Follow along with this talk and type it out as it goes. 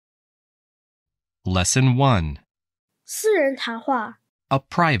Lesson 1. 私人谈话。 A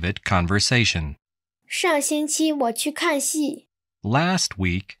private conversation. 上星期我去看戏， Last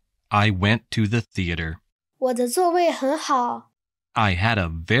week, I went to the theater. 我的座位很好， I had a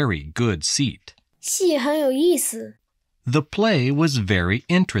very good seat. 戏很有意思， The play was very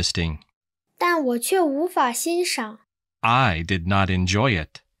interesting. 但我却无法欣赏。 I did not enjoy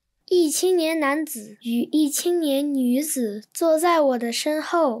it. 一青年男子与一青年女子坐在我的身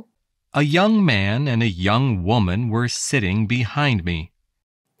后， A young man and a young woman were sitting behind me.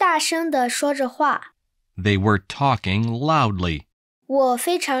 大声地说着话。 They were talking loudly. 我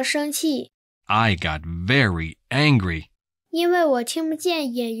非常生气， I got very angry. 因为我听不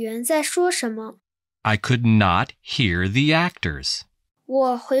见演员在说什么。 I could not hear the actors.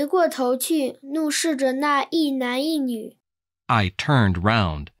 我回过头去，怒视着那一男一女。 I turned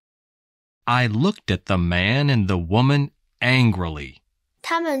round. I looked at the man and the woman angrily.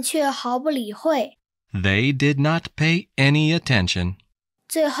 他们却毫不理会。 They did not pay any attention.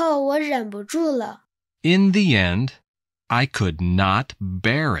 最后我忍不住了， In the end, I could not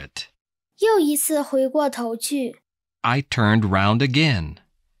bear it. 又一次回过头去， I turned round again.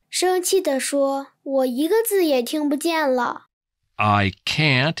 生气地说：“我一个字也听不见了。” I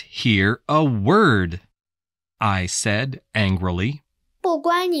can't hear a word, I said angrily. 不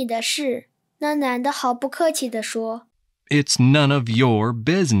关你的事，那男的毫不客气地说。 It's none of your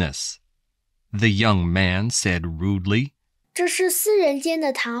business, the young man said rudely. 这是私人间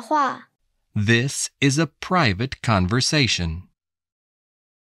的谈话。 This is a private conversation.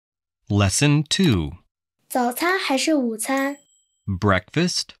 Lesson 2. 早餐还是午餐？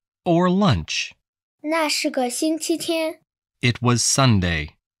 Breakfast or lunch? 那是个星期天， It was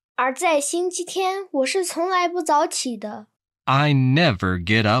Sunday. 而在星期天我是从来不早起的。 I never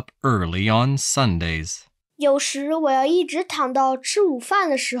get up early on Sundays. 有时我要一直躺到吃午饭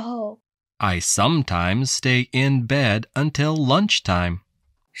的时候。 I sometimes stay in bed until lunchtime.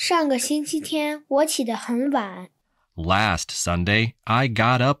 上个星期天我起得很晚， Last Sunday, I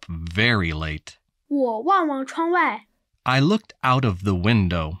got up very late. 我望望窗外， I looked out of the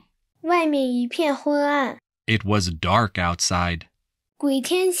window. 外面一片昏暗， It was dark outside. 鬼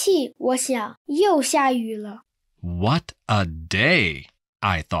天气，我想又下雨了。 What a day,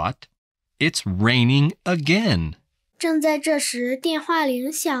 I thought. It's raining again. 正在这时，电话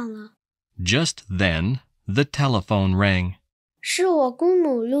铃响了， Just then, the telephone rang. 是我姑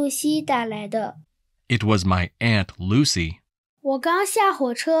母露西打来的。 It was my Aunt Lucy. 我刚下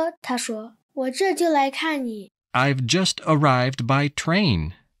火车，她说，我这就来看你。 I've just arrived by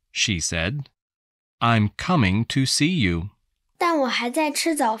train, she said. I'm coming to see you. 但我还在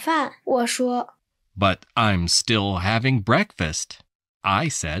吃早饭，我说。 But I'm still having breakfast, I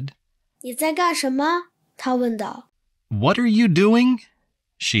said. 你在干什么？她问道。 What are you doing?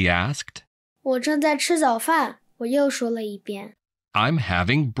 She asked. 我正在吃早饭，我又说了一遍。 I'm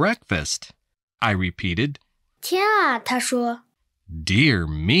having breakfast, I repeated. 天啊，她说。 Dear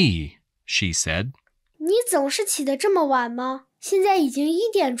me, she said. 你总是起得这么晚吗？现在已经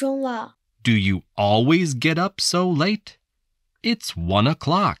1点钟了。 Do you always get up so late? It's 1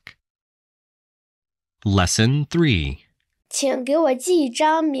 o'clock. Lesson 3. 请给我寄一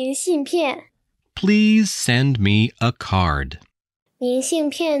张明信片。 Please send me a card. 明信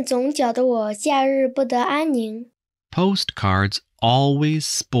片总搅得我假日不得安宁。 Postcards always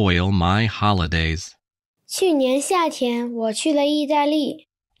spoil my holidays. 去年夏天我去了意大利，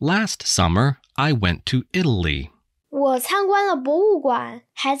 Last summer, I went to Italy. 我参观了博物馆，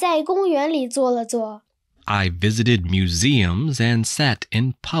还在公园里坐了坐。 I visited museums and sat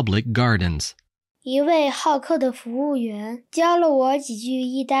in public gardens. 一位好客的服务员教了我几句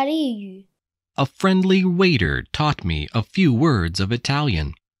意大利语， A friendly waiter taught me a few words of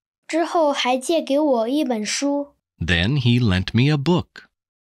Italian. 之后还借给我一本书。 Then he lent me a book.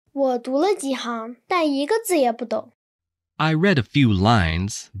 我读了几行，但一个字也不懂。 I read a few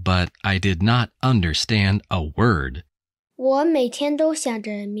lines, but I did not understand a word. 我每天都想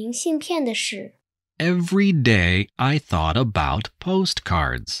着明信片的事。 Every day I thought about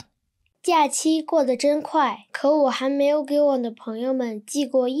postcards. 假期过得真快，可我还没有给我的朋友们寄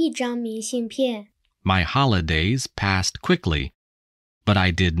过一张明信片。 My holidays passed quickly, but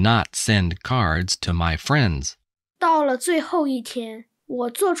I did not send cards to my friends. 到了最后一天，我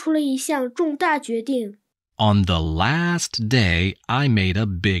做出了一项重大决定。 On the last day, I made a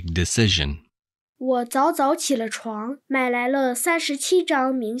big decision. 我早早起了床，买来了37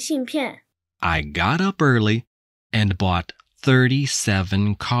张明信片。 I got up early and bought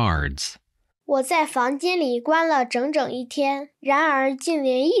 37 cards. 我在房间里关了整整1天，然而竟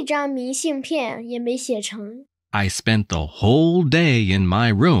连一张明信片也没写成。 I spent the whole day in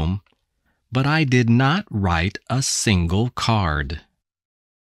my room, but I did not write a single card.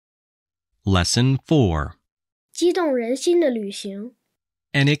 Lesson 4. 激动人心的旅行。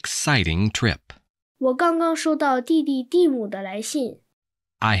 An exciting trip. 我刚刚收到弟弟蒂姆的来信。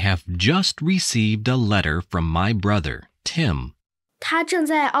 I have just received a letter from my brother, Tim. 他正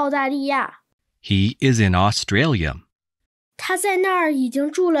在澳大利亚。 He is in Australia. 他在那儿已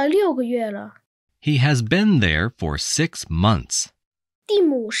经住了6个月了。 He has been there for 6 months. 蒂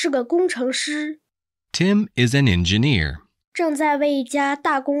姆是个工程师， Tim is an engineer. 正在为一家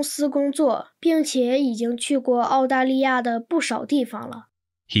大公司工作，并且已经去过澳大利亚的不少地方了。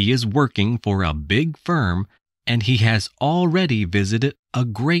 He is working for a big firm, and he has already visited a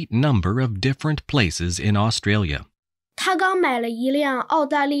great number of different places in Australia. 他刚买了一辆澳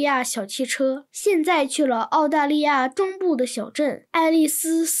大利亚小汽车，现在去了澳大利亚中部的小镇爱丽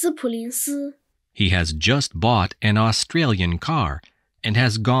丝斯普林斯。 He has just bought an Australian car and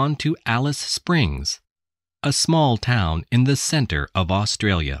has gone to Alice Springs, a small town in the center of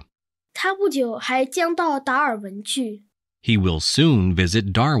Australia. 他不久还将到达尔文去， He will soon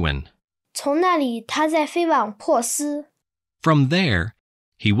visit Darwin. 从那里他再飞往珀斯。 From there,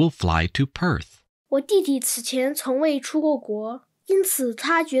 he will fly to Perth. 我弟弟此前从未出过国，因此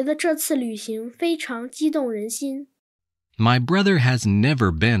他觉得这次旅行非常激动人心。 My brother has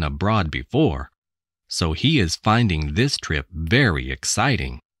never been abroad before, so he is finding this trip very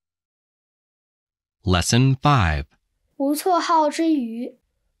exciting. Lesson 5. 无错号之虞。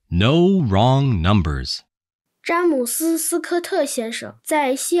 No wrong numbers. 詹姆斯·斯科特先生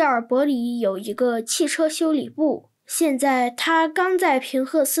在希尔伯里有一个汽车修理部，现在他刚在平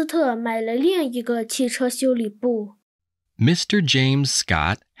赫斯特买了另一个汽车修理部。 Mr. James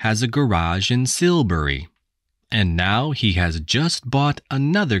Scott has a garage in Silbury, and now he has just bought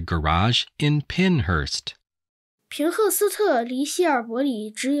another garage in Pinehurst. 平赫斯特离希尔伯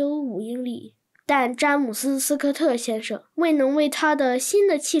里只有5英里，但詹姆斯·斯科特先生未能为他的新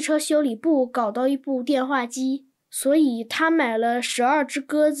的汽车修理部搞到一部电话机，所以他买了12只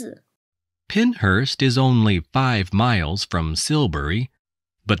鸽子。 Pinehurst is only 5 miles from Silbury,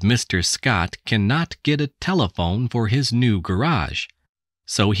 but Mr. Scott cannot get a telephone for his new garage,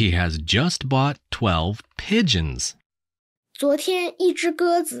 so he has just bought 12 pigeons. 昨天一只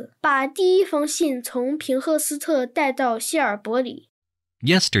鸽子把第一封信从平赫斯特带到希尔伯里。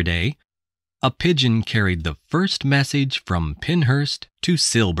 Yesterday, a pigeon carried the first message from Pinehurst to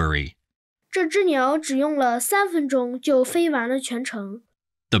Silbury. 这只鸟只用了3分钟就飞完了全程。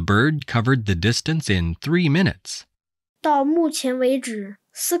 The bird covered the distance in 3 minutes. 到目前为止，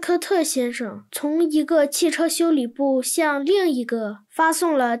斯科特先生从一个汽车修理部向另一个发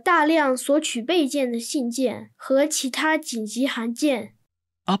送了大量索取备件的信件和其他紧急函件。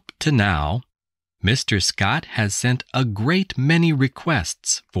 Up to now, Mr. Scott has sent a great many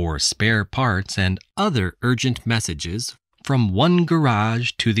requests for spare parts and other urgent messages from one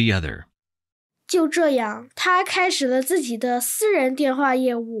garage to the other. 就这样，他开始了自己的私人电话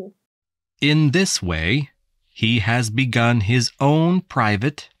业务。 In this way, he has begun his own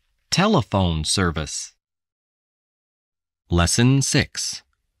private telephone service. Lesson 6.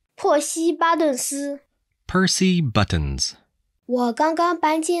 珀西·巴顿斯。 Percy Buttons. 我刚刚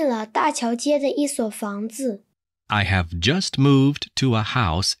搬进了大桥街的一所房子。 I have just moved to a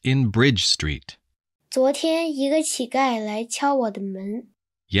house in Bridge Street. 昨天一个乞丐来敲我的门，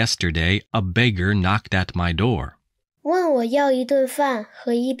 Yesterday, a beggar knocked at my door. 问我要一顿饭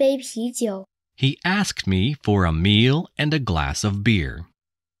和一杯啤酒。 He asked me for a meal and a glass of beer.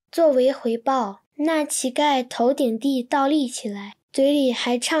 作为回报，那乞丐头顶地倒立起来，嘴里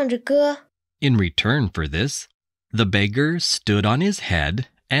还唱着歌。 In return for this, the beggar stood on his head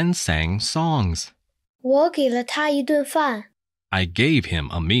and sang songs. 我给了他一顿饭， I gave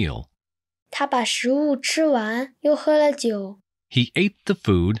him a meal. 他把食物吃完，又喝了酒， He ate the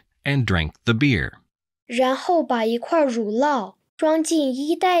food and drank the beer. 然后把一块乳酪装进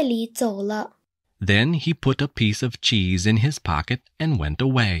衣袋里走了。 Then he put a piece of cheese in his pocket and went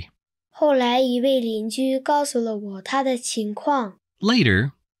away. 后来一位邻居告诉了我他的情况，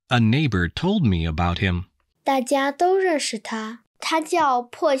 Later, a neighbor told me about him. 大家都认识他，他叫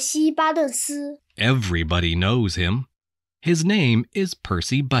珀西·巴顿斯。 Everybody knows him. His name is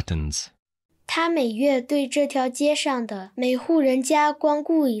Percy Buttons. 他每月对这条街上的每户人家光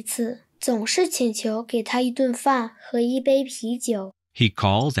顾一次，总是请求给他一顿饭和一杯啤酒。 He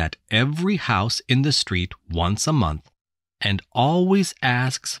calls at every house in the street once a month and always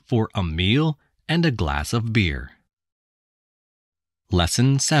asks for a meal and a glass of beer.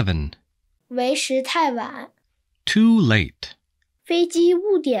 Lesson 7. 为时太晚， Too late. 飞机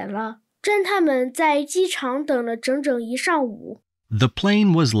误点了，侦探们在机场等了整整一上午。 The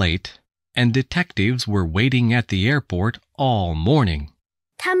plane was late, and detectives were waiting at the airport all morning.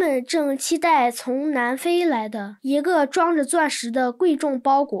 他们正期待从南非来的一个装着钻石的贵重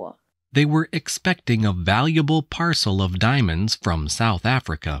包裹。They were expecting a valuable parcel of diamonds from South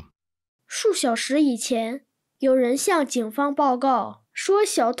Africa. 数小时以前，有人向警方报告说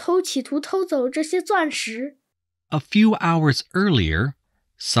小偷企图偷走这些钻石。A few hours earlier,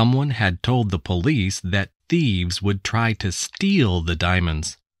 someone had told the police that thieves would try to steal the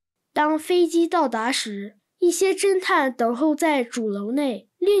diamonds. 当飞机到达时，一些侦探等候在主楼内，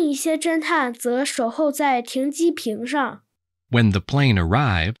另一些侦探则守候在停机坪上。When the plane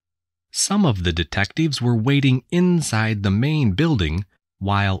arrived, some of the detectives were waiting inside the main building,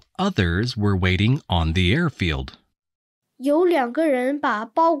 while others were waiting on the airfield. 有2个人把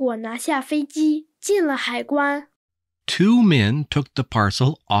包裹拿下飞机，进了海关。Two men took the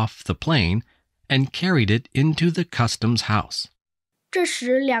parcel off the plane and carried it into the customs house. 这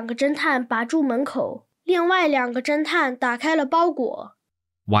时2个侦探把住门口，另外2个侦探打开了包裹。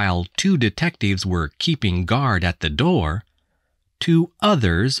While 2 detectives were keeping guard at the door, 2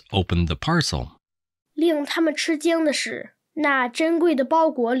 others opened the parcel. 令他们吃惊的是，那珍贵的包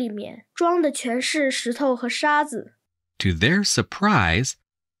裹里面装的全是石头和沙子。To their surprise,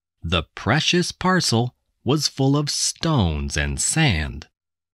 the precious parcel was full of stones and sand.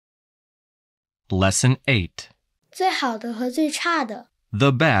 Lesson 8. 最好的和最差的。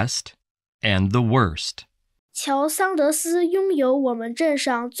The best and the worst. 乔桑德斯拥有我们镇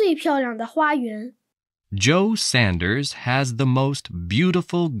上最漂亮的花园。Joe Sanders has the most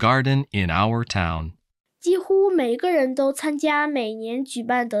beautiful garden in our town. 几乎每个人都参加每年举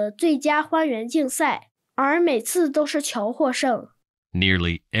办的最佳花园竞赛，而每次都是乔获胜。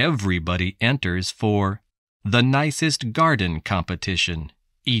Nearly everybody enters for the nicest garden competition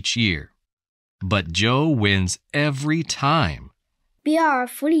each year. But Joe wins every time. 比尔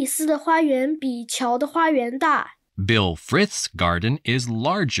弗里斯的花园比乔的花园大。Bill Frith's garden is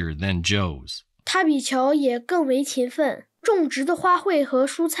larger than Joe's. 他比乔也更为勤奋，种植的花卉和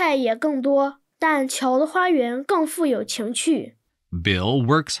蔬菜也更多，但乔的花园更富有情趣。Bill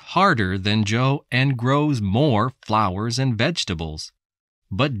works harder than Joe and grows more flowers and vegetables.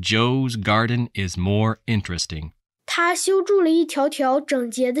 But Joe's garden is more interesting. 他修筑了一条条整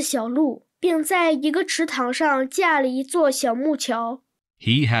洁的小路，并在一个池塘上架了一座小木桥。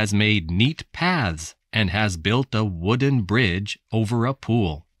He has made neat paths and has built a wooden bridge over a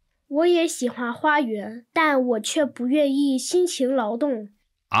pool. 我也喜欢花园，但我却不愿意辛勤劳动。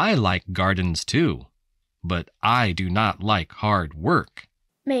I like gardens too, but I do not like hard work.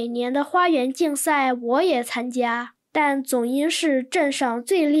 每年的花园竞赛我也参加，但总因是镇上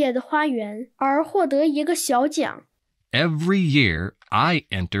最烈的花园而获得一个小奖。Every year, I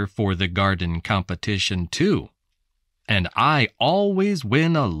enter for the garden competition too, and I always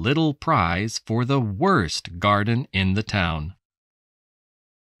win a little prize for the worst garden in the town.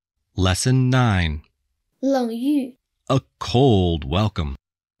 Lesson 9. 冷遇。 A cold welcome.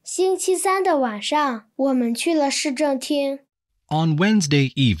 星期三的晚上，我们去了市政厅。On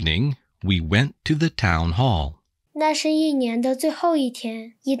Wednesday evening, we went to the town hall. 那是一年的最后一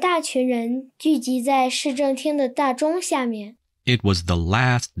天，一大群人聚集在市政厅的大钟下面。It was the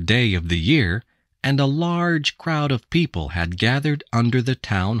last day of the year, and a large crowd of people had gathered under the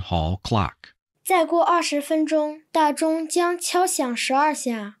town hall clock. 再过20分钟，大钟将敲响12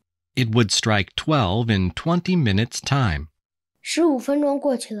下。It would strike 12 in 20 minutes' time. 15分钟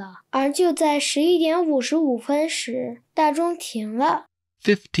过去了，而就在11点55分时，大钟停了。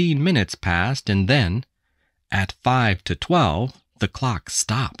15 minutes passed, and then, at 5 to 12, the clock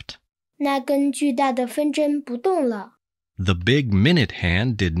stopped. 那根巨大的分针不动了。The big minute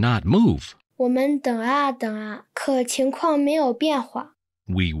hand did not move. 我们等啊等啊，可情况没有变化。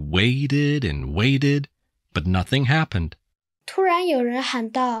We waited and waited, but nothing happened. 突然有人喊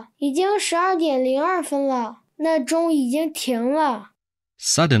道：“已经12点02分了，那钟已经停了。”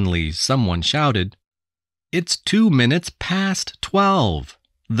 Suddenly, someone shouted, "It's 2 minutes past 12.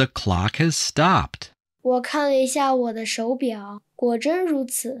 The clock has stopped." 我看了一下我的手表，果真如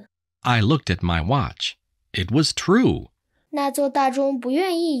此。I looked at my watch. It was true. 那座大钟不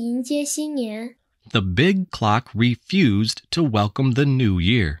愿意迎接新年。The big clock refused to welcome the new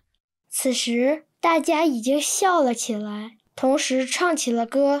year. 此时，大家已经笑了起来，同时唱起了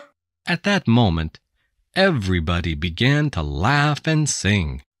歌。At that moment, everybody began to laugh and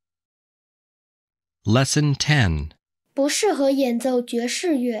sing. Lesson 10. 不适合演奏爵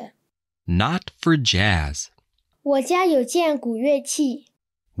士乐。Not for jazz. 我家有件古乐器。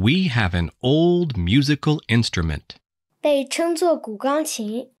We have an old musical instrument. 被称作古钢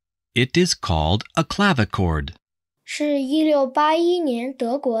琴。It is called a clavichord. 是1681年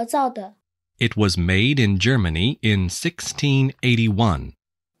德国造的。It was made in Germany in 1681.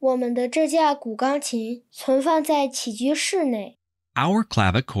 我们的这架古钢琴存放在起居室内。Our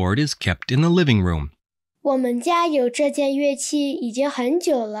clavichord is kept in the living room. 我们家有这件乐器已经很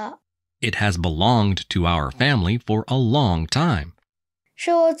久了。It has belonged to our family for a long time.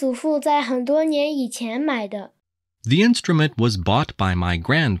 是我祖父在很多年以前买的。The instrument was bought by my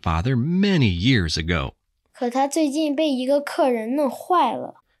grandfather many years ago. 可他最近被一个客人弄坏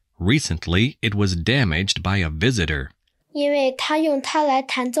了。Recently, it was damaged by a visitor. 因为他用它来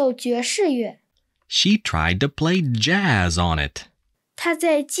弹奏爵士乐。She tried to play jazz on it. 他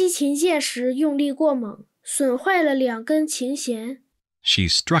在击琴键时用力过猛，损坏了2根琴弦。She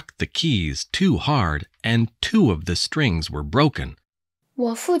struck the keys too hard, and 2 of the strings were broken.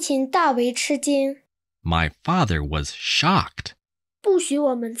 我父亲大为吃惊。My father was shocked. 不许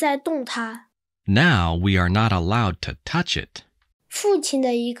我们再动它。Now we are not allowed to touch it. 父亲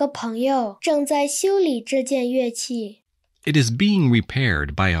的一个朋友正在修理这件乐器。It is being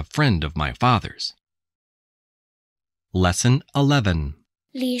repaired by a friend of my father's. Lesson 11.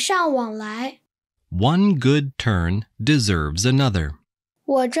 礼尚往来。One good turn deserves another.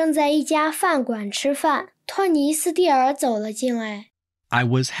 我正在一家饭馆吃饭，托尼斯蒂尔走了进来。I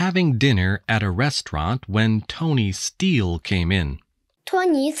was having dinner at a restaurant when Tony Steele came in. 托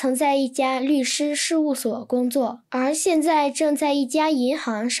尼曾在一家律师事务所工作，而现在正在一家银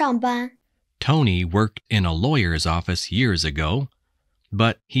行上班。Tony worked in a lawyer's office years ago,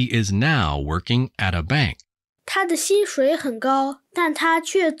 but he is now working at a bank. 他的薪水很高，但他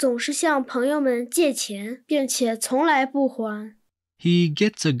却总是向朋友们借钱，并且从来不还。He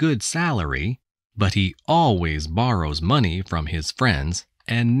gets a good salary, but he always borrows money from his friends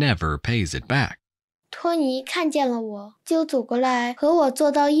and never pays it back. 托尼看见了我，就走过来和我坐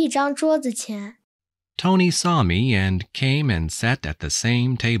到一张桌子前。Tony saw me and came and sat at the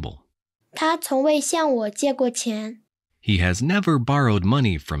same table. 他从未向我借过钱。He has never borrowed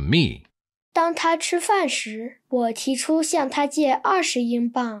money from me. 当他吃饭时，我提出向他借20英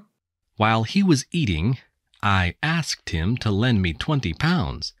镑。While he was eating, I asked him to lend me 20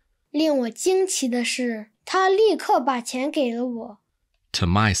 pounds. 令我惊奇的是，他立刻把钱给了我。To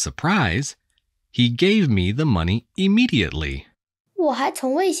my surprise, he gave me the money immediately. 我还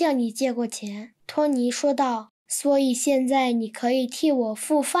从未向你借过钱，托尼说道，所以现在你可以替我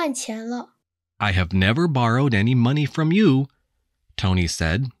付饭钱了。I have never borrowed any money from you, Tony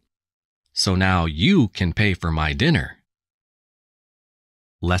said. So now you can pay for my dinner.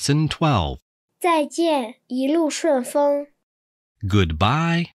 Lesson 12. 再见，一路顺风。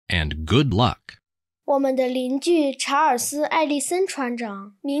Goodbye and good luck. 我们的邻居查尔斯·艾利森船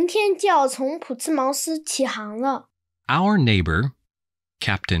长明天就要从普茨茅斯起航了。Our neighbor,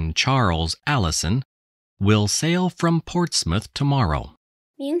 Captain Charles Allison, will sail from Portsmouth tomorrow.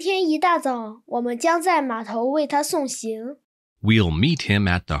 明天一大早，我们将在码头为他送行。We'll meet him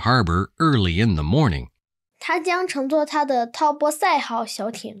at the harbor early in the morning. 他将乘坐他的滔波塞号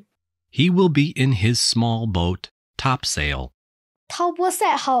小艇。He will be in his small boat, Topsail. 滔波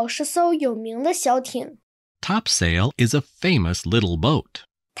塞号是艘有名的小艇。Topsail is a famous little boat.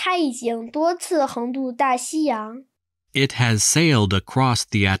 它已经多次横渡大西洋。It has sailed across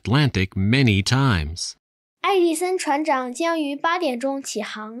the Atlantic many times. 艾利森船长将于8点钟起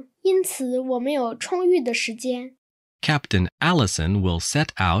航，因此我们有充裕的时间。Captain Allison will set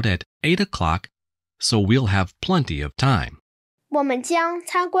out at 8 o'clock, so we'll have plenty of time. 我们将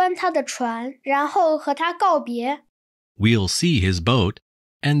参观他的船，然后和他告别。We'll see his boat,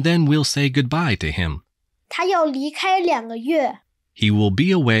 and then we'll say goodbye to him. 他要离开2个月。He will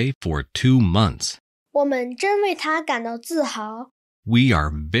be away for 2 months. 我们真为他感到自豪。We are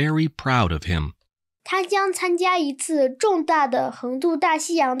very proud of him. 他将参加一次重大的横渡大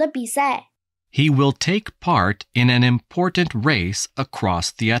西洋的比赛。He will take part in an important race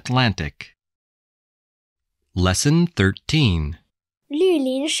across the Atlantic. Lesson 13. 绿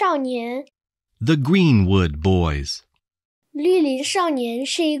林少年。The Greenwood Boys. 绿林少年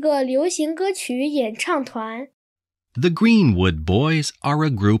是一个流行歌曲演唱团。The Greenwood Boys are a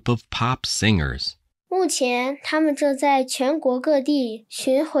group of pop singers. 目前，他们正在全国各地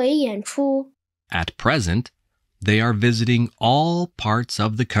巡回演出。At present, they are visiting all parts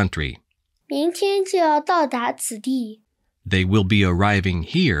of the country. 明天就要到达此地。They will be arriving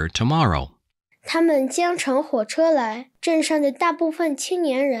here tomorrow. 他们将乘火车来，镇上的大部分青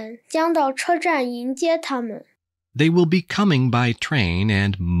年人将到车站迎接他们。They will be coming by train,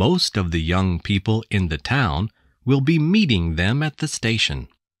 and most of the young people in the town will be meeting them at the station.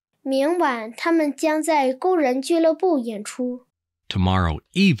 明晚，他们将在工人俱乐部演出。Tomorrow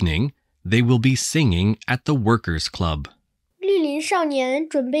evening, they will be singing at the Workers' Club. 绿林少年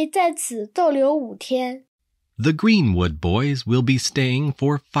准备在此逗留5天。The Greenwood Boys will be staying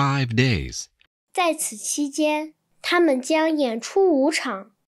for 5 days. 在此期间，他们将演出5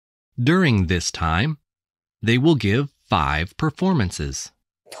场。During this time, they will give 5 performances.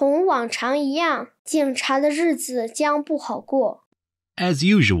 同往常一样，警察的日子将不好过。As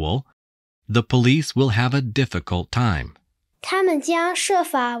usual, the police will have a difficult time. 他们将设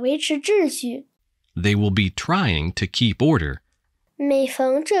法维持秩序。They will be trying to keep order. 每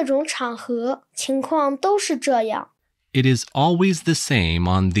逢这种场合，情况都是这样。It is always the same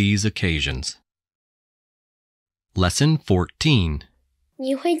on these occasions. Lesson 14.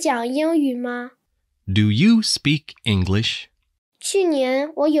 你会讲英语吗？ Do you speak English? 去年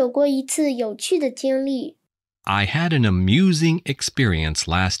我有过一次有趣的经历。I had an amusing experience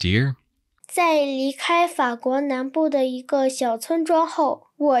last year. 在离开法国南部的一个小村庄后，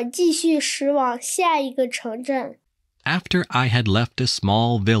我继续驶往下一个城镇。After I had left a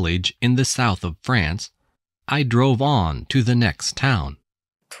small village in the south of France, I drove on to the next town.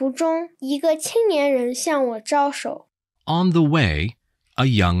 途中，一个青年人向我招手。On the way, a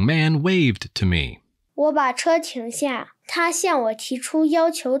young man waved to me. 我把车停下，他向我提出要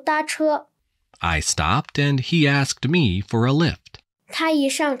求搭车。I stopped and he asked me for a lift. 他一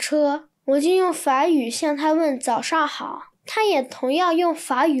上车，我就用法语向他问早上好，他也同样用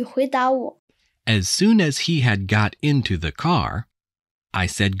法语回答我。As soon as he had got into the car, I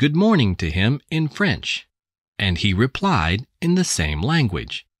said good morning to him in French, and he replied in the same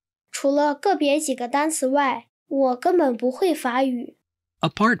language. 除了个别几个单词外，我根本不会法语。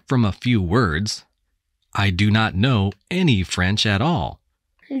Apart from a few words, I do not know any French at all.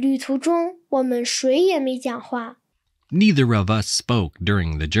 旅途中，我们谁也没讲话。Neither of us spoke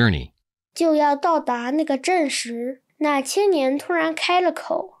during the journey. 就要到达那个镇时，那青年突然开了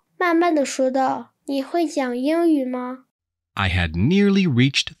口，慢慢地说道：“你会讲英语吗？” I had nearly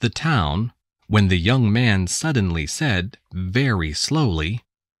reached the town when the young man suddenly said, very slowly,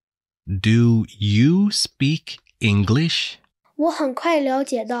 "Do you speak English?" 我很快了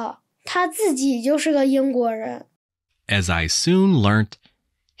解到，他自己就是个英国人。As I soon learnt,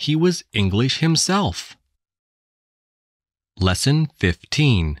 he was English himself. Lesson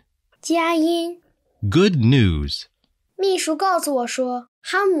 15. 佳音。 Good news. 秘书告诉我说，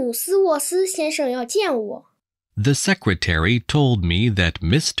哈姆斯沃斯先生要见我。The secretary told me that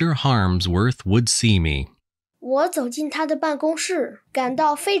Mr. Harmsworth would see me. 我走进他的办公室，感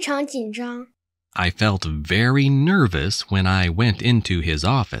到非常紧张。I felt very nervous when I went into his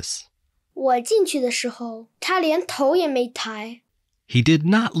office. 我进去的时候，他连头也没抬。He did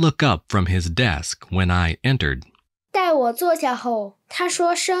not look up from his desk when I entered. 待我坐下后，他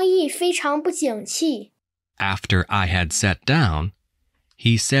说生意非常不景气。After I had sat down,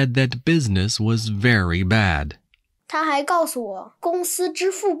 he said that business was very bad. 他还告诉我，公司支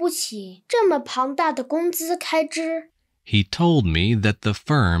付不起这么庞大的工资开支。He told me that the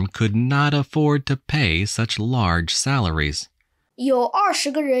firm could not afford to pay such large salaries. 有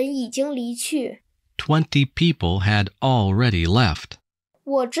20个人已经离去。20 people had already left.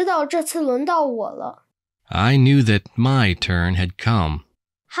 我知道这次轮到我了。I knew that my turn had come.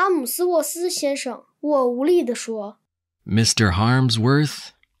 哈姆斯沃斯先生，我无力地说。Mr. Harmsworth,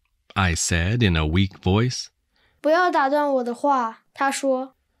 I said in a weak voice. 不要打断我的话，他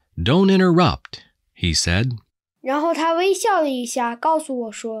说。Don't interrupt, he said. 然后他微笑了一下，告诉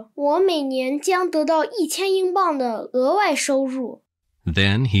我说，我每年将得到1000英镑的额外收入。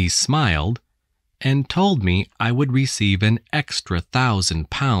Then he smiled and told me I would receive an extra 1,000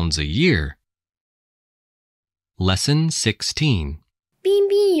 pounds a year. Lesson 16. 彬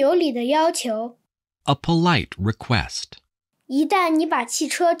彬有礼的要求。 A polite request. 一旦你把汽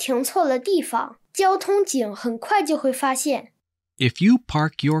车停错了地方，交通警很快就会发现。If you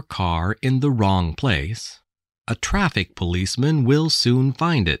park your car in the wrong place, a traffic policeman will soon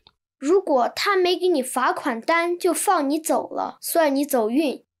find it. 如果他没给你罚款单就放你走了，算你走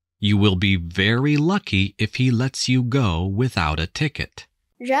运。You will be very lucky if he lets you go without a ticket.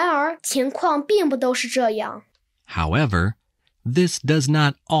 然而，情况并不都是这样。However, this does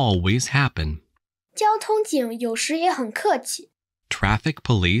not always happen. 交通警有时也很客气。Traffic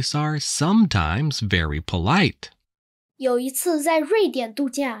police are sometimes very polite. 有一次在瑞典度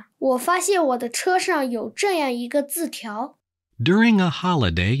假，我发现我的车上有这样一个字条。During a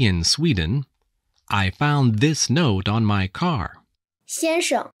holiday in Sweden, I found this note on my car. 先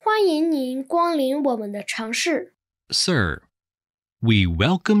生，欢迎您光临我们的城市。Sir, we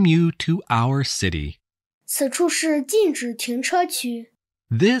welcome you to our city. 此处是禁止停车区。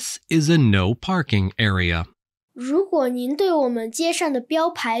This is a no parking area. 如果您对我们街上的标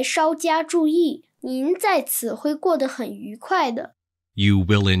牌稍加注意，您在此会过得很愉快的。You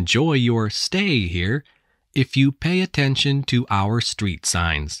will enjoy your stay here if you pay attention to our street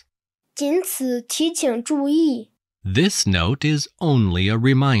signs. 仅此提请注意。This note is only a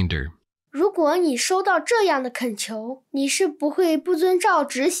reminder. 如果你收到这样的恳求，你是不会不遵照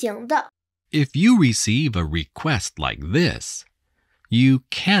执行的。If you receive a request like this, you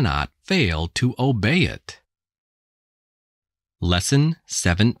cannot fail to obey it. Lesson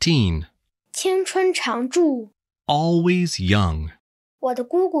 17. 青春常驻。 Always young. 我的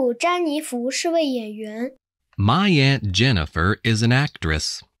姑姑詹妮弗是位演员， My Aunt Jennifer is an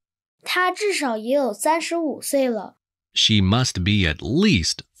actress. 她至少也有35岁了。She must be at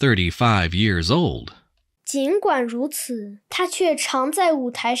least 35 years old. 尽管如此，她却常在舞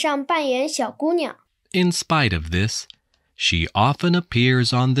台上扮演小姑娘。 In spite of this, she often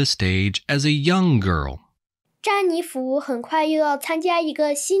appears on the stage as a young girl. 詹妮弗很快又要参加一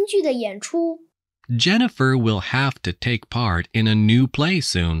个新剧的演出。 Jennifer will have to take part in a new play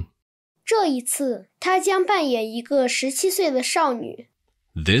soon. 这一次，她将扮演一个17岁的少女。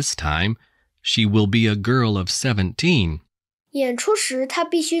 This time, she will be a girl of 17. 演出时，她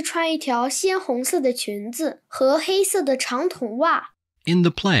必须穿一条鲜红色的裙子和黑色的长筒袜。 In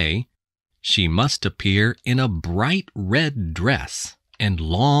the play, she must appear in a bright red dress and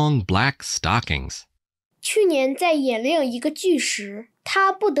long black stockings. 去年在演另一个剧时，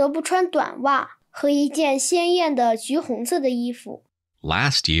她不得不穿短袜和一件鲜艳的橘红色的衣服。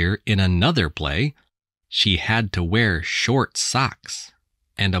 Last year, in another play, she had to wear short socks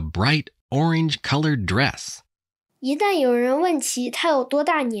and a bright orange-colored dress. 一旦有人问起她有多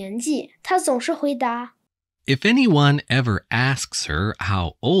大年纪，她总是回答 If anyone ever asks her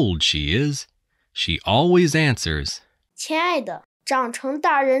how old she is, she always answers, 亲爱的，长成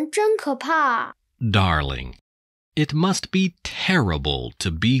大人真可怕。 Darling, it must be terrible to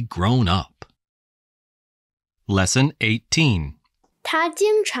be grown up. Lesson 18. 他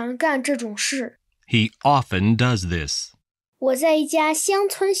经常干这种事。 He often does this. 我在一家乡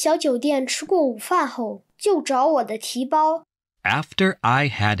村小酒店吃过午饭后，就找我的提包。 After I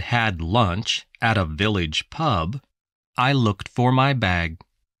had had lunch at a village pub, I looked for my bag.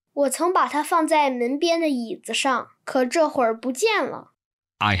 我曾把它放在门边的椅子上，可这会儿不见了。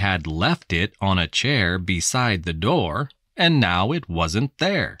 I had left it on a chair beside the door, and now it wasn't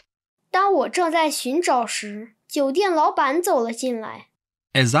there. 当我正在寻找时，酒店老板走了进来。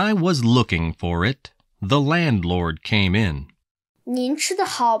 As I was looking for it, the landlord came in. 您吃得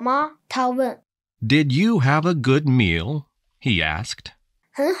好吗？他问。 Did you have a good meal? He asked.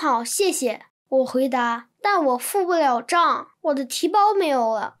 很好，谢谢。我回答，但我付不了账，我的提包没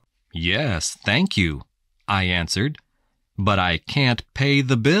有了。 Yes, thank you, I answered. But I can't pay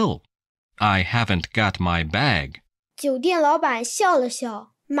the bill. I haven't got my bag. 酒店老板笑了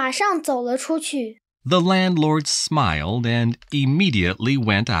笑，马上走了出去。 The landlord smiled and immediately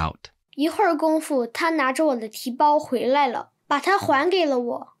went out. 一会儿功夫，他拿着我的提包回来了，把它还给了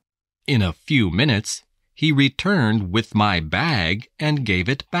我。 In a few minutes, he returned with my bag and gave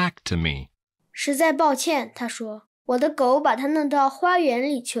it back to me. 实在抱歉，他说，我的狗把它弄到花园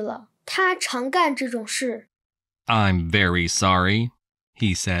里去了。它常干这种事。 I'm very sorry,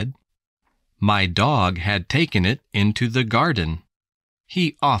 he said. My dog had taken it into the garden.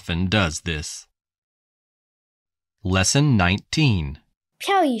 He often does this. Lesson 19.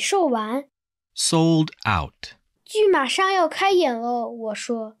 票已售完， Sold out. 剧马上要开演了，我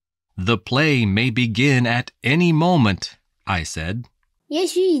说。 The play may begin at any moment, I said. 也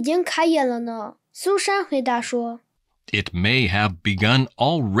许已经开演了呢，苏珊回答说。 It may have begun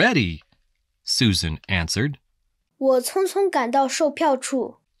already, Susan answered. 我匆匆赶到售票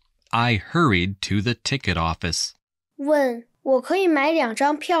处， I hurried to the ticket office. 问我可以买2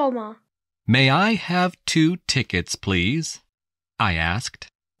张票吗？ May I have 2 tickets, please? I asked.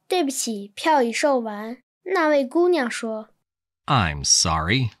 对不起，票已售完。那位姑娘说。 I'm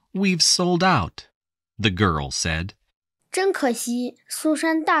sorry, we've sold out, the girl said. 真可惜，苏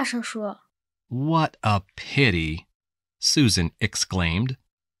珊大声说。 What a pity, Susan exclaimed.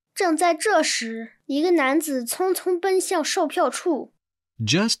 正在这时，一个男子匆匆奔向售票处。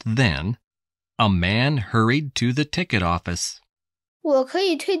 Just then, a man hurried to the ticket office. 我可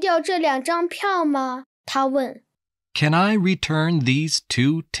以退掉这2张票吗？他问。 Can I return these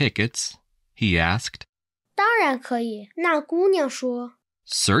 2 tickets? He asked. 当然可以，那姑娘说。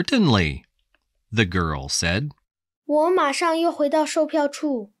 Certainly, the girl said. 我马上又回到售票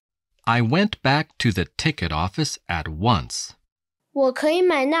处。 I went back to the ticket office at once. 我可以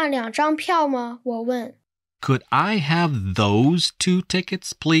买那2张票吗？我问。 Could I have those 2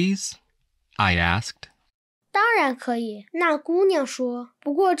 tickets, please? I asked. 当然可以，那姑娘说，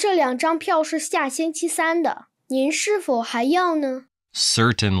不过这2张票是下星期3的，您是否还要呢？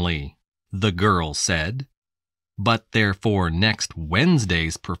 Certainly, the girl said. But they're for next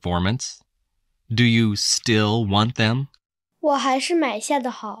Wednesday's performance. Do you still want them? 我还是买下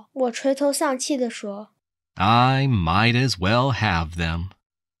的好，我垂头丧气地说。I might as well have them,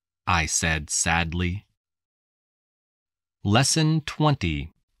 I said sadly. Lesson 20.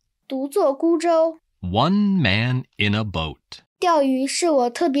 独坐孤舟。 One man in a boat. 钓鱼是我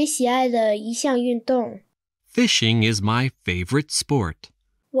特别喜爱的一项运动。 Fishing is my favorite sport.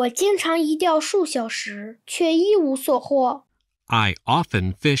 我经常一钓数小时，却一无所获。 I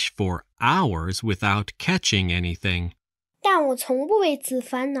often fish for hours without catching anything. 但我从不为此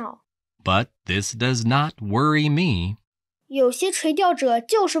烦恼。 But this does not worry me. 有些垂钓者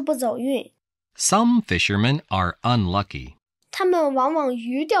就是不走运。 Some fishermen are unlucky. 他们往往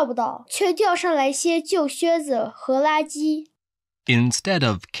鱼钓不到，却钓上来些旧靴子和垃圾。 Instead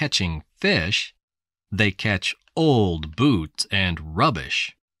of catching fish, they catch old boots and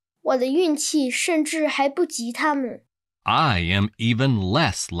rubbish. 我的运气甚至还不及他们。 I am even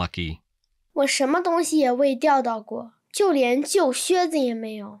less lucky. 我什么东西也未钓到过，就连旧靴子也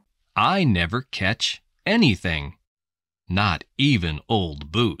没有。 I never catch anything, not even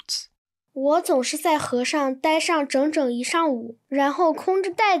old boots. 我总是在河上待上整整1上午，然后空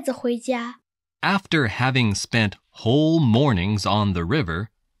着袋子回家。 After having spent whole mornings on the river,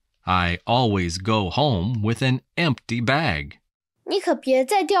 I always go home with an empty bag. 你可别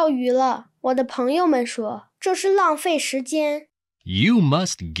再钓鱼了，我的朋友们说，这是浪费时间。 You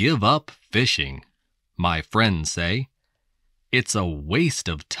must give up fishing, my friends say. It's a waste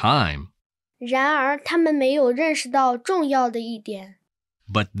of time. 然而，他们没有认识到重要的一点。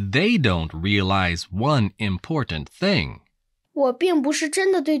 But they don't realize one important thing. 我并不是真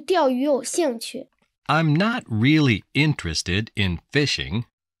的对钓鱼有兴趣。 I'm not really interested in fishing.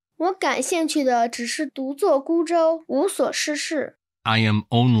 我感兴趣的只是独坐孤舟，无所事事。 I am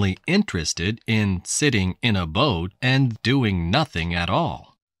only interested in sitting in a boat and doing nothing at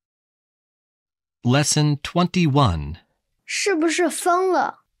all. Lesson 21. 是不是疯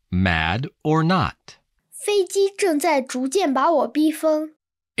了？ Mad or not? 飞机正在逐渐把我逼疯。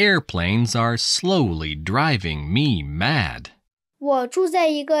 Airplanes are slowly driving me mad. 我住在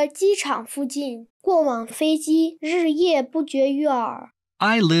一个机场附近，过往飞机日夜不绝于耳。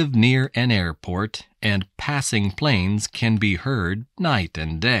 I live near an airport, and passing planes can be heard night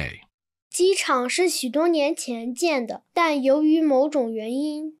and day. 机场是许多年前建的，但由于某种原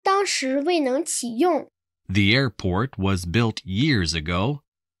因，当时未能启用。 The airport was built years ago,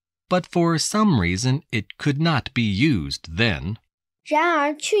 but for some reason it could not be used then. 然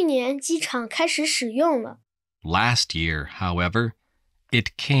而，去年机场开始使用了。 Last year, however,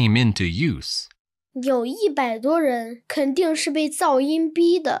 it came into use. 有100多人，肯定是被噪音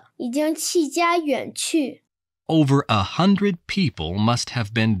逼的，已经弃家远去。 Over 100 people must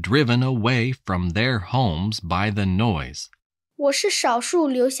have been driven away from their homes by the noise. 我是少数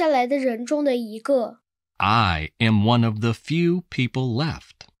留下来的人中的一个。 I am one of the few people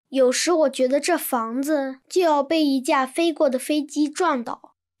left. 有时我觉得这房子就要被一架飞过的飞机撞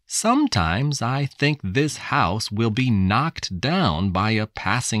倒。 Sometimes I think this house will be knocked down by a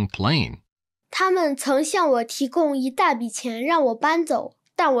passing plane. 他们曾向我提供一大笔钱让我搬走，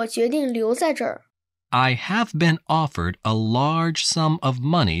但我决定留在这儿。 I have been offered a large sum of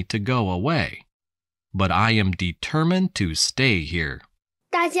money to go away, but I am determined to stay here.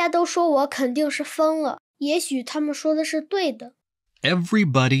 大家都说我肯定是疯了，也许他们说的是对的。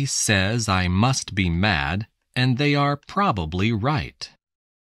 Everybody says I must be mad, and they are probably right.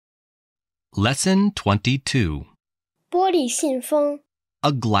 Lesson 22. 玻璃信封。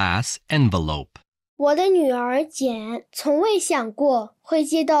 A glass envelope. 我的女儿简从未想过会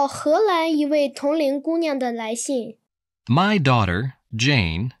接到荷兰一位同龄姑娘的来信。 My daughter,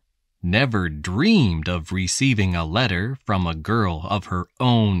 Jane, never dreamed of receiving a letter from a girl of her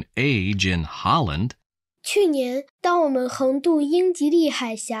own age in Holland. 去年，当我们横渡英吉利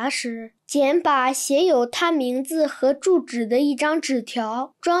海峡时，简把写有她名字和住址的一张纸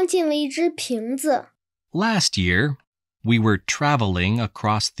条装进了一只瓶子。 Last year, we were traveling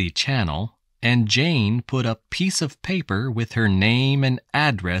across the channel, and Jane put a piece of paper with her name and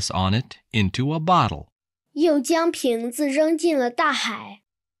address on it into a bottle. 又将瓶子扔进了大海。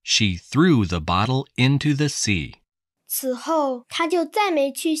 She threw the bottle into the sea. 此后，她就再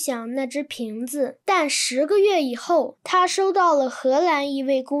没去想那只瓶子。但10个月以后，她收到了荷兰一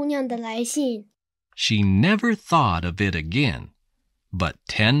位姑娘的来信。 She never thought of it again, but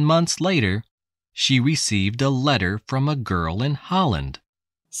 10 months later, she received a letter from a girl in Holland.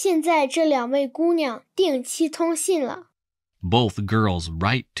 现在这两位姑娘定期通信了。Both girls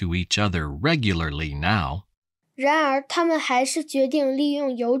write to each other regularly now. 然而，她们还是决定利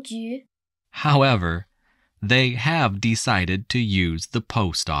用邮局。However, they have decided to use the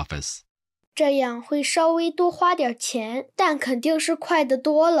post office. 这样会稍微多花点钱，但肯定是快得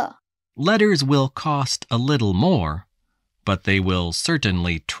多了。Letters will cost a little more, but they will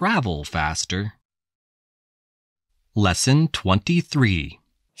certainly travel faster. Lesson 23.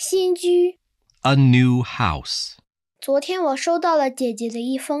 新居 A new house. 昨天我收到了姐姐的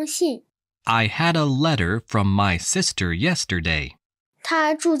一封信。I had a letter from my sister yesterday.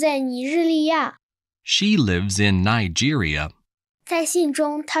 她住在尼日利亚。She lives in Nigeria. 在信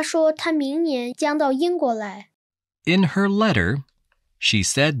中，她说她明年将到英国来。In her letter, she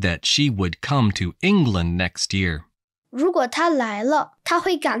said that she would come to England next year. 如果她来了，她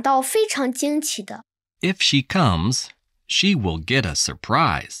会感到非常惊奇的。If she comes, she will get a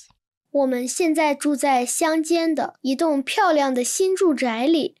surprise. 我们现在住在乡间的一栋漂亮的新住宅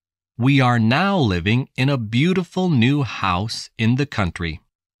里。We are now living in a beautiful new house in the country.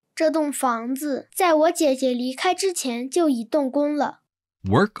 这栋房子在我姐姐离开之前就已动工了。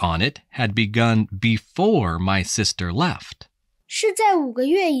Work on it had begun before my sister left. 是在5个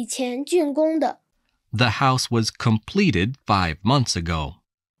月以前竣工的。The house was completed 5 months ago.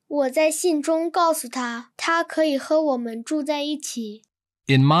 我在信中告诉她，她可以和我们住在一起。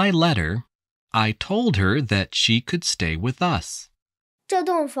In my letter, I told her that she could stay with us. 这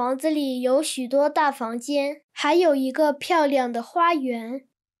栋房子里有许多大房间，还有一个漂亮的花园。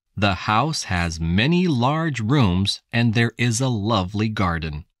The house has many large rooms and there is a lovely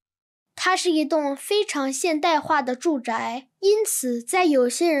garden. 它是一栋非常现代化的住宅，因此在有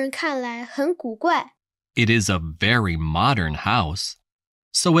些人看来很古怪。It is a very modern house,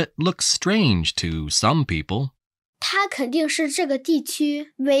 so it looks strange to some people. 它肯定是这个地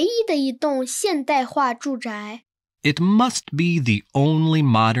区唯一的一栋现代化住宅。It must be the only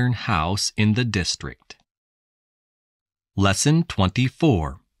modern house in the district. Lesson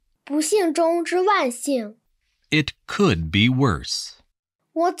 24. 不幸中之万幸。It could be worse.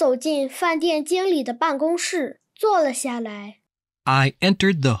 我走进饭店经理的办公室，坐了下来。I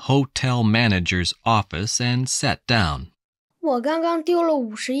entered the hotel manager's office and sat down. 我刚刚丢了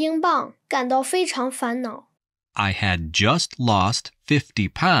50英镑，感到非常烦恼。I had just lost 50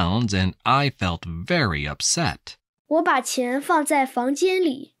 pounds and I felt very upset. 我把钱放在房间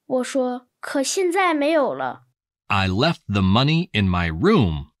里，我说，可现在没有了。I left the money in my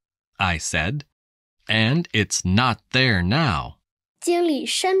room, I said, and it's not there now. 经理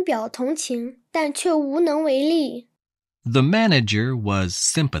深表同情，但却无能为力。The manager was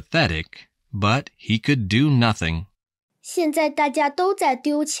sympathetic, but he could do nothing. 现在大家都在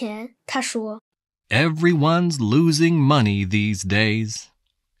丢钱，他说。Everyone's losing money these days,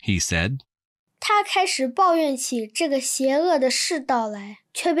 he said. 他开始抱怨起这个邪恶的世道来，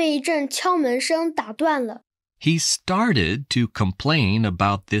却被一阵敲门声打断了。He started to complain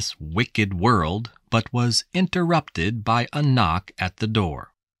about this wicked world, but was interrupted by a knock at the door.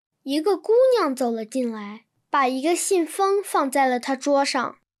 一个姑娘走了进来，把一个信封放在了他桌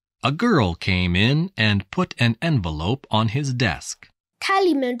上。A girl came in and put an envelope on his desk. 它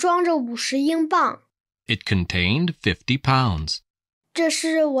里面装着50英镑。It contained 50 pounds. 这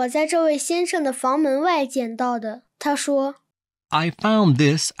是我在这位先生的房门外捡到的，他说。I found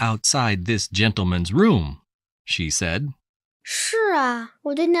this outside this gentleman's room, she said. 是啊，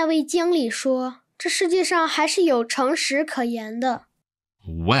我对那位经理说，这世界上还是有诚实可言的。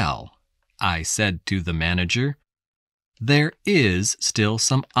Well, I said to the manager, there is still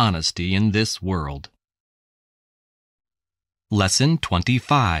some honesty in this world. Lesson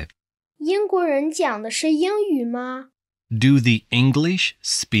 25. 英国人讲的是英语吗？ Do the English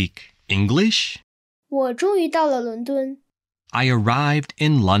speak English? 我终于到了伦敦。I arrived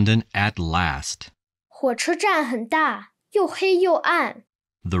in London at last. 火车站很大，又黑又暗。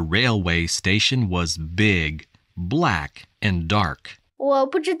The railway station was big, black, and dark. 我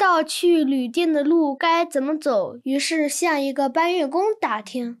不知道去旅店的路该怎么走，于是向一个搬运工打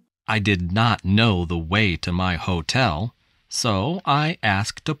听。I did not know the way to my hotel, so I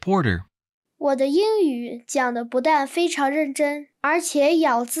asked a porter. 我的英语讲得不但非常认真，而且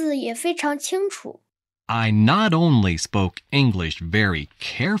咬字也非常清楚。I not only spoke English very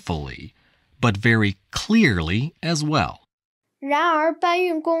carefully, but very clearly as well. 然而搬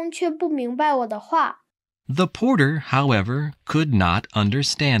运工却不明白我的话。The porter, however, could not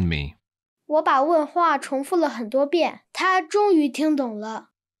understand me. 我把问话重复了很多遍，他终于听懂了。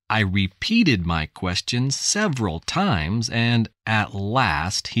I repeated my questions several times, and at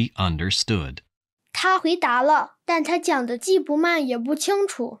last he understood. 他回答了，但他讲的既不慢也不清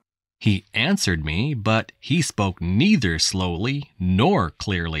楚。He answered me, but he spoke neither slowly nor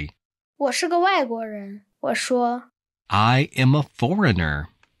clearly. 我是个外国人，我说。I am a foreigner,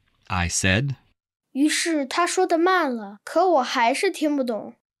 I said. 于是他说得慢了，可我还是听不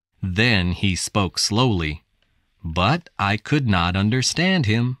懂。Then he spoke slowly, but I could not understand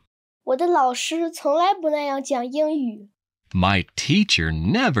him. 我的老师从来不那样讲英语。My teacher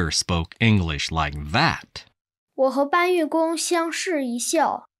never spoke English like that. 我和搬运工相视一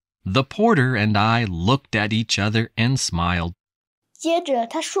笑。The porter and I looked at each other and smiled. 接着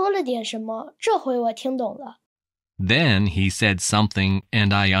他说了点什么，这回我听懂了。Then he said something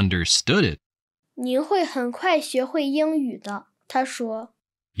and I understood it. 您会很快学会英语的，他说。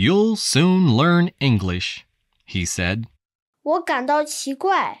You'll soon learn English, he said. 我感到奇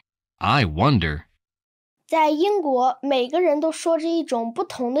怪。I wonder. 在英国，每个人都说着一种不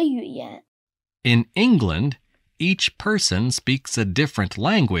同的语言。In England, each person speaks a different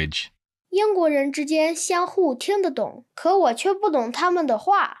language. 英国人之间相互听得懂，可我却不懂他们的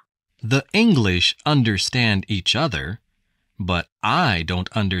话。The English understand each other, but I don't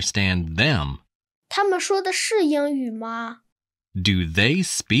understand them. 他们说的是英语吗？ Do they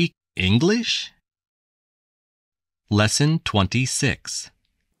speak English? Lesson 26.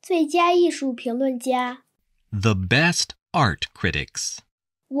 最佳艺术评论家。The best art critics.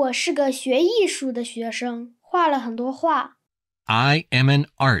 我是个学艺术的学生，画了很多画。I am an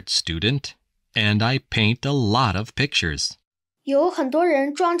art student, and I paint a lot of pictures. 有很多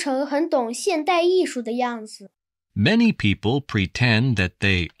人装成很懂现代艺术的样子。Many people pretend that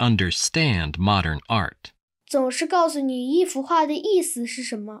they understand modern art. 总是告诉你一幅画的意思是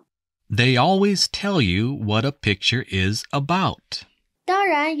什么。They always tell you what a picture is about. 当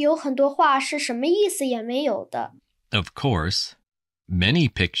然，有很多画是什么意思也没有的。Of course, many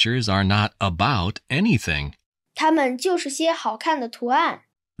pictures are not about anything. 它们就是些好看的图案。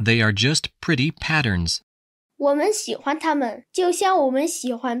They are just pretty patterns. 我们喜欢它们，就像我们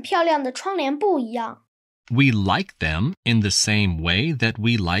喜欢漂亮的窗帘布一样。We like them in the same way that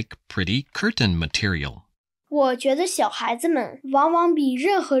we like pretty curtain material. 我觉得小孩子们往往比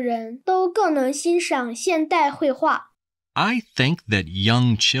任何人都更能欣赏现代绘画。I think that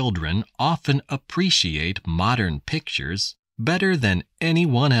young children often appreciate modern pictures better than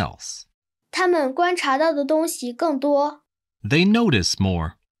anyone else. 他们观察到的东西更多。They notice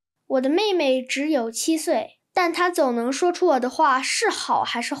more. 我的妹妹只有7岁，但她总能说出我的画是好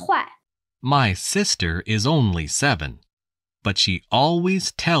还是坏。My sister is only 7, but she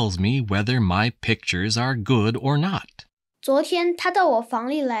always tells me whether my pictures are good or not. 昨天她到我房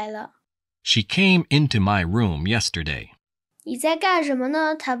里来了。She came into my room yesterday. 你在干什么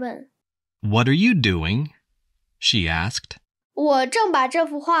呢？她问。What are you doing? She asked. 我正把这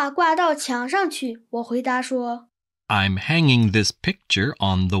幅画挂到墙上去，我回答说。I'm hanging this picture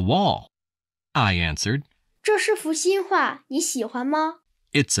on the wall, I answered. 这是幅新画，你喜欢吗？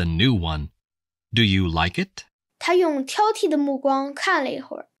 It's a new one. Do you like it? 她用挑剔的目光看了一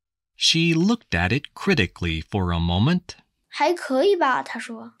会儿。She looked at it critically for a moment. 还可以吧，她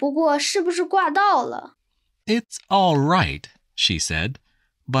说。不过是不是挂到了？ It's all right, she said.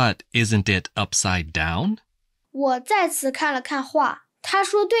 But isn't it upside down? 我再次看了看画，她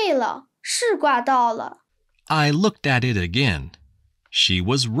说对了，是挂到了。I looked at it again. She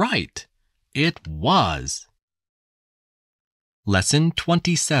was right. It was. Lesson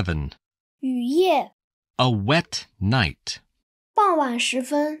 27. 雨夜。A wet night. 傍晚时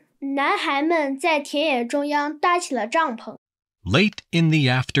分，男孩们在田野中央搭起了帐篷。Late in the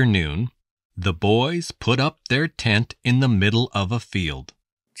afternoon, the boys put up their tent in the middle of a field.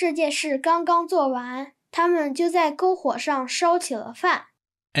 这件事刚刚做完，他们就在篝火上烧起了饭。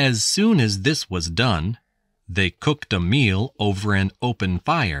As soon as this was done, they cooked a meal over an open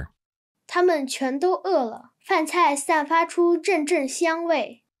fire. 他们全都饿了，饭菜散发出阵阵香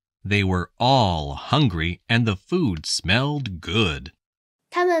味。They were all hungry and the food smelled good.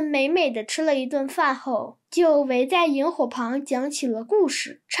 他们美美地吃了一顿饭后，就围在萤火旁讲起了故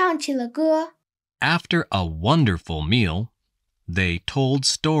事，唱起了歌。After a wonderful meal, they told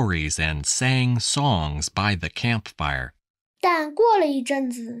stories and sang songs by the campfire. 但过了一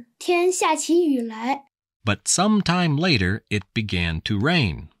阵子，天下起雨来。But some time later, it began to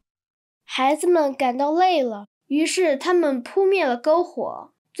rain. 孩子们感到累了，于是他们扑灭了篝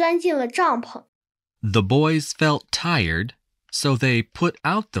火，钻进了帐篷。The boys felt tired, so they put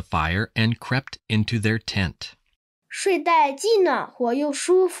out the fire and crept into their tent. 睡袋既暖和又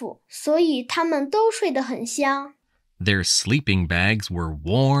舒服，所以他们都睡得很香。Their sleeping bags were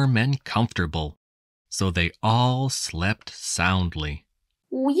warm and comfortable, so they all slept soundly.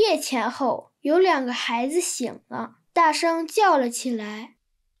 午夜前后，有2个孩子醒了，大声叫了起来。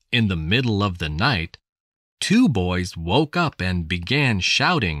In the middle of the night, 2 boys woke up and began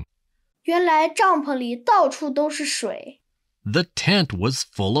shouting. 原来帐篷里到处都是水。The tent was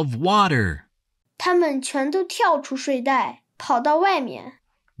full of water. 他们全都跳出睡袋，跑到外面。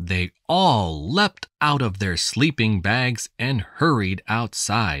They all leapt out of their sleeping bags and hurried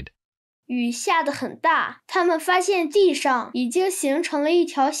outside. 雨下得很大，他们发现地上已经形成了一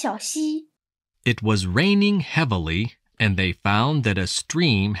条小溪。It was raining heavily, and they found that a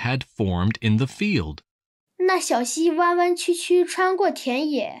stream had formed in the field. 那小溪弯弯曲曲穿过田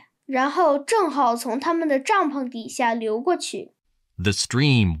野，然后正好从他们的帐篷底下流过去。The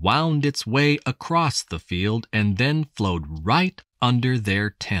stream wound its way across the field and then flowed right under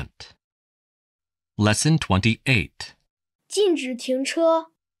their tent. Lesson 28. 禁止停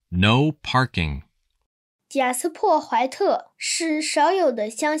车。No parking. 贾斯珀·怀特是少有的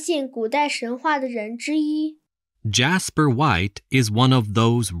相信古代神话的人之一。Jasper White is one of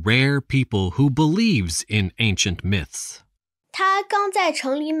those rare people who believes in ancient myths. 他刚在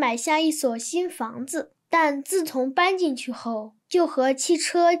城里买下一所新房子，但自从搬进去后，就和汽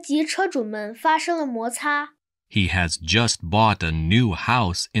车及车主们发生了摩擦。He has just bought a new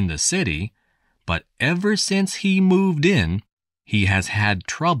house in the city, but ever since he moved in, he has had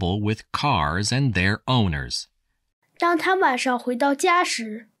trouble with cars and their owners. 当他晚上回到家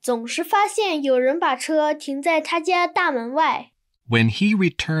时，总是发现有人把车停在他家大门外。When he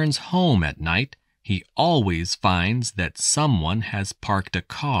returns home at night, he always finds that someone has parked a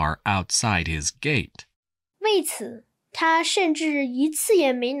car outside his gate. 为此，他甚至一次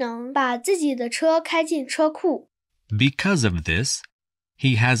也没能把自己的车开进车库。Because of this,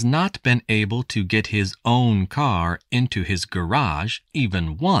 he has not been able to get his own car into his garage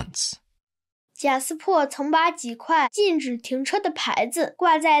even once. 贾斯珀曾把几块禁止停车的牌子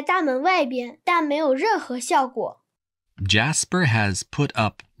挂在大门外边，但没有任何效果。Jasper has put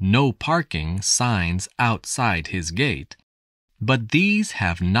up no parking signs outside his gate, but these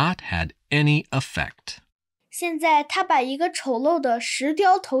have not had any effect. 现在他把一个丑陋的石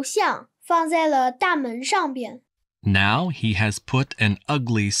雕头像放在了大门上边。Now he has put an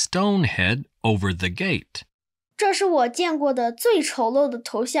ugly stone head over the gate. 这是我见过的最丑陋的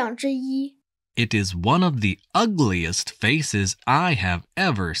头像之一。It is one of the ugliest faces I have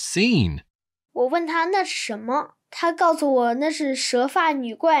ever seen. 我问他那是什么，他告诉我那是蛇发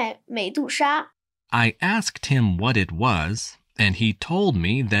女怪美杜莎。I asked him what it was, and he told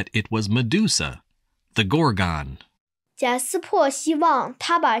me that it was Medusa, the Gorgon. 贾斯珀希望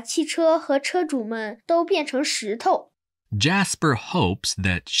他把汽车和车主们都变成石头。Jasper hopes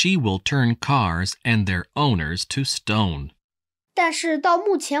that she will turn cars and their owners to stone. 但是到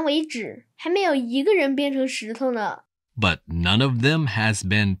目前为止，还没有一个人变成石头呢。But none of them has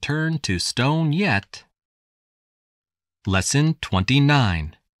been turned to stone yet. Lesson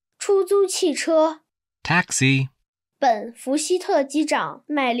 29. 出租汽车。Taxi. 本·福希特机长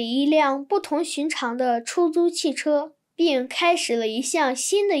买了一辆不同寻常的出租汽车，并开始了一项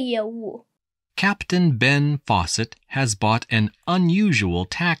新的业务。Captain Ben Fawcett has bought an unusual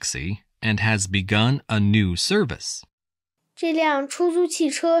taxi and has begun a new service. 这辆出租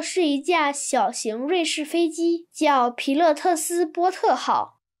汽车是一架小型瑞士飞机，叫皮勒特斯波特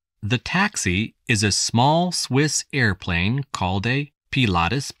号。The taxi is a small Swiss airplane called a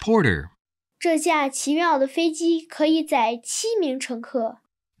Pilatus Porter. 这架奇妙的飞机可以载7名乘客。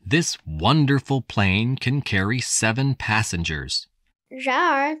This wonderful plane can carry 7 passengers. 然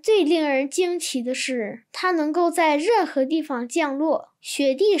而，最令人惊奇的是，它能够在任何地方降落，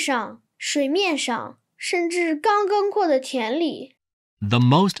雪地上、水面上，甚至刚耕过的田里。The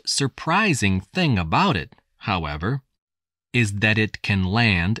most surprising thing about it, however, is that it can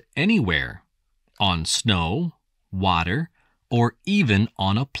land anywhere, on snow, water, or even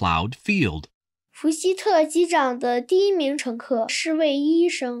on a plowed field. 福希特机长的第1名乘客是位医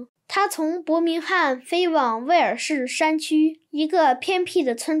生，他从伯明翰飞往威尔士山区一个偏僻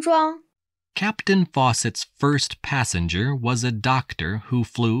的村庄。Captain Fawcett's first passenger was a doctor who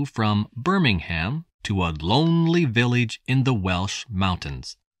flew from Birmingham to a lonely village in the Welsh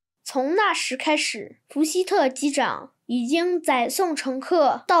mountains. 从那时开始，福希特机长已经载送乘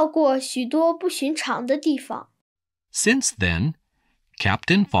客到过许多不寻常的地方。Since then,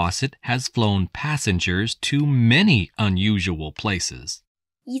 Captain Fawcett has flown passengers to many unusual places.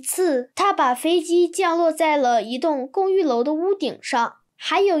 一次，他把飞机降落在了一栋公寓楼的屋顶上，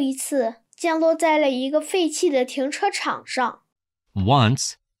还有一次，降落在了一个废弃的停车场上。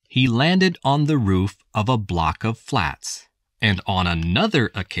Once, he landed on the roof of a block of flats, and on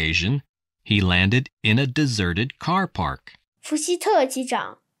another occasion, he landed in a deserted car park. 福希特机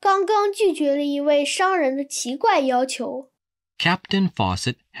长刚刚拒绝了一位商人的奇怪要求。Captain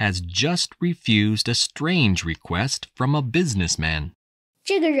Fawcett has just refused a strange request from a businessman.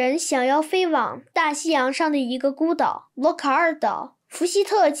 这个人想要飞往大西洋上的一个孤岛——罗卡尔岛。福希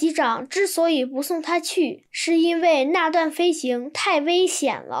特机长之所以不送他去，是因为那段飞行太危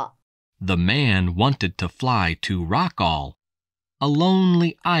险了。The man wanted to fly to Rockall, a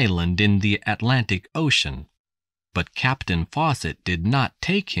lonely island in the Atlantic Ocean, but Captain Fawcett did not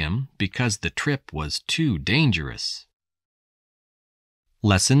take him because the trip was too dangerous.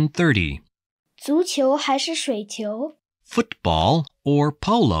 Lesson 30. 足球还是水球？ Football or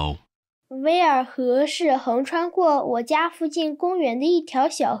polo? 威尔河是横穿过我家附近公园的一条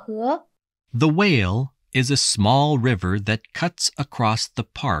小河。The Whale is a small river that cuts across the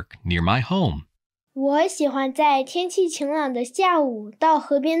park near my home. 我喜欢在天气晴朗的下午到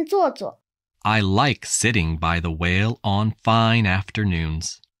河边坐坐。I like sitting by the Whale on fine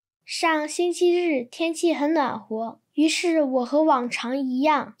afternoons. 上星期日天气很暖和，于是我和往常一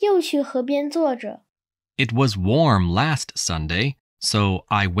样又去河边坐着。It was warm last Sunday, so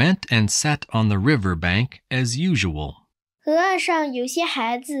I went and sat on the river bank as usual. 河岸上有些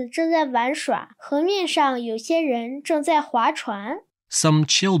孩子正在玩耍，河面上有些人正在划船。Some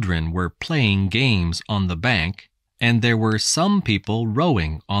children were playing games on the bank, and there were some people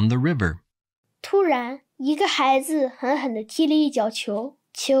rowing on the river. 突然，一个孩子狠狠地踢了一脚球，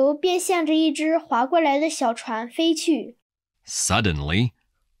球便向着一只划过来的小船飞去。Suddenly,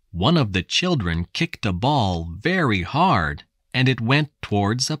 one of the children kicked a ball very hard, and it went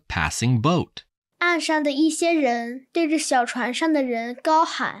towards a passing boat. 岸上的一些人对着小船上的人高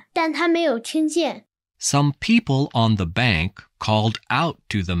喊，但他没有听见。Some people on the bank called out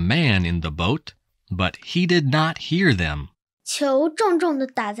to the man in the boat, but he did not hear them. 球重重地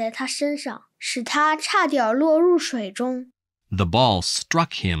打在他身上，使他差点落入水中。The ball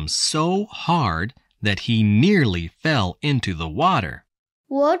struck him so hard that he nearly fell into the water.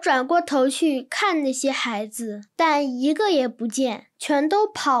 我转过头去看那些孩子，但一个也不见，全都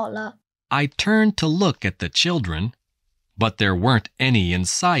跑了。I turned to look at the children, but there weren't any in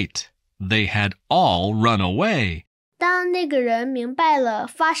sight. They had all run away. 当那个人明白了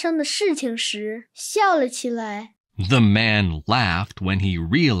发生的事情时，笑了起来。The man laughed when he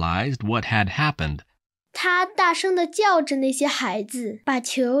realized what had happened. 他大声地叫着那些孩子，把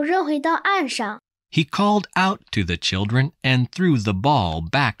球扔回到岸上。He called out to the children and threw the ball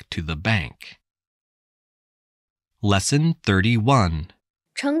back to the bank. Lesson 31.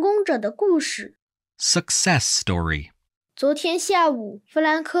 成功者的故事。 Success story. 昨天下午，弗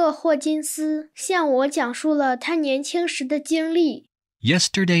兰克·霍金斯向我讲述了他年轻时的经历。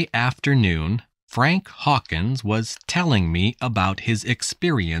Yesterday afternoon, Frank Hawkins was telling me about his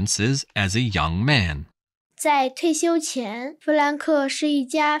experiences as a young man. 在退休前，弗兰克是一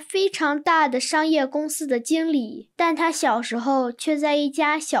家非常大的商业公司的经理，但他小时候却在一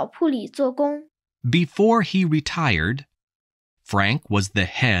家小铺里做工。Before he retired, Frank was the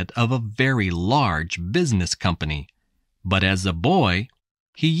head of a very large business company, but as a boy,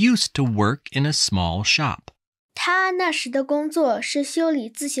 he used to work in a small shop. 他那时的工作是修理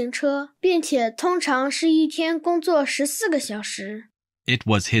自行车，并且通常是一天工作14个小时。It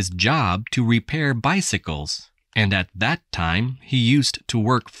was his job to repair bicycles, and at that time he used to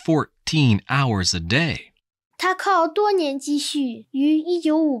work 14 hours a day. 他靠多年积蓄，于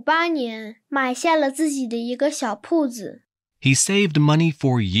1958年买下了自己的一个小铺子。He saved money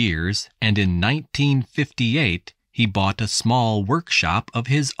for years, and in 1958, he bought a small workshop of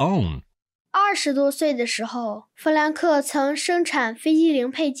his own. 20多岁的时候，弗兰克曾生产飞机零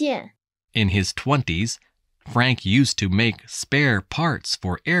配件。In his 20s, Frank used to make spare parts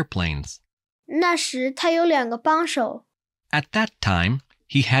for airplanes. 那时他有2个帮手。At that time,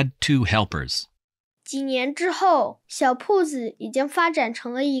 he had 2 helpers. 几年之后，小铺子已经发展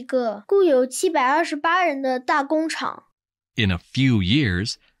成了一个雇有728人的大工厂。In a few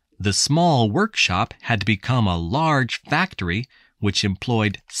years, the small workshop had become a large factory which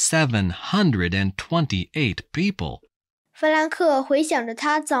employed 728 people. 弗兰克回想着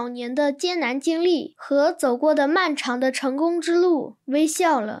他早年的艰难经历和走过的漫长的成功之路，微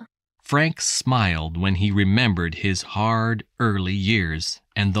笑了。Frank smiled when he remembered his hard early years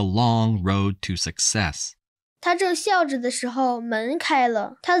and the long road to success. 他正笑着的时候，门开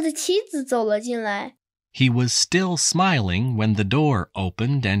了，他的妻子走了进来。He was still smiling when the door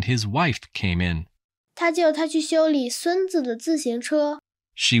opened and his wife came in. 他叫他去修理孙子的自行车。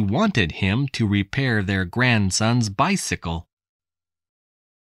She wanted him to repair their grandson's bicycle.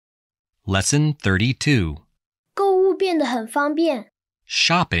 Lesson 32. 购物变得很方便。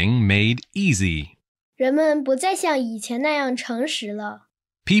Shopping made easy. 人们不再像以前那样诚实了。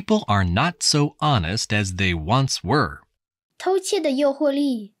People are not so honest as they once were. 偷窃的诱惑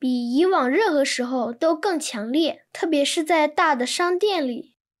力比以往任何时候都更强烈，特别是在大的商店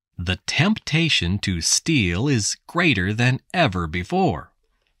里。The temptation to steal is greater than ever before,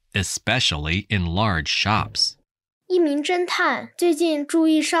 especially in large shops. 一名侦探最近注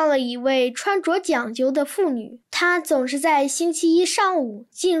意上了一位穿着讲究的妇女，她总是在星期一上午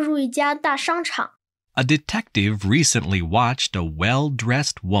进入一家大商场。A detective recently watched a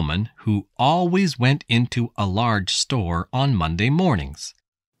well-dressed woman who always went into a large store on Monday mornings.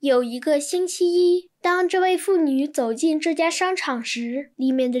 有一个星期一，当这位妇女走进这家商场时，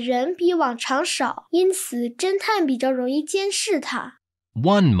里面的人比往常少，因此侦探比较容易监视她。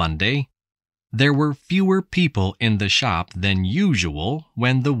One Monday, there were fewer people in the shop than usual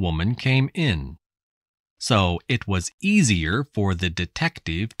when the woman came in. So it was easier for the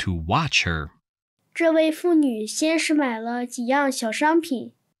detective to watch her. 这位妇女先是买了几样小商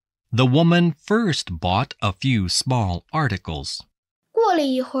品。The woman first bought a few small articles. 过了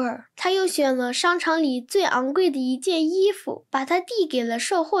一会儿，她又选了商场里最昂贵的一件衣服，把它递给了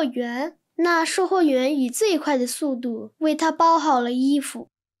售货员。那售货员以最快的速度为她包好了衣服。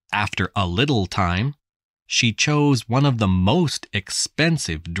After a little time, she chose one of the most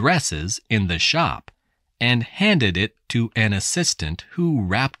expensive dresses in the shop and handed it to an assistant who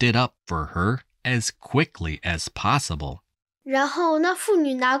wrapped it up for her as quickly as possible. 然后那妇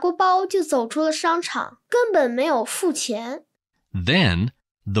女拿过包就走出了商场，根本没有付钱。Then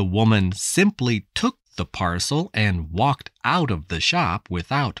the woman simply took the parcel and walked out of the shop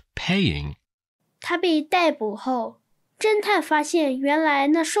without paying. 她被逮捕后，侦探发现原来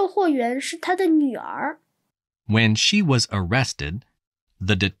那售货员是她的女儿。When she was arrested,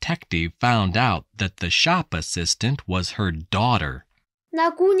 the detective found out that the shop assistant was her daughter. 那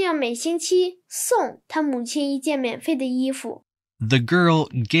姑娘每星期送她母亲一件免费的衣服。The girl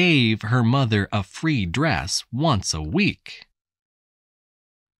gave her mother a free dress once a week.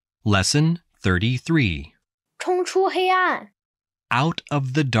 Lesson 33. 冲出黑暗。 Out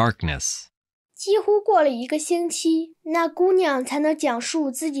of the darkness. 几乎过了一个星期，那姑娘才能讲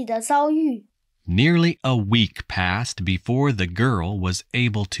述自己的遭遇。Nearly a week passed before the girl was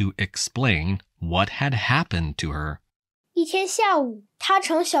able to explain what had happened to her. 一天下午，她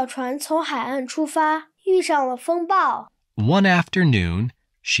乘小船从海岸出发，遇上了风暴。One afternoon,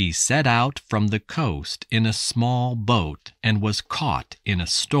 she set out from the coast in a small boat and was caught in a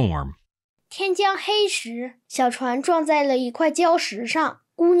storm. 天将黑时，小船撞在了一块礁石上，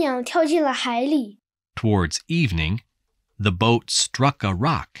姑娘跳进了海里。Towards evening, the boat struck a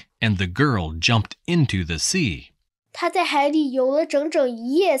rock and the girl jumped into the sea. 她在海里游了整整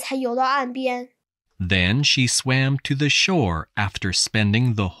一夜才游到岸边。Then she swam to the shore after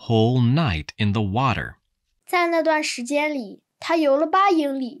spending the whole night in the water. 在那段时间里，她游了8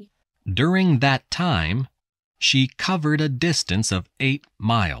英里。During that time, she covered a distance of 8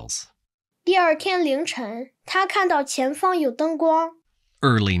 miles. 第二天凌晨，她看到前方有灯光。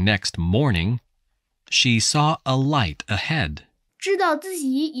Early next morning, she saw a light ahead. 知道自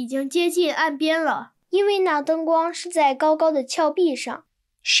己已经接近岸边了，因为那灯光是在高高的峭壁上。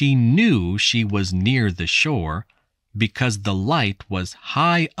She knew she was near the shore because the light was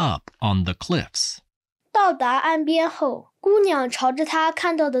high up on the cliffs. 到达岸边后，姑娘朝着她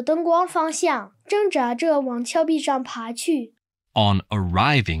看到的灯光方向，挣扎着往峭壁上爬去。On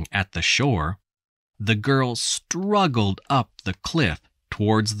arriving at the shore, the girl struggled up the cliff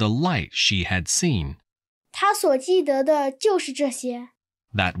towards the light she had seen. 她所记得的就是这些。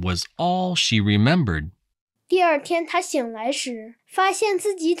That was all she remembered. 第二天她醒来时，发现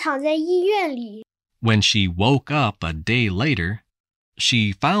自己躺在医院里。When she woke up a day later,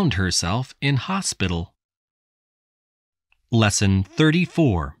 she found herself in hospital. Lesson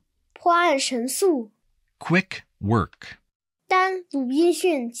 34. 破案神速。 Quick work. 丹·鲁滨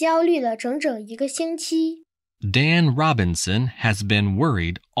逊焦虑了整整1个星期。Dan Robinson has been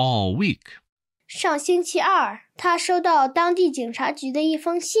worried all week. 上星期二，他收到当地警察局的一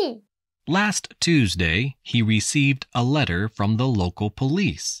封信。Last Tuesday, he received a letter from the local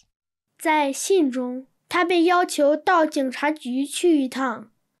police. 在信中，他被要求到警察局去一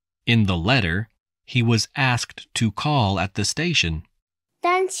趟。In the letter, he was asked to call at the station.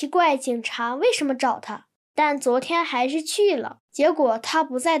 丹奇怪警察为什么找他，但昨天还是去了，结果他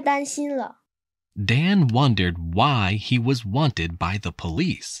不再担心了。Dan wondered why he was wanted by the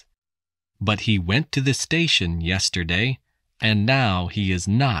police. But he went to the station yesterday, and now he is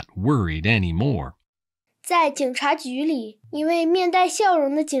not worried anymore. 在警察局里，一位面带笑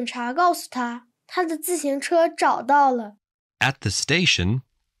容的警察告诉他，他的自行车找到了。 At the station,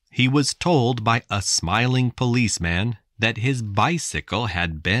 he was told by a smiling policeman that his bicycle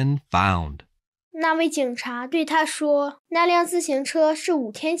had been found. 那位警察对他说，那辆自行车是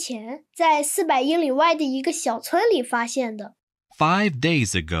5天前在400英里外的一个小村里发现的。5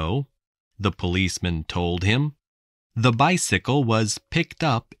 days ago, the policeman told him, the bicycle was picked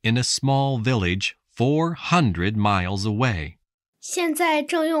up in a small village 400 miles away. 现在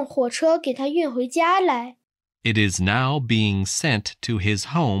正用火车给他运回家来。It is now being sent to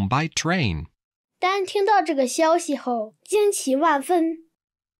his home by train. 丹听到这个消息后，惊奇万分。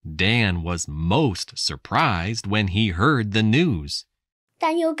Dan was most surprised when he heard the news.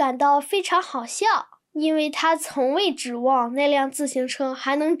 但又感到非常好笑，因为他从未指望那辆自行车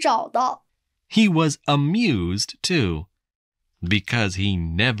还能找到。He was amused, too, because he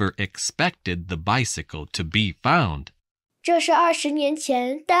never expected the bicycle to be found. 这是20年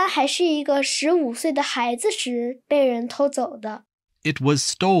前丹还是一个15岁的孩子时被人偷走的。It was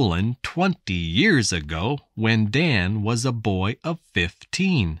stolen 20 years ago when Dan was a boy of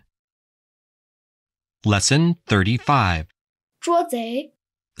 15. Lesson 35. 捉贼。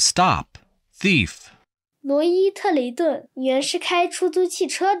 Stop, thief. 罗伊·特雷顿原是开出租汽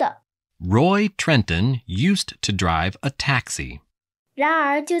车的， Roy Trenton used to drive a taxi. 然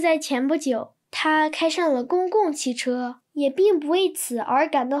而就在前不久，他开上了公共汽车，也并不为此而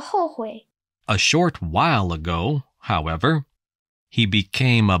感到后悔。 A short while ago, however, he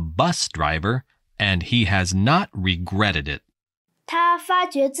became a bus driver and he has not regretted it. 他发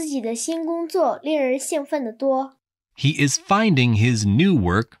觉自己的新工作令人兴奋得多。 He is finding his new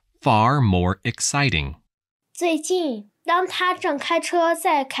work far more exciting. 最近，当他正开车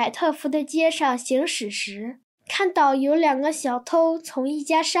在凯特福德街上行驶时，看到有2个小偷从一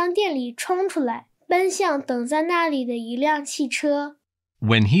家商店里冲出来，奔向等在那里的一辆汽车。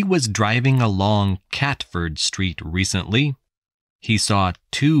 When he was driving along Catford Street recently, he saw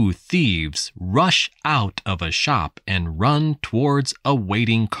 2 thieves rush out of a shop and run towards a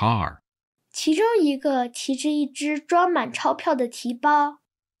waiting car. 其中一个提着一只装满钞票的提包。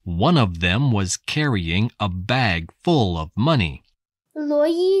 One of them was carrying a bag full of money. 罗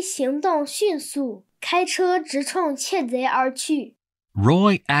伊行动迅速，开车直冲窃贼而去。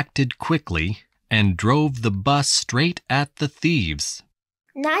 Roy acted quickly and drove the bus straight at the thieves.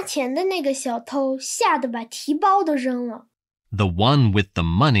 拿钱的那个小偷吓得把提包都扔了。 The one with the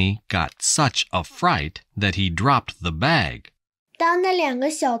money got such a fright that he dropped the bag. 当那2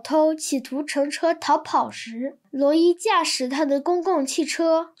个小偷企图乘车逃跑时，罗伊驾驶他的公共汽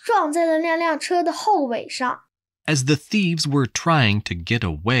车撞在了那辆车的后尾上。 As the thieves were trying to get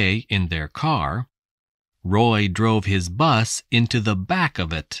away in their car, Roy drove his bus into the back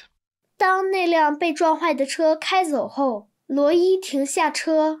of it. 当那辆被撞坏的车开走后，罗伊停下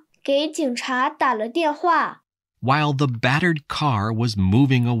车，给警察打了电话。 While the battered car was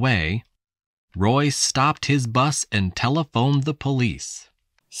moving away, Roy stopped his bus and telephoned the police.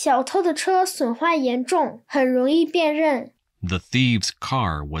 小偷的车损坏严重，很容易辨认。 The thieves'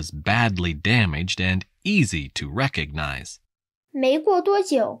 car was badly damaged and easy to recognize. 没过多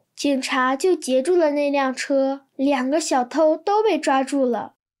久，警察就截住了那辆车，2个小偷都被抓住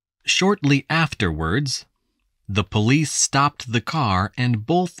了。 Shortly afterwards, the police stopped the car and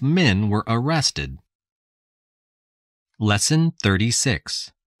both men were arrested. Lesson 36.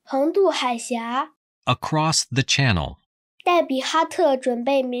 横渡海峡。 Across the Channel. 黛比·哈特准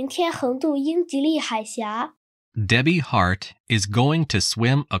备明天横渡英吉利海峡。 Debbie Hart is going to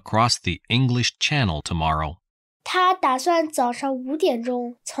swim across the English Channel tomorrow. 她打算早上5点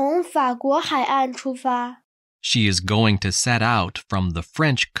钟从法国海岸出发。 She is going to set out from the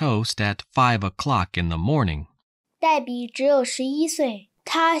French coast at 5 o'clock in the morning. 黛比只有11岁，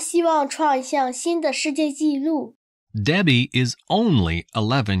她希望创一项新的世界纪录。 Debbie is only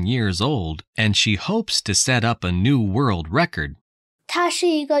 11 years old, and she hopes to set up a new world record. 她是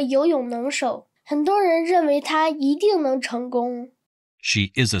一个游泳能手，很多人认为她一定能成功。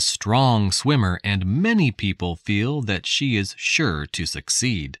 She is a strong swimmer, and many people feel that she is sure to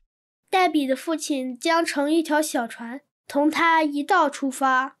succeed. 黛比的父亲将乘一条小船，同她一道出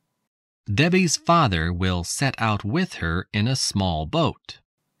发。 Debbie's father will set out with her in a small boat.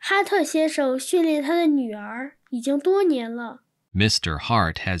 哈特先生训练他的女儿已经多年了。 Mr.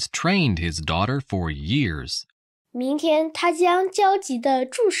 Hart has trained his daughter for years. 明天他将焦急地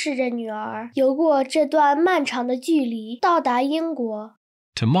注视着女儿游过这段漫长的距离，到达英国。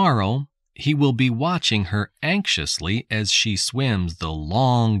 Tomorrow, he will be watching her anxiously as she swims the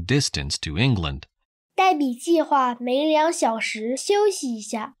long distance to England. 黛比计划每2小时休息一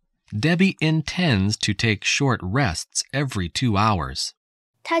下。 Debbie intends to take short rests every 2 hours.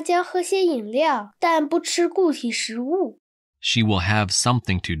 她将喝些饮料，但不吃固体食物。She will have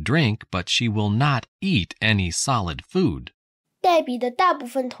something to drink, but she will not eat any solid food. 黛比的大部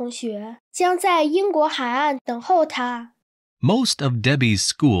分同学将在英国海岸等候她。Most of Debbie's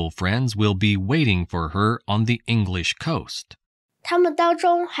school friends will be waiting for her on the English coast. 他们当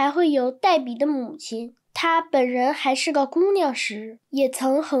中还会有黛比的母亲，她本人还是个姑娘时，也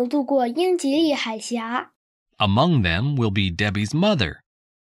曾横渡过英吉利海峡。Among them will be Debbie's mother,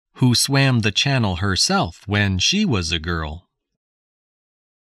 who swam the channel herself when she was a girl.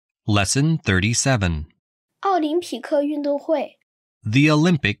 Lesson 37. 奥林匹克运动会 The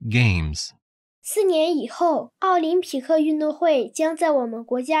Olympic Games. 4年以后，奥林匹克运动会将在我们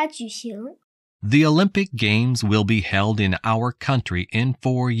国家举行。The Olympic Games will be held in our country in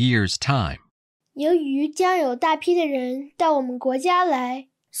 4 years' time. 由于将有大批的人到我们国家来，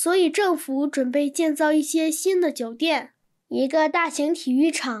所以政府准备建造一些新的酒店、一个大型体育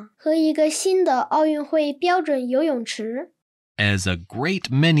场和一个新的奥运会标准游泳池。As a great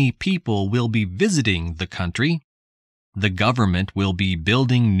many people will be visiting the country, the government will be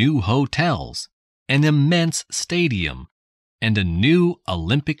building new hotels, an immense stadium, and a new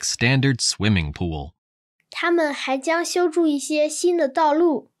Olympic standard swimming pool. 他们还将修筑一些新的道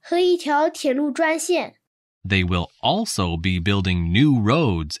路和一条铁路专线。They will also be building new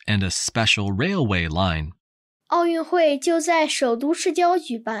roads and a special railway line. 奥运会就在首都市郊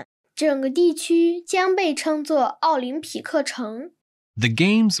举办，整个地区将被称作奥林匹克城。The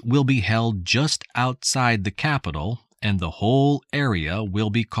games will be held just outside the capital, and the whole area will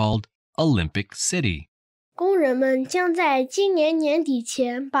be called Olympic City. 工人们将在今年年底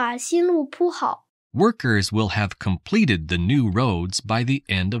前把新路铺好。Workers will have completed the new roads by the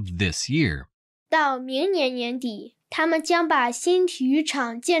end of this year. 到明年年底，他们将把新体育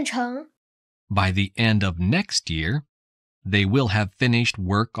场建成。By the end of next year, they will have finished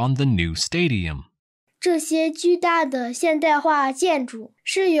work on the new stadium. 这些巨大的现代化建筑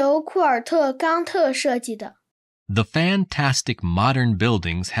是由库尔特·冈特设计的。The fantastic modern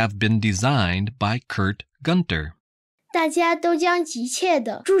buildings have been designed by Kurt Gunter. 大家都将急切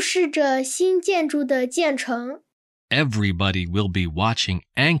地注视着新建筑的建成。Everybody will be watching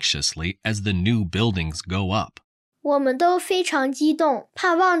anxiously as the new buildings go up. 我们都非常激动，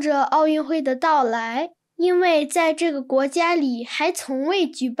盼望着奥运会的到来，因为在这个国家里还从未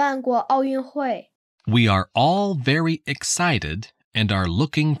举办过奥运会。We are all very excited and are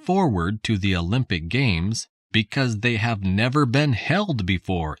looking forward to the Olympic Games because they have never been held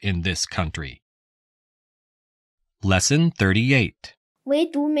before in this country. Lesson 38. 唯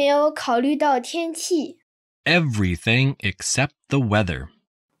独没有考虑到天气。Everything except the weather.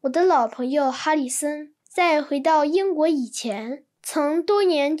 我的老朋友哈里森在回到英国以前，曾多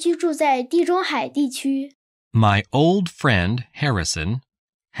年居住在地中海地区。My old friend Harrison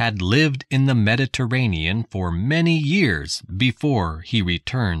had lived in the Mediterranean for many years before he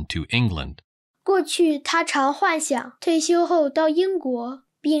returned to England. 过去他常幻想退休后到英国，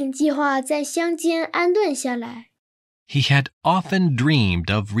并计划在乡间安顿下来。He had often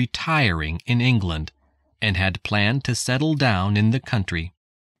dreamed of retiring in England and had planned to settle down in the country.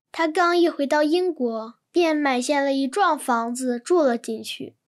 他刚一回到英国，便买下了一幢房子住了进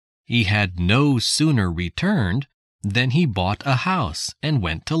去。He had no sooner returned than he bought a house and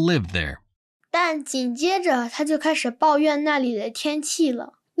went to live there. 但紧接着他就开始抱怨那里的天气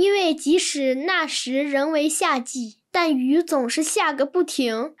了，因为即使那时仍为夏季，但雨总是下个不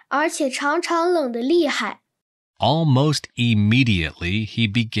停，而且常常冷得厉害。Almost immediately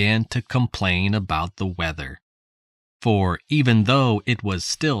he began to complain about the weather. For even though it was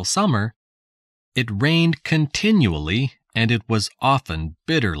still summer, it rained continually and it was often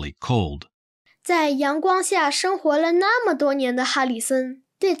bitterly cold. 在阳光下生活了那么多年的哈里森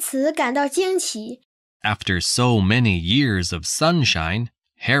对此感到惊奇。After so many years of sunshine,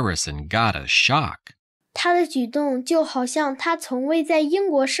 Harrison got a shock. 他的举动就好像他从未在英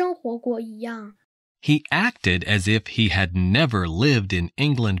国生活过一样。He acted as if he had never lived in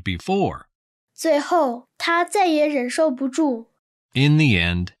England before. 最后，他再也忍受不住。In the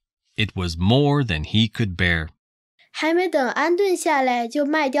end, it was more than he could bear. 还没等安顿下来，就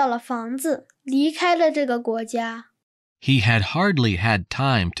卖掉了房子，离开了这个国家。He had hardly had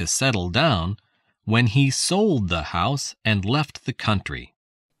time to settle down when he sold the house and left the country.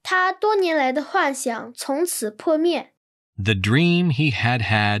 他多年来的幻想从此破灭。The dream he had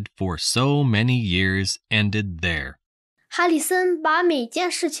had for so many years ended there. 哈里森把每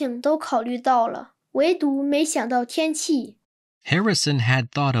件事情都考虑到了，唯独没想到天气。Harrison had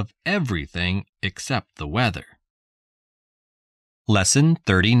thought of everything except the weather. Lesson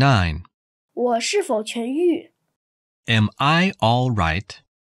 39. 我是否痊愈？ Am I all right?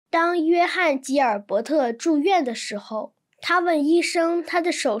 当约翰·吉尔伯特住院的时候，他问医生他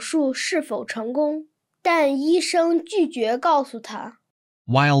的手术是否成功，但医生拒绝告诉他。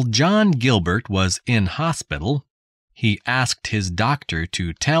While John Gilbert was in hospital, he asked his doctor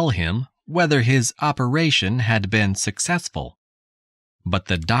to tell him whether his operation had been successful, but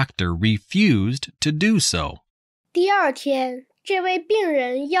the doctor refused to do so. 第二天，这位病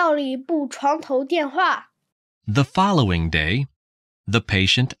人要了一部床头电话。The following day, the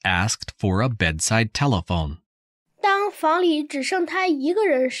patient asked for a bedside telephone. 当房里只剩他一个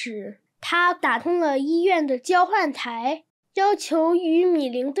人时，他打通了医院的交换台，要求与米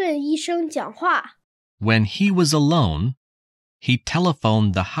灵顿医生讲话。When he was alone, he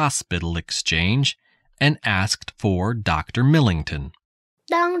telephoned the hospital exchange and asked for Dr. Millington.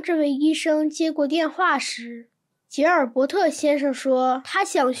 当这位医生接过电话时，吉尔伯特先生说他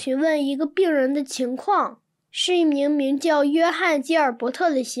想询问一个病人的情况，是一名名叫约翰·吉尔伯特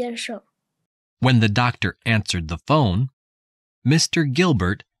的先生。When the doctor answered the phone, Mr.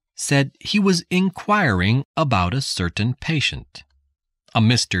 Gilbert said he was inquiring about a certain patient, a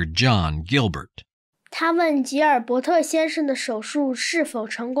Mr. John Gilbert. 他问吉尔伯特先生的手术是否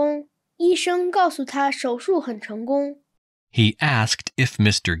成功，医生告诉他手术很成功。He asked if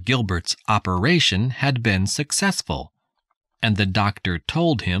Mr. Gilbert's operation had been successful, and the doctor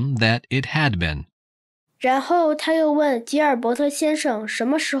told him that it had been. 然后他又问吉尔伯特先生什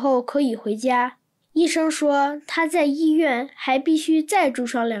么时候可以回家，医生说他在医院还必须再住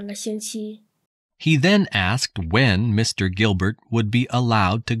上2个星期。He then asked when Mr. Gilbert would be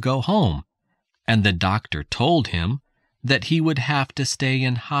allowed to go home, and the doctor told him that he would have to stay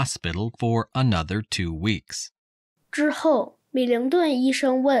in hospital for another 2 weeks. 之后，米灵顿医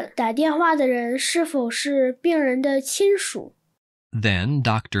生问打电话的人是否是病人的亲属。Then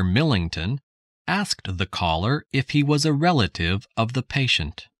Dr. Millington asked the caller if he was a relative of the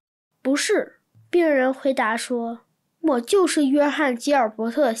patient. 不是，病人回答说，我就是约翰·吉尔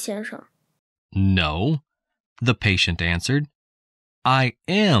伯特先生。No, the patient answered. I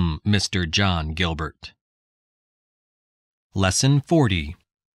am Mr. John Gilbert. Lesson 40.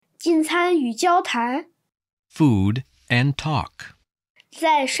 进餐与交谈。Food and talk.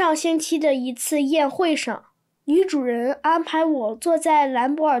 在上星期的一次宴会上，女主人安排我坐在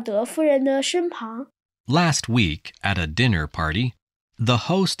兰博尔德夫人的身旁。Last week at a dinner party, the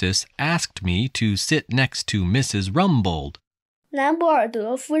hostess asked me to sit next to Mrs. Rumbold. 兰博尔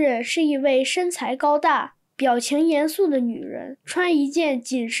德夫人是一位身材高大、表情严肃的女人，穿一件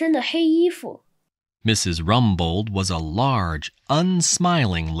紧身的黑衣服。Mrs. Rumbold was a large,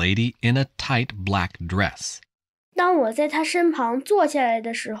 unsmiling lady in a tight black dress. 当我在她身旁坐下来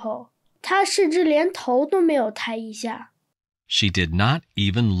的时候，她甚至连头都没有抬一下。She did not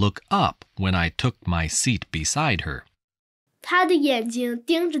even look up when I took my seat beside her. 她的眼睛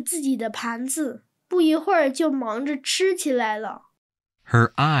盯着自己的盘子，不一会儿就忙着吃起来了。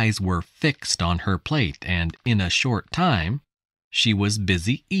Her eyes were fixed on her plate, and in a short time, she was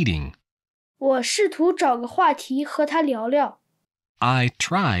busy eating. 我试图找个话题和她聊聊。I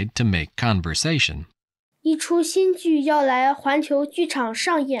tried to make conversation. 一出新剧要来环球剧场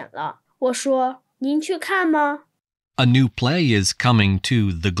上演了，我说，您去看吗？ A new play is coming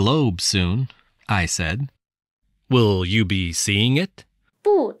to the Globe soon, I said. Will you be seeing it?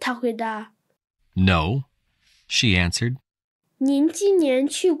 不，她回答。No, she answered. 您今年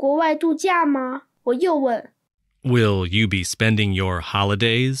去国外度假吗？我又问。Will you be spending your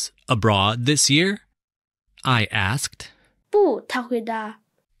holidays abroad this year? I asked. 不，她回答。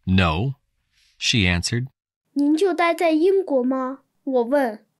No, she answered. 您就待在英国吗？我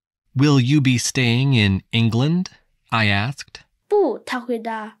问。Will you be staying in England? I asked. 不，她回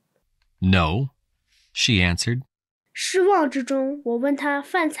答。No, she answered. 失望之中，我问她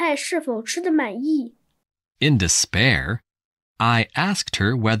饭菜是否吃得满意。In despair, I asked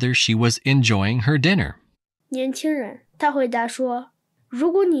her whether she was enjoying her dinner. 年轻人，她回答说，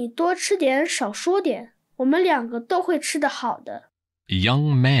如果你多吃点少说点，我们2个都会吃得好的。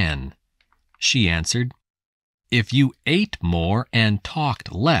Young man, she answered. If you ate more and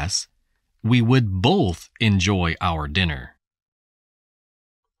talked less, we would both enjoy our dinner.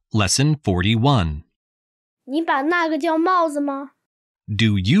 Lesson 41. 你把那个叫帽子吗？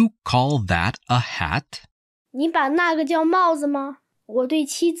 Do you call that a hat? 你把那个叫帽子吗？我对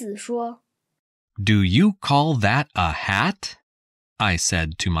妻子说。Do you call that a hat? I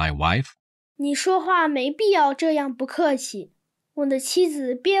said to my wife. 你说话没必要这样不客气。我的妻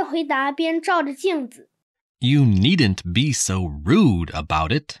子边回答边照着镜子。You needn't be so rude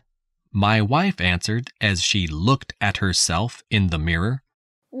about it, my wife answered as she looked at herself in the mirror.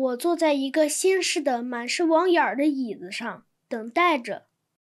 我坐在一个新式的满是网眼的椅子上，等待着。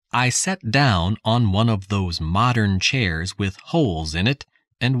I sat down on one of those modern chairs with holes in it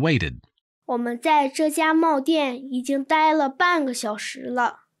and waited. 我们在这家帽店已经待了半个小时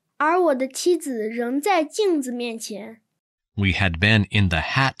了，而我的妻子仍在镜子面前。We had been in the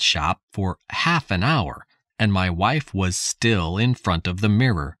hat shop for half an hour, and my wife was still in front of the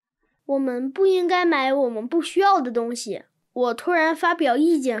mirror. 我们不应该买我们不需要的东西。我突然发表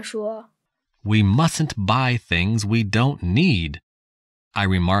意见说 We mustn't buy things we don't need, I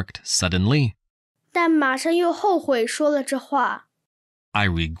remarked suddenly. 但马上又后悔说了这话。I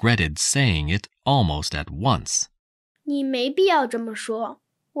regretted saying it almost at once. 你没必要这么说，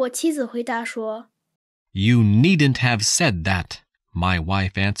我妻子回答说。You needn't have said that, my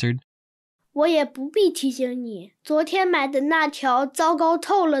wife answered. 我也不必提醒你，昨天买的那条糟糕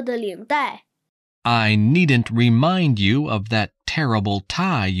透了的领带。I needn't remind you of that terrible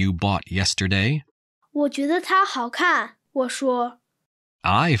tie you bought yesterday. 我觉得它好看，我说。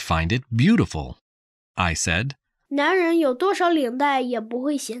I find it beautiful, I said. 男人有多少领带也不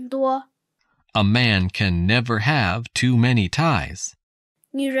会嫌多。A man can never have too many ties.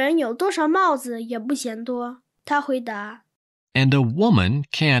 女人有多少帽子也不嫌多，他回答。And a woman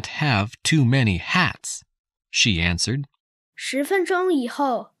can't have too many hats, she answered. 10分钟以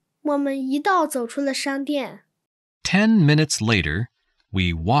后，我们一道走出了商店。10 minutes later,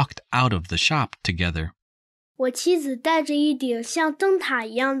 we walked out of the shop together. 我妻子戴着一顶像灯塔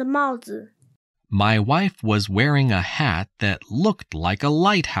一样的帽子。My wife was wearing a hat that looked like a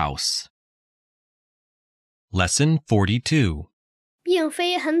lighthouse. Lesson 42. 并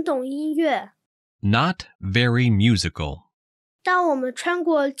非很懂音乐。Not very musical. 当我们穿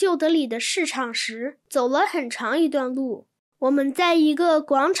过旧德里的市场时，走了很长一段路。我们在一个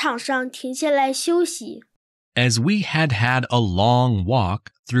广场上停下来休息。As we had had a long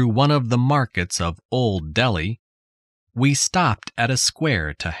walk through one of the markets of Old Delhi, we stopped at a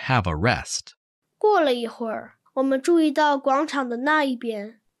square to have a rest. 过了一会儿，我们注意到广场的那一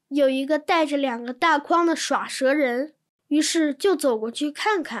边有一个带着2个大筐的耍蛇人，于是就走过去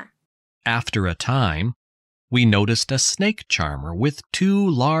看看。After a time, we noticed a snake charmer with 2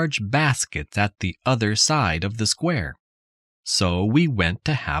 large baskets at the other side of the square. So we went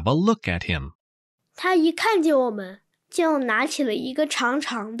to have a look at him. 他一看见我们，就拿起了一个长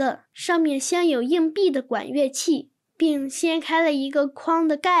长的，上面镶有硬币的管乐器，并掀开了一个筐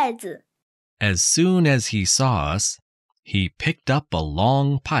的盖子。As soon as he saw us, he picked up a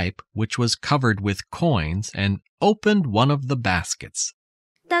long pipe which was covered with coins and opened one of the baskets.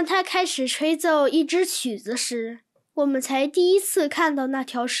 当他开始吹奏一支曲子时，我们才第一次看到那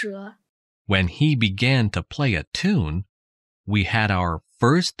条蛇。When he began to play a tune, we had our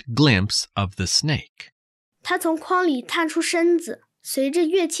first glimpse of the snake. 他从筐里探出身子，随着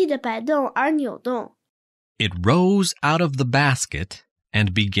乐器的摆动而扭动。It rose out of the basket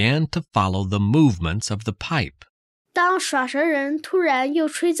and began to follow the movements of the pipe. 当耍蛇人突然又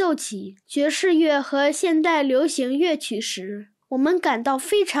吹奏起爵士乐和现代流行乐曲时，我们感到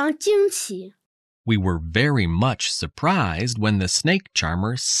非常惊奇。We were very much surprised when the snake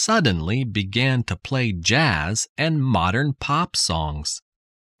charmer suddenly began to play jazz and modern pop songs.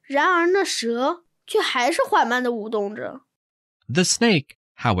 然而那蛇却还是缓慢地舞动着。The snake,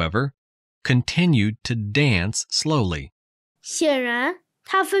 however, continued to dance slowly. 显然，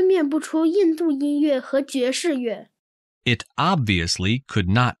它分辨不出印度音乐和爵士乐。It obviously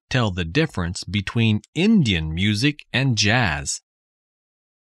could not tell the difference between Indian music and jazz.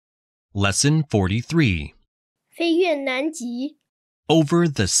 Lesson 43. 飞越南极。Over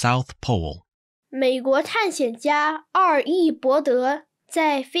the South Pole. 美国探险家2E伯德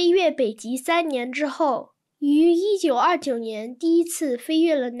在飞越北极3年之后，于1929年第一次飞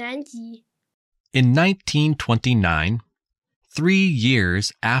越了南极。In 1929, 3 years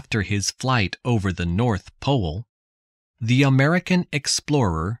after his flight over the North Pole, the American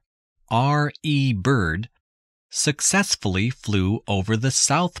explorer R.E. Byrd successfully flew over the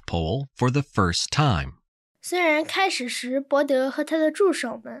South Pole for the first time. 虽然开始时伯德和他的助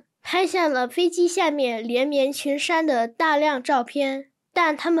手们拍下了飞机下面连绵群山的大量照片，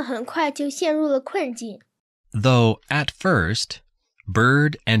但他们很快就陷入了困境。Though at first,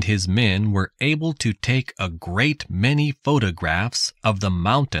 Byrd and his men were able to take a great many photographs of the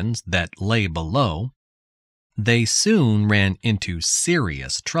mountains that lay below, they soon ran into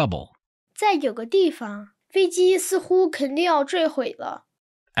serious trouble. 在有个地方，飞机似乎肯定要坠毁了。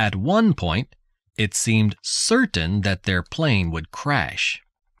At one point, it seemed certain that their plane would crash.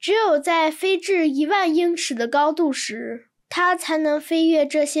 只有在飞至10000英尺的高度时，它才能飞越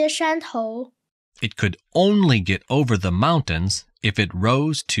这些山头。It could only get over the mountains if it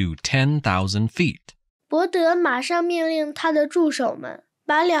rose to 10,000 feet. 伯德马上命令他的助手们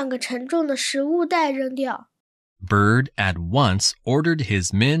把2个沉重的食物袋扔掉。Bird at once ordered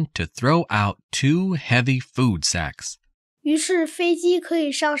his men to throw out 2 heavy food sacks. 于是飞机可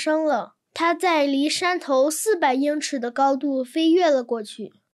以上升了，它在离山头400英尺的高度飞跃了过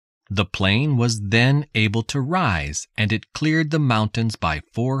去。The plane was then able to rise, and it cleared the mountains by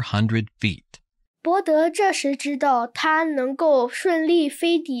 400 feet. 伯德这时知道他能够顺利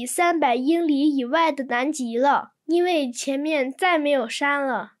飞抵300英里以外的南极了，因为前面再没有山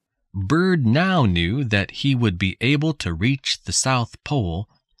了。Bird now knew that he would be able to reach the South Pole,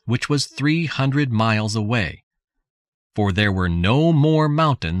 which was 300 miles away, for there were no more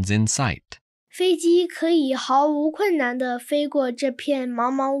mountains in sight. 飞机可以毫无困难地飞过这片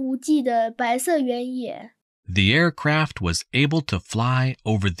茫茫无际的白色原野。The aircraft was able to fly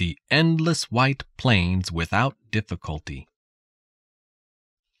over the endless white plains without difficulty.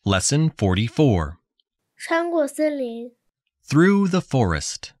 Lesson 44. 穿过森林。 Through the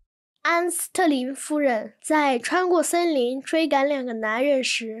forest. 安斯特林夫人在穿过森林追赶2个男人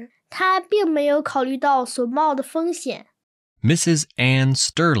时，她并没有考虑到所冒的风险。 Mrs. Anne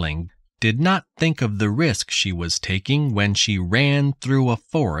Sterling did not think of the risk she was taking when she ran through a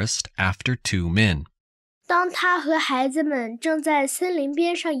forest after 2 men. 当她和孩子们正在森林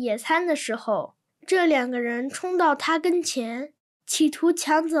边上野餐的时候，这2个人冲到她跟前，企图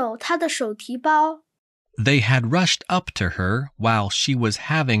抢走她的手提包。 They had rushed up to her while she was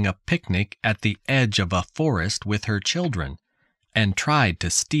having a picnic at the edge of a forest with her children, and tried to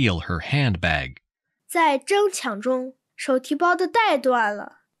steal her handbag. 在争抢中，手提包的带断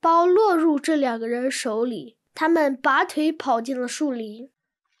了，包落入这2个人手里，他们拔腿跑进了树林。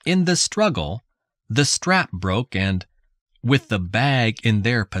 In the struggle, the strap broke and, with the bag in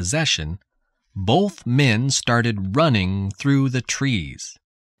their possession, both men started running through the trees.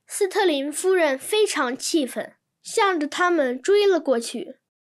 斯特林夫人非常气愤，向着他们追了过去。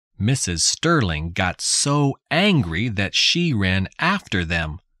 Mrs. Sterling got so angry that she ran after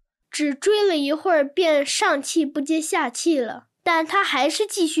them. 只追了一会儿便上气不接下气了，但她还是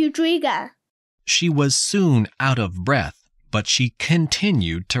继续追赶。 She was soon out of breath, but she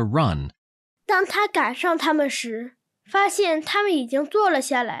continued to run. 当她赶上他们时，发现他们已经坐了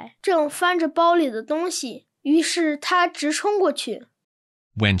下来，正翻着包里的东西，于是她直冲过去。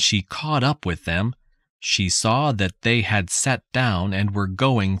 When she caught up with them, she saw that they had sat down and were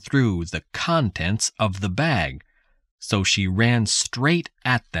going through the contents of the bag, so she ran straight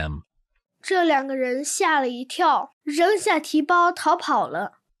at them. 这2个人吓了一跳，扔下提包逃跑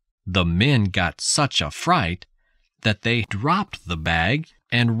了。 The men got such a fright that they dropped the bag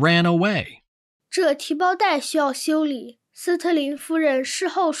and ran away. 这提包袋需要修理，斯特林夫人事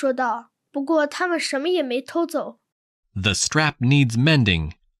后说道，不过他们什么也没偷走。 The strap needs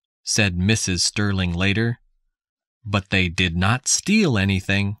mending, said Mrs. Sterling later, but they did not steal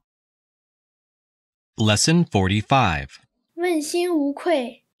anything. Lesson 45. 问心无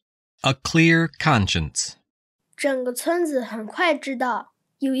愧。 A clear conscience. 整个村子很快知道，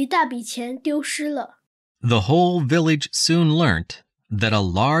有一大笔钱丢失了。 The whole village soon learnt that a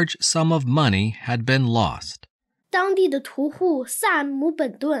large sum of money had been lost. 当地的屠户萨姆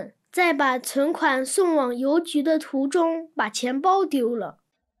本顿在把存款送往邮局的途中把钱包丢了。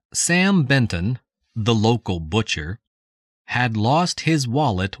 Sam Benton, the local butcher, had lost his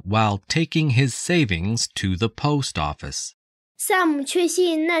wallet while taking his savings to the post office. 萨姆确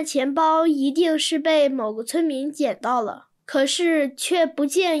信那钱包一定是被某个村民捡到了，可是却不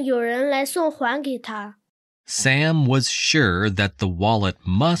见有人来送还给他。 Sam was sure that the wallet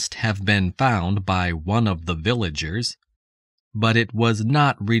must have been found by one of the villagers, but it was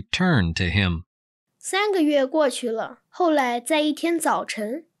not returned to him. 3个月过去了，后来在一天早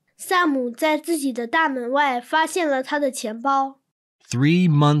晨，萨姆在自己的大门外发现了他的钱包。 3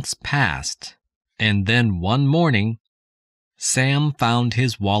 months passed, and then one morning, Sam found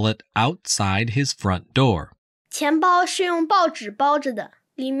his wallet outside his front door. 钱包是用报纸包着的，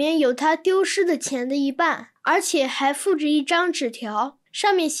里面有他丢失的钱的一半，而且还附着一张纸条，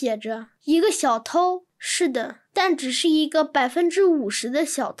上面写着一个小偷。是的，但只是一个50%的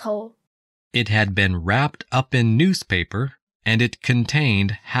小偷。 It had been wrapped up in newspaper, and it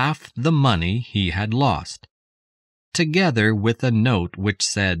contained half the money he had lost, together with a note which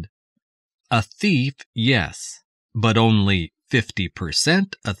said, "A thief, yes, but only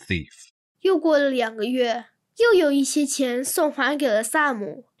 50% a thief." 又过了2个月，又有一些钱送还给了萨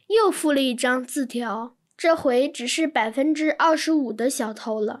姆，又附了一张字条，这回只是25%的小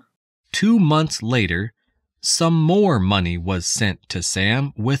偷了。 2 months later, some more money was sent to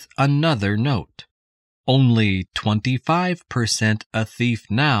Sam with another note. Only 25% a thief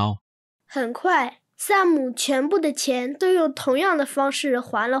now. 很快萨姆全部的钱都用同样的方式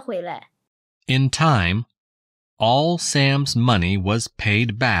还了回来。In time, all Sam's money was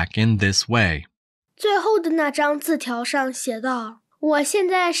paid back in this way. 最后的那张字条上写道：我现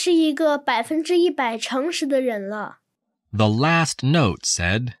在是一个100%诚实的人了。The last note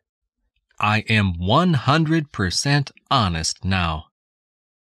said, I am 100% honest now.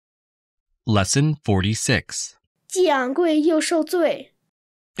 Lesson 46. 既昂贵又受罪。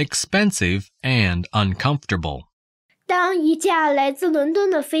Expensive and uncomfortable. 当一架来自伦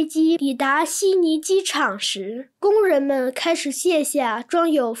敦的飞机抵达悉尼机场时，工人们开始卸下装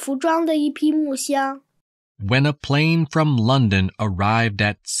有服装的一批木箱。When a plane from London arrived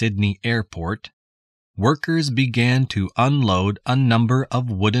at Sydney Airport, workers began to unload a number of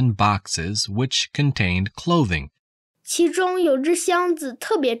wooden boxes which contained clothing. 其中有只箱子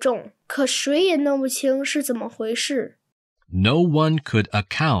特别重，可谁也弄不清是怎么回事。No one could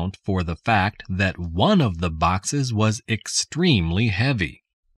account for the fact that one of the boxes was extremely heavy.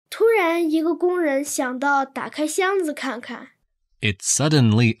 突然，一个工人想到打开箱子看看。It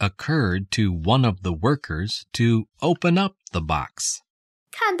suddenly occurred to one of the workers to open up the box.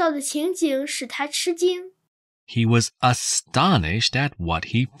 看到的情景使他吃惊。He was astonished at what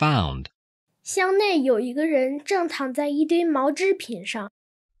he found. 箱内有一个人正躺在一堆毛织品上。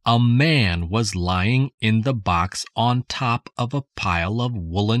A man was lying in the box on top of a pile of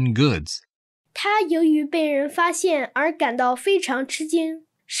woolen goods. 他由于被人发现而感到非常吃惊，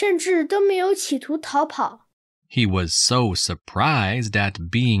甚至都没有企图逃跑。He was so surprised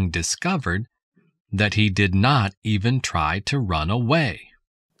at being discovered that he did not even try to run away.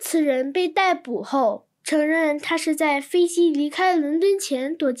 此人被逮捕后，承认他是在飞机离开伦敦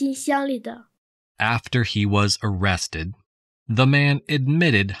前躲进箱里的。After he was arrested, the man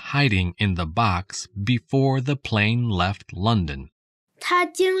admitted hiding in the box before the plane left London. 他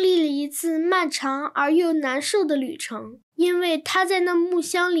经历了一次漫长而又难受的旅程，因为他在那木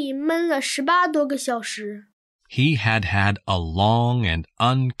箱里闷了18多个小时。He had had a long and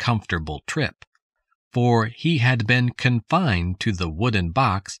uncomfortable trip, for he had been confined to the wooden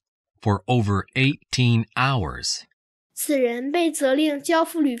box for over 18 hours. 此人被责令交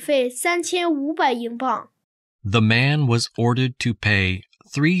付旅费3500英镑。The man was ordered to pay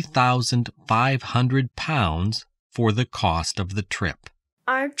 £3,500 for the cost of the trip.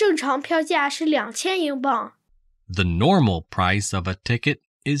 而正常票价是2000英镑。The normal price of a ticket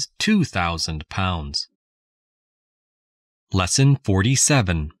is £2,000. Lesson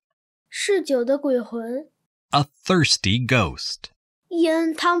 47. 嗜酒的鬼魂。A thirsty ghost. 伊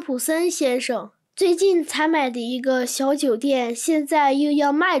恩·汤普森先生最近才买的一个小酒店，现在又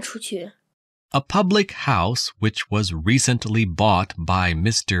要卖出去。A public house which was recently bought by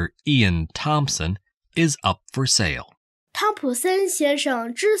Mr. Ian Thompson is up for sale. 汤普森先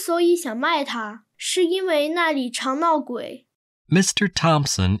生之所以想卖它，是因为那里常闹鬼。Mr.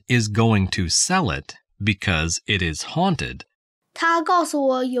 Thompson is going to sell it because it is haunted. 他告訴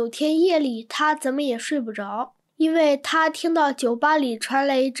我有天夜里他怎麼也睡不着，因為他聽到酒吧里傳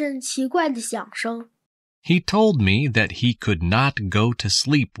來一陣奇怪的響聲。He told me that he could not go to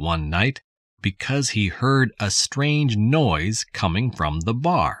sleep one night because he heard a strange noise coming from the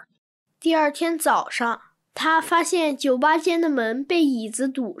bar. 第二天早上，他發現酒吧間的門被椅子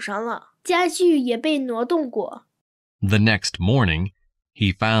堵上了，家具也被挪動過。The next morning,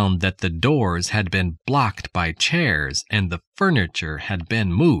 he found that the doors had been blocked by chairs and the furniture had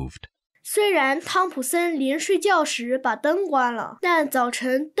been moved. 雖然湯普森臨睡覺時把燈關了，但早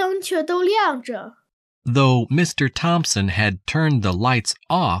晨燈卻都亮着。Though Mr. Thompson had turned the lights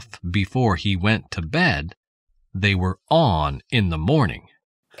off before he went to bed, they were on in the morning.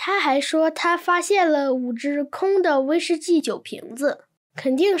 他還說他發現了5隻空的威士忌酒瓶子，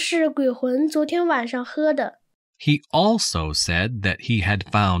肯定是鬼魂昨天晚上喝的。He also said that he had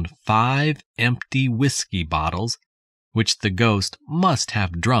found 5 empty whiskey bottles, which the ghost must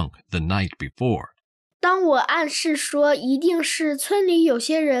have drunk the night before. 當我暗示說一定是村裡有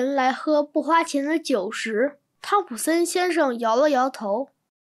些人來喝不花錢的酒時，湯普森先生搖了搖頭。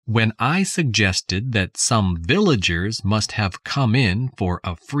When I suggested that some villagers must have come in for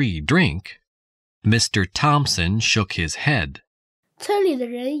a free drink, Mr. Thompson shook his head. 村裡的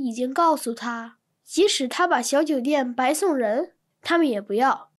人已經告訴他，即使他把小酒店白送人，他們也不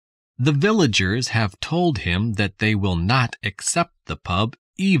要。The villagers have told him that they will not accept the pub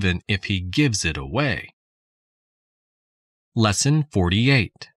even if he gives it away. Lesson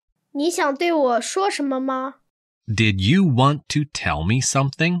 48. 你想對我說什麼嗎？ Did you want to tell me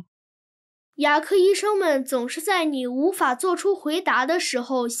something? 牙科醫生們總是在你無法做出回答的時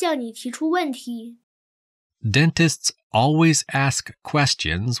候向你提出問題。Dentists Always ask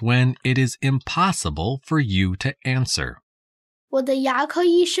questions when it is impossible for you to answer. 我的牙科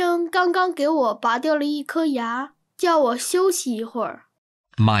医生刚刚给我拔掉了一颗牙，叫我休息一会儿。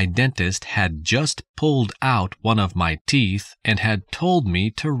My dentist had just pulled out one of my teeth and had told me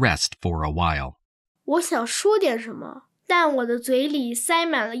to rest for a while. 我想说点什么，但我的嘴里塞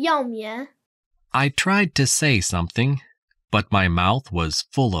满了药棉。I tried to say something, but my mouth was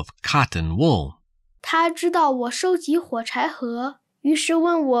full of cotton wool. 他知道我收集火柴盒，于是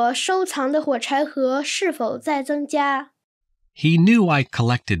问我收藏的火柴盒是否在增加。He knew I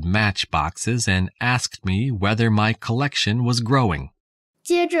collected matchboxes and asked me whether my collection was growing.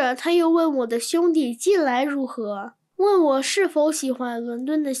 接着他又问我的兄弟近来如何，问我是否喜欢伦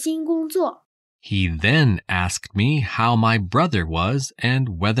敦的新工作。He then asked me how my brother was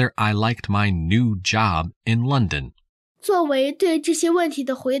and whether I liked my new job in London. 作为对这些问题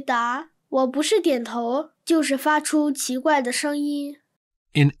的回答，我不是点头，就是发出奇怪的声音。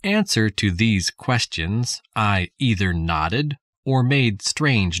In answer to these questions, I either nodded or made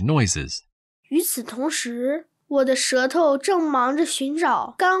strange noises. 与此同时，我的舌头正忙着寻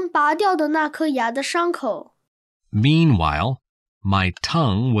找刚拔掉的那颗牙的伤口。Meanwhile, my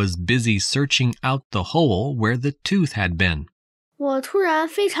tongue was busy searching out the hole where the tooth had been. 我突然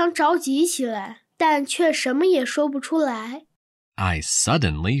非常着急起来，但却什么也说不出来。I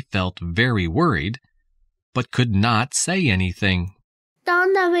suddenly felt very worried, but could not say anything.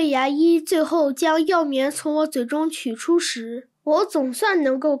 当那位牙医最后将药棉从我嘴中取出时，我总算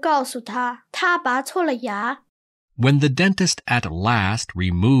能够告诉他，他拔错了牙。When the dentist at last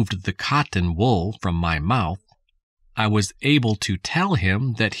removed the cotton wool from my mouth, I was able to tell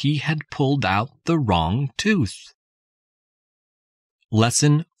him that he had pulled out the wrong tooth.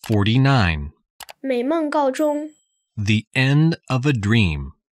 Lesson 49. 美梦告终。The end of a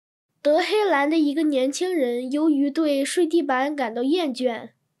dream. 德黑兰的一个年轻人由于对睡地板感到厌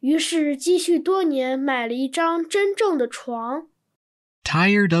倦，于是积蓄多年买了一张真正的床。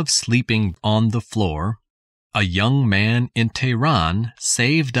Tired of sleeping on the floor, a young man in Tehran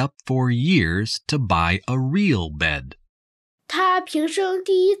saved up for years to buy a real bed. 他平生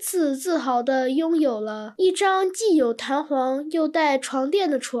第一次自豪地拥有了一张既有弹簧又带床垫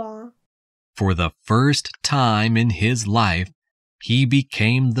的床。For the first time in his life, he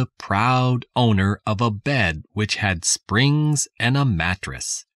became the proud owner of a bed which had springs and a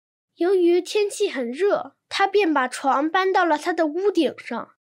mattress. 由于天气很热，他便把床搬到了他的屋顶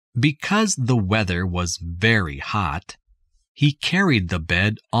上。Because the weather was very hot, he carried the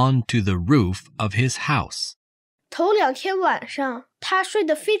bed onto the roof of his house. 头2天晚上，他睡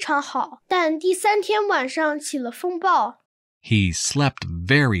得非常好，但第3天晚上起了风暴。He slept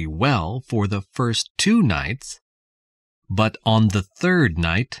very well for the first 2 nights, but on the 3rd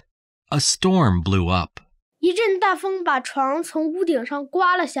night, a storm blew up. 一阵大风把床从屋顶上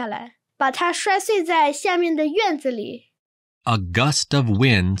刮了下来，把它摔碎在下面的院子里。A gust of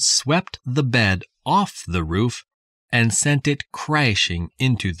wind swept the bed off the roof and sent it crashing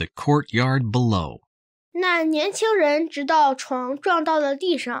into the courtyard below. 那年轻人直到床撞到了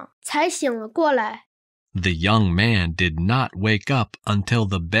地上，才醒了过来。The young man did not wake up until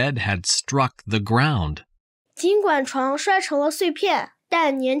the bed had struck the ground. 尽管床摔成了碎片，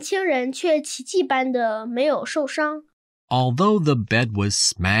但年轻人却奇迹般的没有受伤。Although the bed was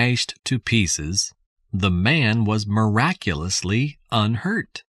smashed to pieces, the man was miraculously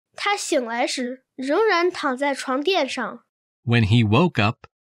unhurt. 他醒来时仍然躺在床垫上。When he woke up,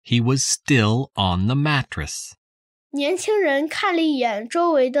 he was still on the mattress. 年轻人看了一眼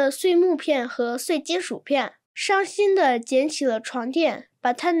周围的碎木片和碎金属片，伤心地捡起了床垫，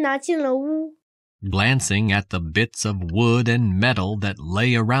把它拿进了屋。Glancing at the bits of wood and metal that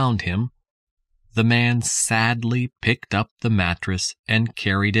lay around him, the man sadly picked up the mattress and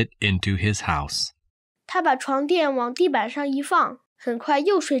carried it into his house. 他把床垫往地板上一放，很快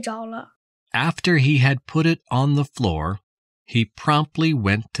又睡着了。After he had put it on the floor, he promptly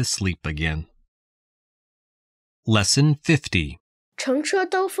went to sleep again. Lesson 50. 乘车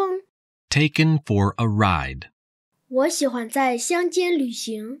兜风。Taken for a ride. 我喜欢在乡间旅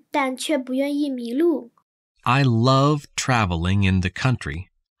行，但却不愿意迷路。I love traveling in the country,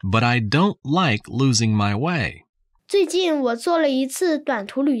 but I don't like losing my way. 最近我做了一次短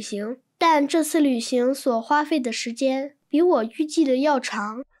途旅行，但这次旅行所花费的时间比我预计的要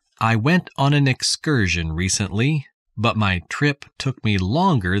长。I went on an excursion recently, but my trip took me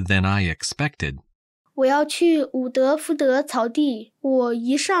longer than I expected. 我要去伍德福德草地，我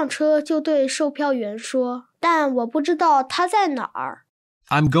一上车就对售票员说，但我不知道他在哪儿。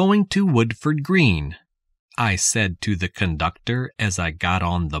I'm going to Woodford Green, I said to the conductor as I got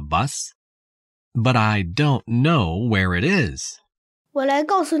on the bus. But I don't know where it is. 我来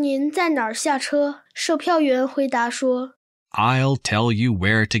告诉您在哪儿下车。售票员回答说。I'll tell you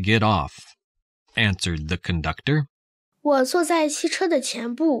where to get off, answered the conductor. 我坐在汽车的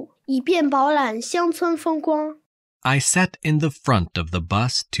前部，以便饱览乡村风光。I sat in the front of the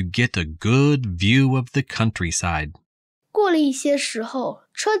bus to get a good view of the countryside. 过了一些时候，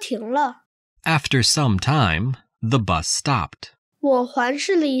车停了。After some time, the bus stopped. 我环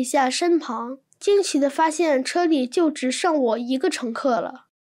视了一下身旁，惊奇地发现车里就只剩我一个乘客了。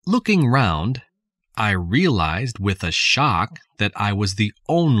Looking round, I realized with a shock that I was the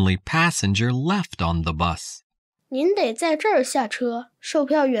only passenger left on the bus. 您得在这儿下车，售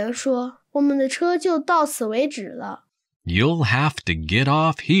票员说，我们的车就到此为止了。You'll have to get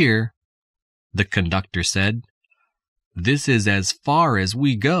off here, the conductor said. This is as far as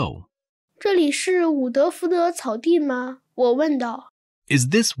we go. 这里是伍德福德草地吗？我问道。Is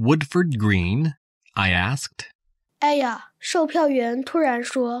this Woodford Green? I asked. 哎呀，售票员突然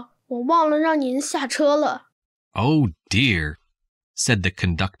说，我忘了让您下车了。Oh dear, said the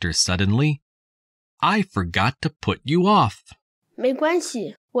conductor suddenly. I forgot to put you off. 没关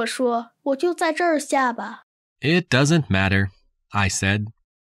系，我说，我就在这儿下吧。It doesn't matter, I said.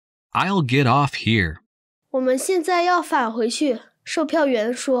 I'll get off here. 我们现在要返回去，售票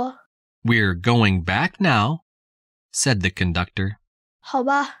员说。We're going back now, said the conductor. 好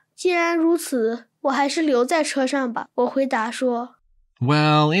吧，既然如此，我还是留在车上吧，我回答说。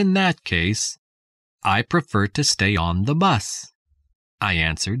Well, in that case, I prefer to stay on the bus, I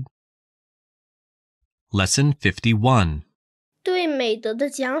answered. Lesson 51. 对美德的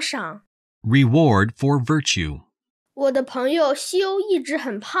奖赏。Reward for virtue. 我的朋友西欧一直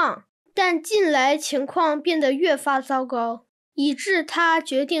很胖，但近来情况变得越发糟糕，以致他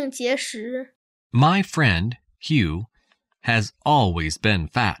决定节食。My friend, Hugh, has always been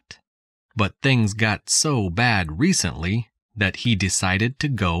fat, but things got so bad recently that he decided to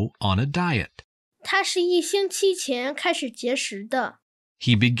go on a diet. 他是1星期前开始节食的。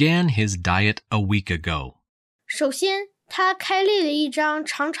He began his diet a week ago. 首先，他开列了一张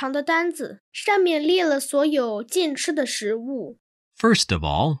长长的单子，上面列了所有禁吃的食物。First of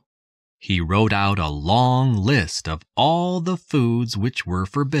all, he wrote out a long list of all the foods which were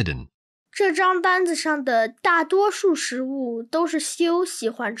forbidden. 这张单子上的大多数食物都是西欧喜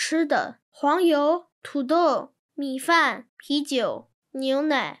欢吃的：黄油、土豆、米饭、啤酒、牛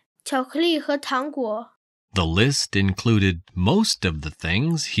奶、巧克力和糖果。The list included most of the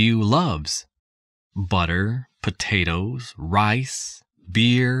things Hugh loves: butter, potatoes, rice,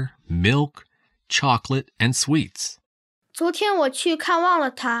 beer, milk, chocolate, and sweets. 昨天我去看望了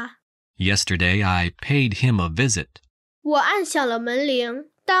他。Yesterday I paid him a visit. 我按响了门铃。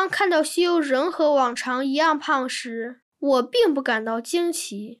当看到西欧仍和往常一样胖时，我并不感到惊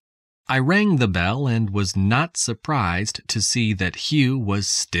奇。I rang the bell and was not surprised to see that Hugh was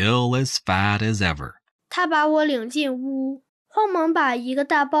still as fat as ever. 他把我领进屋，慌忙把一个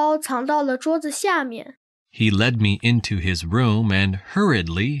大包藏到了桌子下面。He led me into his room and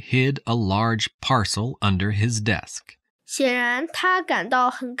hurriedly hid a large parcel under his desk. 显然他感到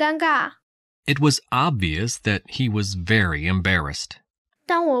很尴尬。It was obvious that he was very embarrassed.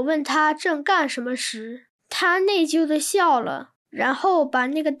 当我问他正干什么时，他内疚地笑了，然后把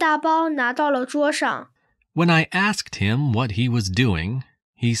那个大包拿到了桌上。When I asked him what he was doing,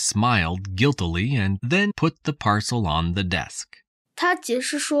 he smiled guiltily and then put the parcel on the desk. 他解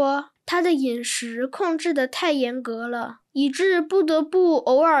释说，他的饮食控制得太严格了，以致不得不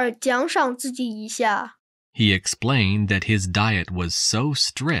偶尔奖赏自己一下。He explained that his diet was so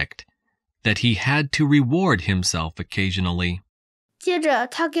strict that he had to reward himself occasionally. 接着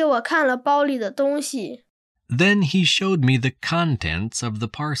他给我看了包里的东西。Then he showed me the contents of the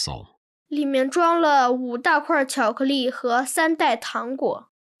parcel. 里面装了5大块巧克力和3袋糖果。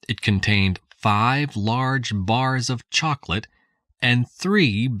It contained 5 large bars of chocolate and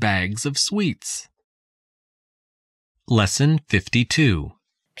 3 bags of sweets. Lesson 52.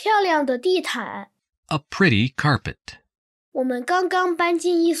 漂亮的地毯。A pretty carpet. 我们刚刚搬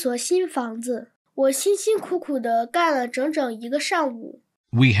进一所新房子，我辛辛苦苦地干了整整1个上午。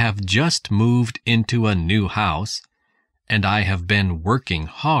We have just moved into a new house, and I have been working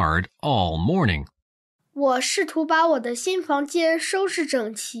hard all morning. 我试图把我的新房间收拾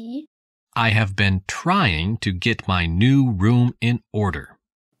整齐。I have been trying to get my new room in order.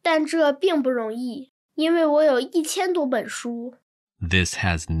 但这并不容易，因为我有1000多本书。This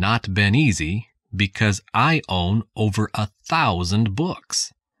has not been easy because I own over 1,000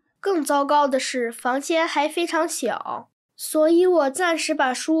 books. 更糟糕的是，房间还非常小，所以我暂时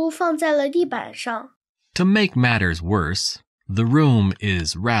把书放在了地板上。To make matters worse, the room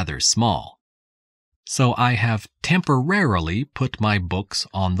is rather small. so I have temporarily put my books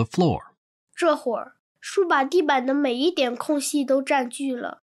on the floor. 这会儿，书把地板的每一点空隙都占据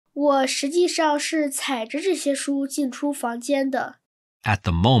了。我实际上是踩着这些书进出房间的。At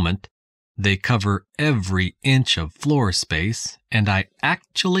the moment, they cover every inch of floor space, and I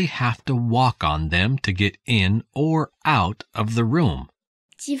actually have to walk on them to get in or out of the room.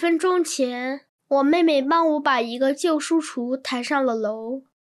 几分钟前，我妹妹帮我把一个旧书橱抬上了楼。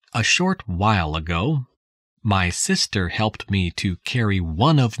A short while ago, my sister helped me to carry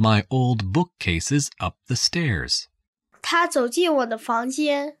one of my old bookcases up the stairs. 她走进我的房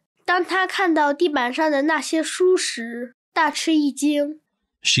间，当她看到地板上的那些书时，大吃一惊。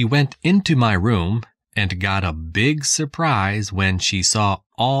She went into my room and got a big surprise when she saw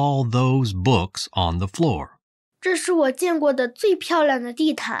all those books on the floor. 这是我见过的最漂亮的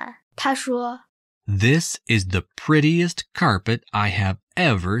地毯，她说。This is the prettiest carpet I have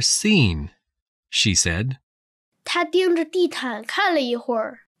ever seen, she said. 她盯着地毯看了一会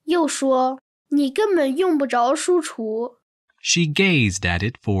儿，又说，你根本用不着书橱。She gazed at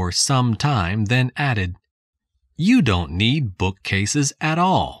it for some time, then added, You don't need bookcases at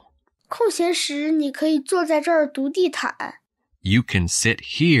all. 空闲时你可以坐在这儿读地毯。You can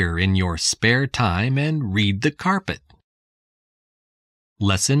sit here in your spare time and read the carpet.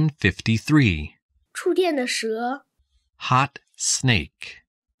 Lesson 53. 触电的蛇。 Hot snake.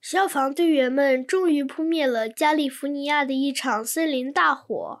 消防队员们终于扑灭了加利福尼亚的一场森林大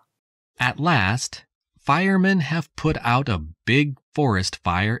火。 At last, firemen have put out a big forest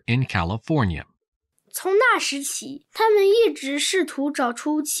fire in California. 从那时起，他们一直试图找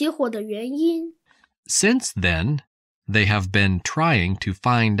出起火的原因。 Since then, they have been trying to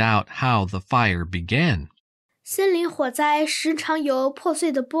find out how the fire began. 森林火灾时常由破碎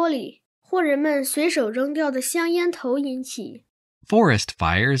的玻璃或人们随手扔掉的香烟头引起。 Forest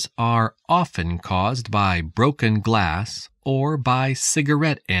fires are often caused by broken glass or by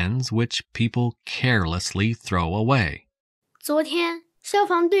cigarette ends which people carelessly throw away. 昨天，消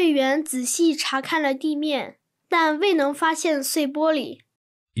防队员仔细查看了地面，但未能发现碎玻璃。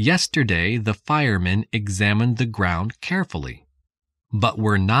 Yesterday, the firemen examined the ground carefully, but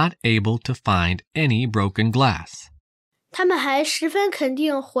were not able to find any broken glass. 他们还十分肯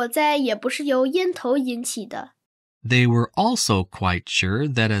定火灾也不是由烟头引起的。 They were also quite sure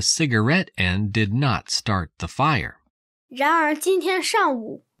that a cigarette end did not start the fire. 然而今天上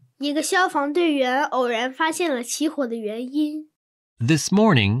午，一个消防队员偶然发现了起火的原因。 This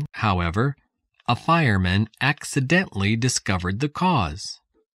morning, however, a fireman accidentally discovered the cause.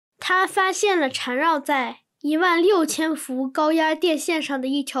 他发现了缠绕在16000伏高压电线上的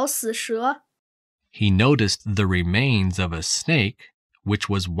一条死蛇。 He noticed the remains of a snake which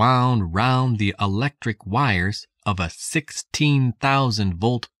was wound round the electric wires of a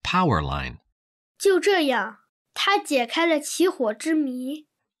 16,000-volt power line. 就这样，他解开了起火之谜。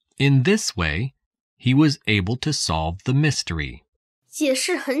 In this way, he was able to solve the mystery. 解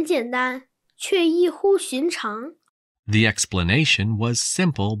释很简单，却异乎寻常。 The explanation was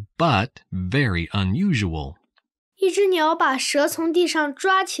simple but very unusual. 一只鸟把蛇从地上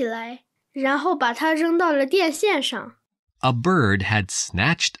抓起来，然后把它扔到了电线上。 A bird had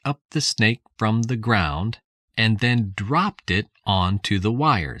snatched up the snake from the ground and then dropped it onto the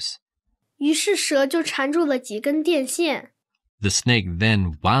wires. 于是蛇就缠住了几根电线。 The snake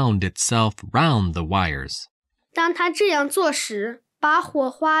then wound itself round the wires. 当它这样做时，把火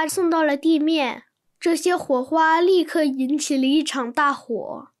花送到了地面，这些火花立刻引起了一场大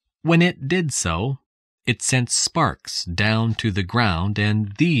火。 When it did so, it sent sparks down to the ground,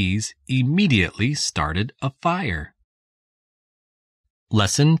 and these immediately started a fire.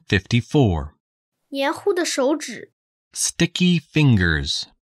 Lesson 54. 黏糊的手指。 Sticky fingers.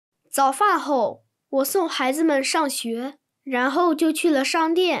 早饭后，我送孩子们上学，然后就去了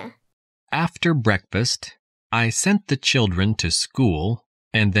商店。 After breakfast, I sent the children to school,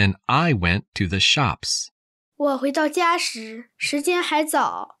 and then I went to the shops. 我回到家时，时间还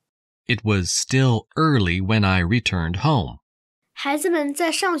早。 It was still early when I returned home. 孩子们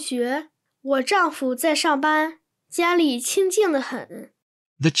在上学，我丈夫在上班，家里清静得很。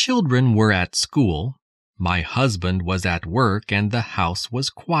 The children were at school, my husband was at work, and the house was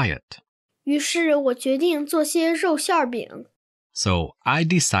quiet. 于是我决定做些肉馅饼。 So I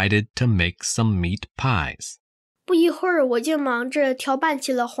decided to make some meat pies. 不一会儿，我就忙着调拌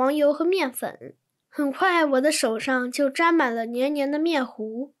起了黄油和面粉。很快，我的手上就沾满了黏黏的面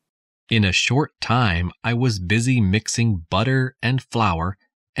糊。 In a short time, I was busy mixing butter and flour,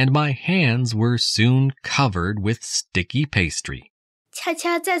 and my hands were soon covered with sticky pastry. 恰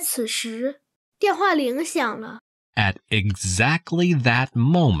恰在此时，电话铃响了。 At exactly that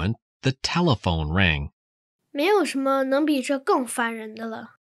moment, the telephone rang. 没有什么能比这更烦人的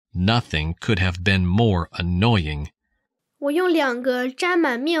了。Nothing could have been more annoying. 我用2个沾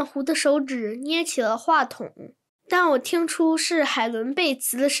满面糊的手指捏起了话筒，当我听出是海伦贝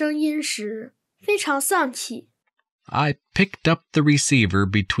茨的声音时，非常丧气。I picked up the receiver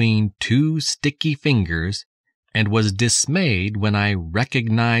between 2 sticky fingers and was dismayed when I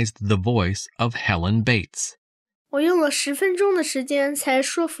recognized the voice of Helen Bates. 我用了10分钟的时间才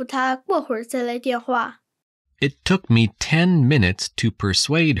说服他过会儿再来电话。It took me 10 minutes to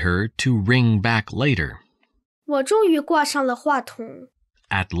persuade her to ring back later. 我终于挂上了话筒。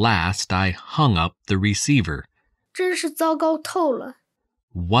At last, I hung up the receiver. 真是糟糕透了。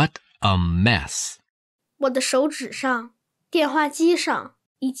What a mess! 我的手指上、电话机上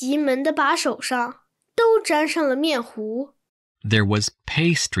以及门的把手上都沾上了面糊。There was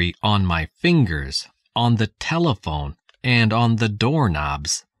pastry on my fingers, on the telephone, and on the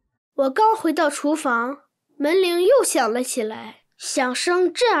doorknobs. 我刚回到厨房，门铃又响了起来，响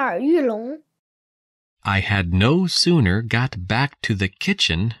声震耳欲聋。I had no sooner got back to the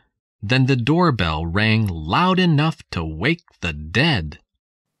kitchen than the doorbell rang loud enough to wake the dead.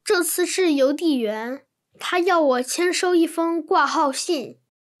 这次是邮递员，他要我签收一封挂号信。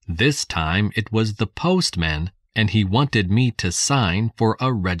This time it was the postman, and he wanted me to sign for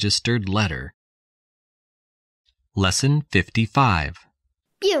a registered letter. Lesson 55.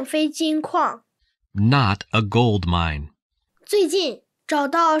 并非金矿。 Not a gold mine. 最近找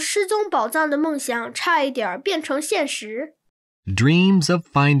到失踪宝藏的梦想差一点变成现实。Dreams of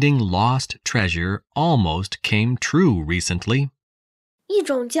finding lost treasure almost came true recently. 一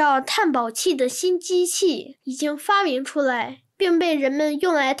种叫探宝器的新机器已经发明出来，并被人们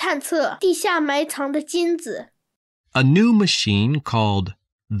用来探测地下埋藏的金子。A new machine called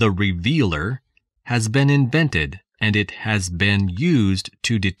the Revealer has been invented, and it has been used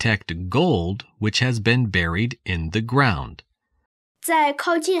to detect gold which has been buried in the ground. 在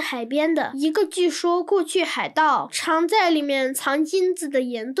靠近海边的一个据说过去海盗常在里面藏金子的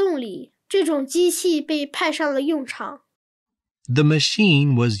岩洞里，这种机器被派上了用场。The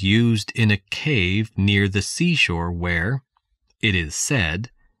machine was used in a cave near the seashore where, it is said,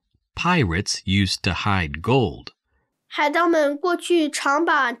 pirates used to hide gold. 海盗们过去常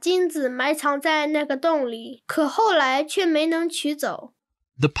把金子埋藏在那个洞里，可后来却没能取走。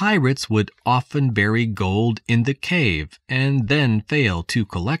The pirates would often bury gold in the cave and then fail to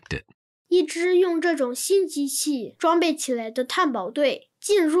collect it. 一支用这种新机器装备起来的探宝队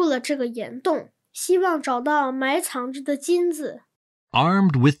进入了这个岩洞，希望找到埋藏着的金子。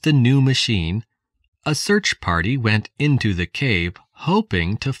Armed with the new machine, a search party went into the cave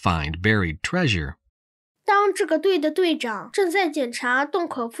hoping to find buried treasure. 当这个队的队长正在检查洞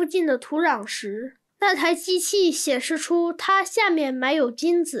口附近的土壤时，那台机器显示出它下面埋有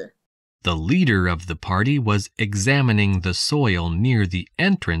金子。The leader of the party was examining the soil near the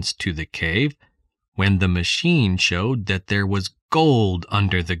entrance to the cave when the machine showed that there was gold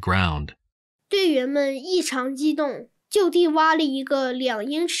under the ground. 队员们异常激动，就地挖了一个2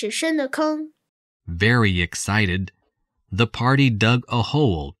英尺深的坑。Very excited, the party dug a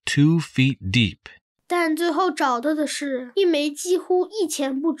hole 2 feet deep. 但最后找到的是一枚几乎1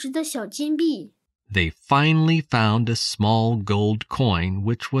钱不值的小金币。They finally found a small gold coin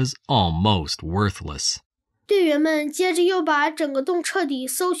which was almost worthless. 队员们接着又把整个洞彻底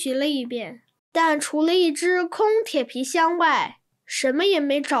搜寻了一遍，但除了一只空铁皮箱外，什么也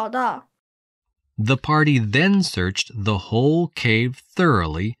没找到。The party then searched the whole cave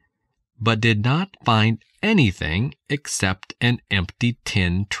thoroughly, but did not find anything except an empty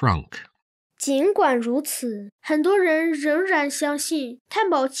tin trunk. 尽管如此，很多人仍然相信探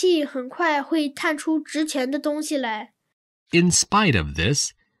宝器很快会探出值钱的东西来。In spite of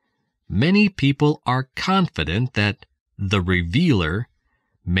this, many people are confident that the Revealer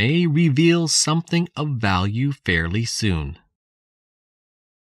may reveal something of value fairly soon.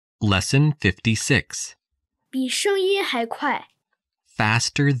 Lesson 56. 比声音还快。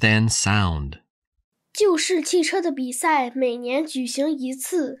 Faster than sound. 旧式汽车的比赛每年举行1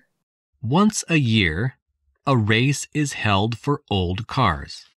次。Once a year, a race is held for old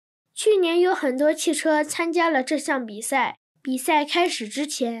cars. 去年有很多汽车参加了这项比赛。比赛开始之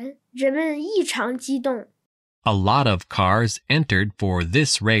前，人们异常激动。A lot of cars entered for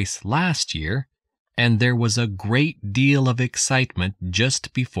this race last year, and there was a great deal of excitement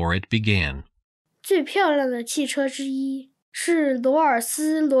just before it began. 最漂亮的汽车之一是罗尔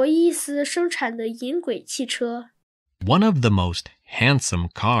斯罗伊斯生产的银轨汽车。One of the most handsome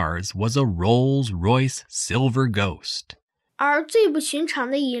cars was a Rolls-Royce Silver Ghost. 而最不寻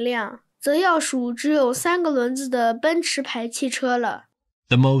常的一辆则要数只有3个轮子的奔驰牌汽车了。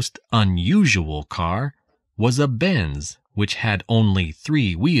The most unusual car was a Benz, which had only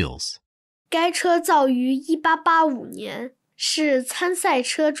 3 wheels. 该车造于1885年，是参赛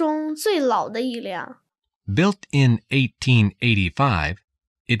车中最老的一辆。Built in 1885,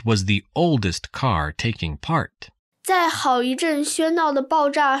 it was the oldest car taking part. 在好一阵喧闹的爆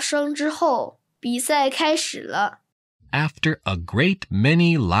炸声之后，比赛开始了。After a great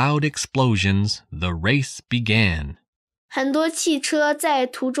many loud explosions, the race began. 很多汽车在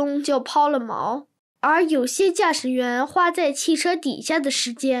途中就抛了锚，而有些驾驶员花在汽车底下的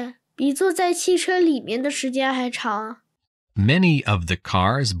时间，比坐在汽车里面的时间还长。Many of the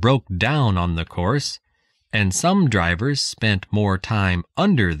cars broke down on the course, and some drivers spent more time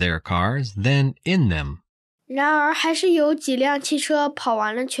under their cars than in them. 然而，还是有几辆汽车跑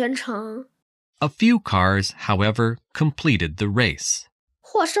完了全程。A few cars, however, completed the race.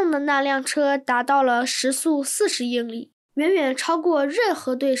 获胜的那辆车达到了时速40英里，远远超过任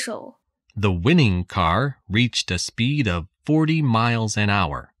何对手。The winning car reached a speed of 40 miles an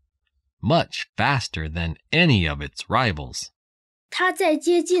hour, much faster than any of its rivals. 他在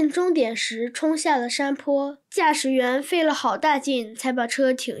接近终点时冲下了山坡，驾驶员费了好大劲才把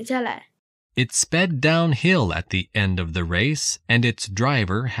车停下来。It sped downhill at the end of the race, and its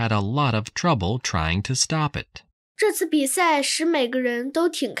driver had a lot of trouble trying to stop it. 这次比赛使每个人都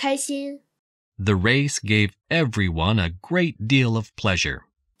挺开心。The race gave everyone a great deal of pleasure.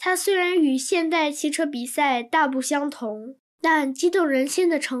 它虽然与现代汽车比赛大不相同，但激动人心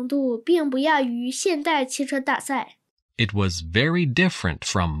的程度并不亚于现代汽车大赛。It was very different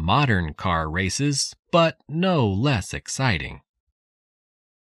from modern car races, but no less exciting.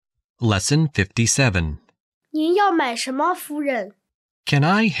 Lesson 57. 您要买什么，夫人？ Can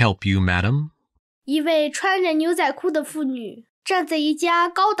I help you, madam? 一位穿着牛仔裤的妇女站在一家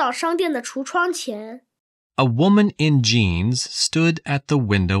高档商店的橱窗前。A woman in jeans stood at the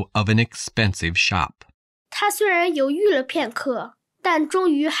window of an expensive shop. 她虽然犹豫了片刻，但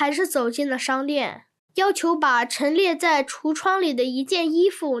终于还是走进了商店，要求把陈列在橱窗里的一件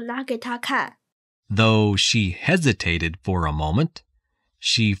衣服拿给她看。Though she hesitated for a moment,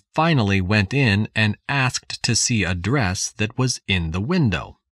 she finally went in and asked to see a dress that was in the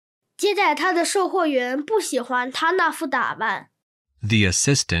window. 接待她的售货员不喜欢她那副打扮。The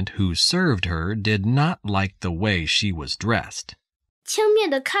assistant who served her did not like the way she was dressed. 轻蔑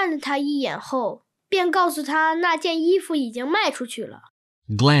地看了她一眼后，便告诉她那件衣服已经卖出去了。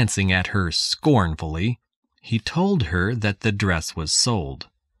Glancing at her scornfully, he told her that the dress was sold.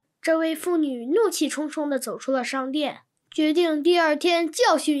 这位妇女怒气冲冲地走出了商店，决定第二天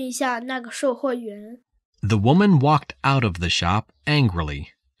教训一下那个售货员。The woman walked out of the shop angrily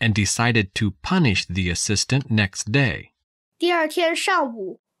and decided to punish the assistant next day. 第二天上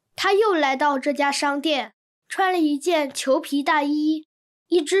午，她又来到这家商店，穿了一件裘皮大衣，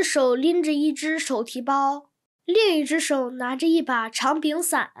一只手拎着一只手提包，另一只手拿着一把长柄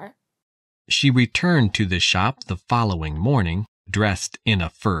伞。She returned to the shop the following morning, dressed in a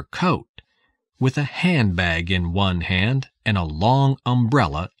fur coat, with a handbag in one hand and a long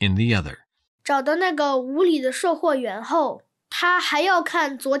umbrella in the other. 找到那个无理的售货员后，她还要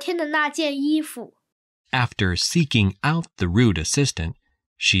看昨天的那件衣服。After seeking out the rude assistant,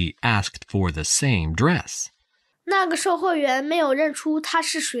 she asked for the same dress. 那个售货员没有认出她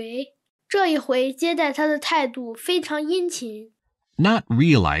是谁，这一回接待她的态度非常殷勤。Not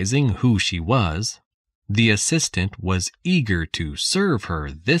realizing who she was, the assistant was eager to serve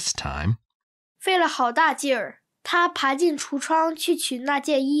her this time. 费了好大劲儿，她爬进橱窗去取那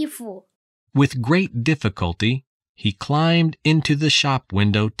件衣服。With great difficulty, he climbed into the shop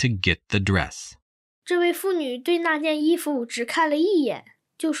window to get the dress. 这位妇女对那件衣服只看了一眼，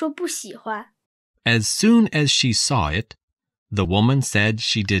就说不喜欢。As soon as she saw it, the woman said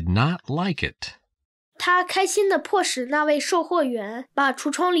she did not like it. 她开心地迫使那位售货员把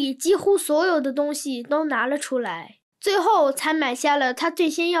橱窗里几乎所有的东西都拿了出来，最后才买下了她最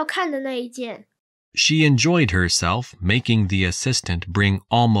先要看的那一件。She enjoyed herself making the assistant bring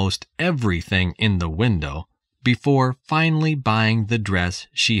almost everything in the window before finally buying the dress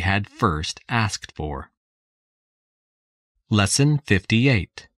she had first asked for. Lesson 58.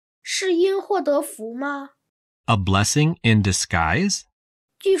 是因祸得福吗？ A blessing in disguise?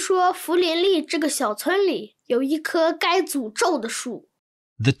 据说福林利这个小村里有一棵该诅咒的树。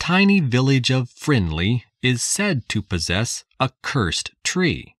The tiny village of Frinley is said to possess a cursed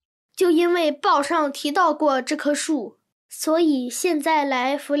tree. 就因为报上提到过这棵树，所以现在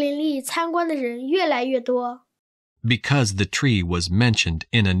来福林利参观的人越来越多。Because the tree was mentioned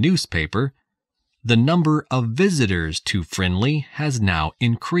in a newspaper, the number of visitors to Frinley has now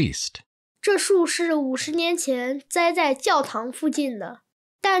increased. 这树是50年前栽在教堂附近的，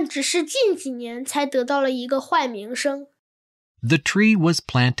但只是近几年才得到了一个坏名声。The tree was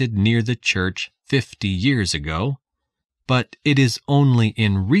planted near the church 50 years ago, but it is only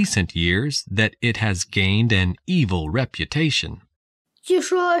in recent years that it has gained an evil reputation. 据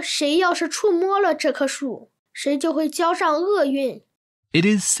说谁要是触摸了这棵树，谁就会交上厄运。It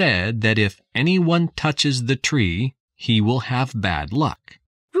is said that if anyone touches the tree, he will have bad luck.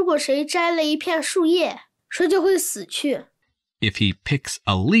 如果谁摘了一片树叶，谁就会死去。If he picks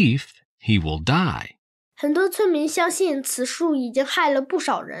a leaf, he will die. 很多村民相信此树已经害了不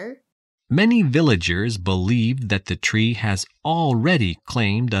少人。Many villagers believe that the tree has already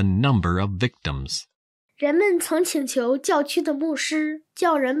claimed a number of victims. 人们曾请求教区的牧师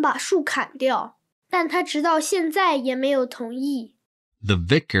叫人把树砍掉，但他直到现在也没有同意。The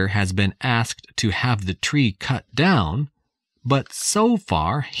vicar has been asked to have the tree cut down, but so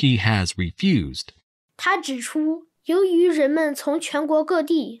far he has refused. 他指出，由于人们从全国各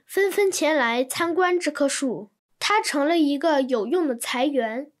地纷纷前来参观这棵树，它成了一个有用的财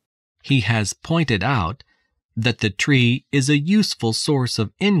源。He has pointed out that the tree is a useful source of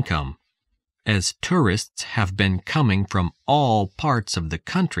income, as tourists have been coming from all parts of the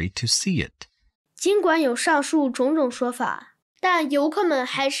country to see it. 尽管有上述种种说法，但游客们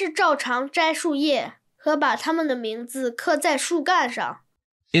还是照常摘树叶和把他们的名字刻在树干上。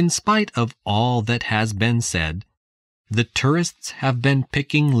In spite of all that has been said, the tourists have been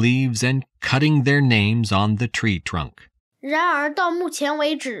picking leaves and cutting their names on the tree trunk. 然而到目前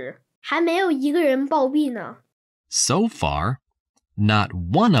为止，还没有一个人暴毙呢。So far, not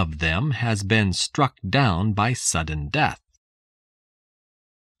one of them has been struck down by sudden death.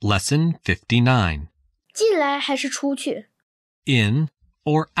 Lesson 59. 进来还是出去？ In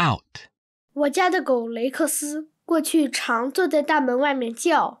or out? 我家的狗雷克斯过去常坐在大门外面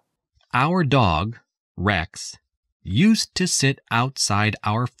叫。Our dog, Rex, used to sit outside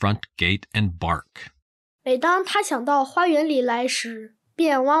our front gate and bark. 每当他想到花园里来时，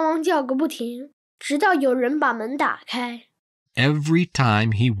便汪汪叫个不停，直到有人把门打开。Every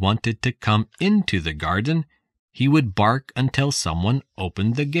time he wanted to come into the garden, he would bark until someone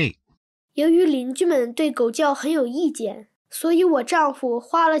opened the gate. 由于邻居们对狗叫很有意见，所以我丈夫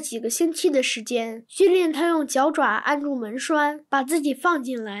花了几个星期的时间训练他用脚爪按住门栓，把自己放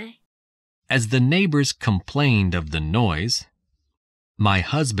进来。As the neighbors complained of the noise, my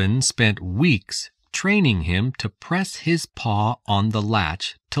husband spent weeks training him to press his paw on the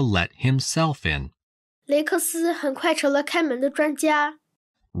latch to let himself in. 雷克斯很快成了开门的专家。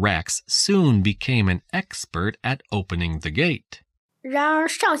Rex soon became an expert at opening the gate. 然而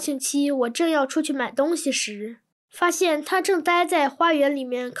上星期我正要出去买东西时，发现他正待在花园里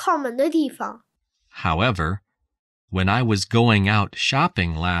面靠门的地方。However, when I was going out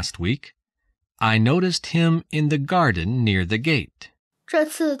shopping last week, I noticed him in the garden near the gate. 这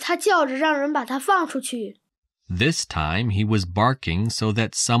次他叫着让人把他放出去。This time he was barking so that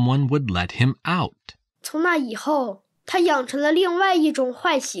someone would let him out. 从那以后，他养成了另外一种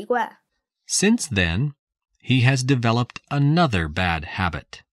坏习惯。Since then, he has developed another bad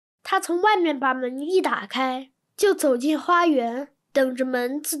habit. 他从外面把门一打开，就走进花园，等着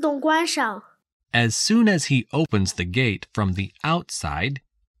门自动关上。As soon as he opens the gate from the outside,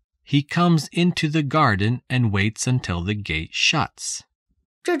 he comes into the garden and waits until the gate shuts.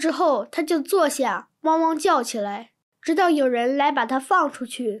 这之后，他就坐下，汪汪叫起来，直到有人来把他放出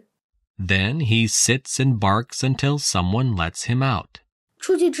去。Then he sits and barks until someone lets him out.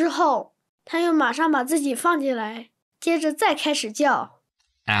 出去之后，他又马上把自己放进来，接着再开始叫。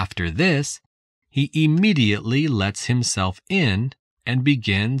After this, he immediately lets himself in and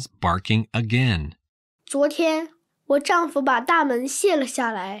begins barking again. 昨天，我丈夫把大门卸了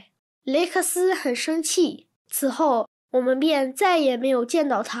下来，雷克斯很生气，此后我们便再也没有见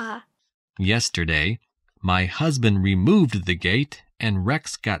到他。Yesterday, my husband removed the gate and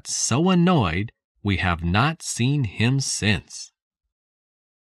Rex got so annoyed we have not seen him since.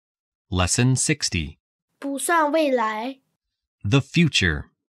 Lesson 60. 不算未来。 The future.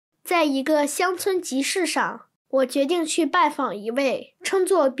 在一个乡村集市上，我决定去拜访一位称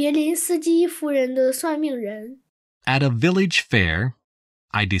作别林斯基夫人的算命人。At a village fair,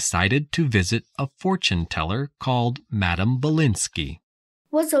 I decided to visit a fortune teller called Madame Belinsky.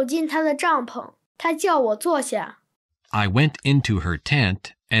 我走进她的帐篷，她叫我坐下。I went into her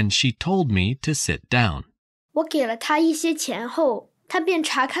tent and she told me to sit down. 我给了她一些钱后，她便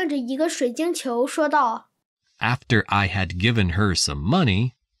查看着一个水晶球，说道。After I had given her some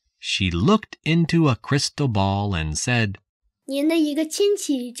money, she looked into a crystal ball and said, 您的一个亲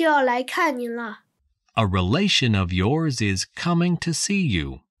戚就要来看您了。A relation of yours is coming to see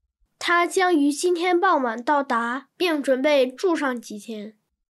you. 他将于今天傍晚到达，并准备住上几天。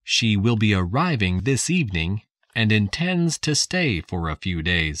She will be arriving this evening and intends to stay for a few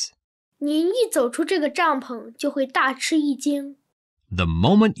days. 您一走出这个帐篷，就会大吃一惊。The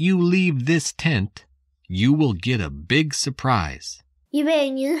moment you leave this tent, you will get a big surprise. 一位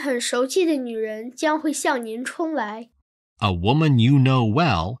您很熟悉的女人将会向您冲来。A woman you know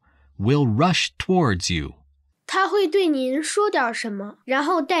well will rush towards you. 她会对您说点什么，然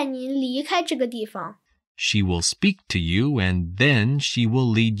后带您离开这个地方。She will speak to you and then she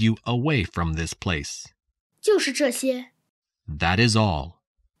will lead you away from this place. 就是这些。That is all.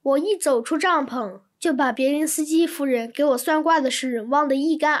 我一走出帐篷，就把别林斯基夫人给我算卦的事忘得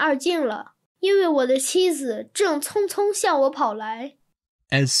一干二净了，因为我的妻子正匆匆向我跑来。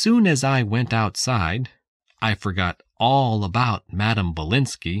As soon as I went outside, I forgot all about Madame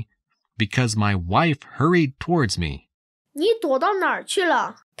Belinsky because my wife hurried towards me. 你躲到哪儿去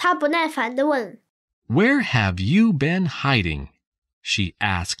了？她不耐烦地问。Where have you been hiding? She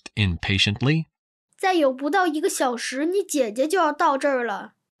asked impatiently. 再有不到1个小时，你姐姐就要到这儿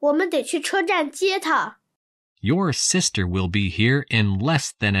了，我们得去车站接她。Your sister will be here in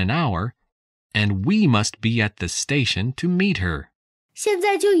less than an hour, and we must be at the station to meet her. 现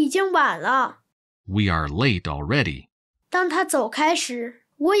在就已经晚了。We are late already. 当她走开时，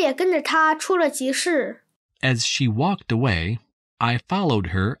我也跟着她出了集市。As she walked away, I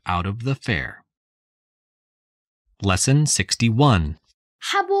followed her out of the fair. Lesson 61.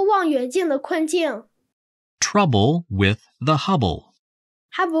 哈勃望远镜的困境。Trouble with the Hubble.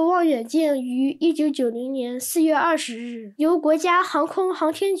 哈勃望远镜于1990年4月20日由国家航空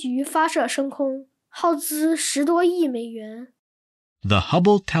航天局发射升空，耗资10多亿美元。The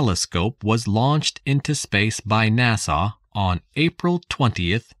Hubble telescope was launched into space by NASA on April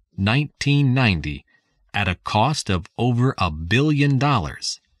 20th, 1990, at a cost of over $1 billion.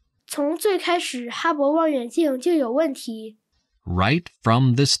 从最开始，哈勃望远镜就有问题。Right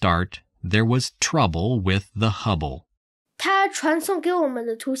from the start, there was trouble with the Hubble. 它传送给我们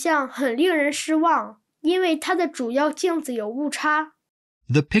的图像很令人失望，因为它的主要镜子有误差。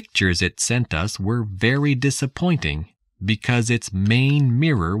The pictures it sent us were very disappointing because its main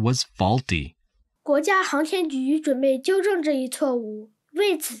mirror was faulty. 国家航天局准备纠正这一错误，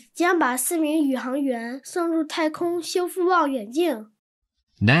为此将把4名宇航员送入太空修复望远镜。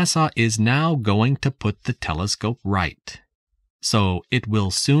NASA is now going to put the telescope right, so it will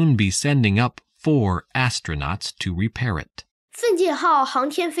soon be sending up 4 astronauts to repair it. 奋进号航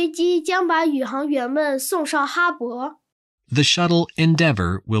天飞机将把宇航员们送上哈勃。The shuttle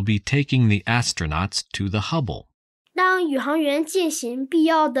Endeavour will be taking the astronauts to the Hubble. 当宇航员进行必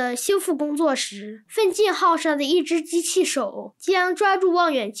要的修复工作时，奋进号上的一只机器手将抓住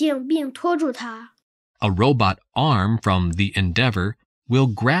望远镜并拖住它。A robot arm from the Endeavour will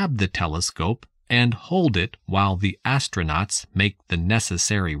grab the telescope and hold it while the astronauts make the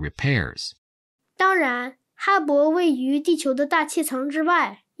necessary repairs. 当然，哈勃位于地球的大气层之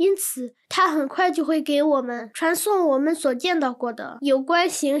外，因此它很快就会给我们传送我们所见到过的有关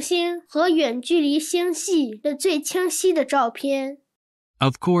行星和远距离星系的最清晰的照片。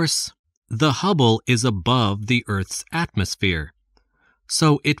Of course, the Hubble is above the Earth's atmosphere,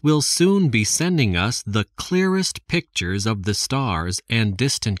 so it will soon be sending us the clearest pictures of the stars and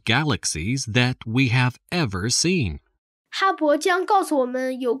distant galaxies that we have ever seen. 哈勃将告诉我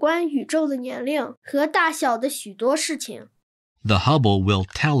们有关宇宙的年龄和大小的许多事情。The Hubble will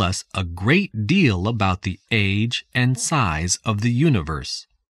tell us a great deal about the age and size of the universe.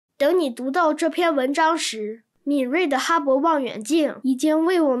 等你读到这篇文章时，敏锐的哈勃望远镜已经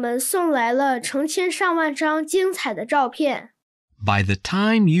为我们送来了成千上万张精彩的照片。By the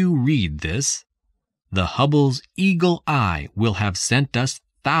time you read this, the Hubble's eagle eye will have sent us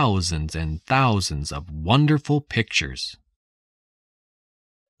thousands and thousands of wonderful pictures.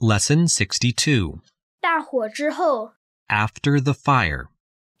 Lesson 62. 大火之后 After the fire.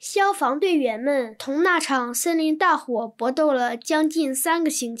 消防队员们同那场森林大火搏斗了将近3个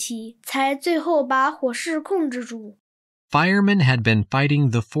星期，才最后把火势控制住。Firemen had been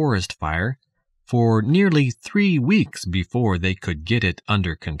fighting the forest fire for nearly 3 weeks before they could get it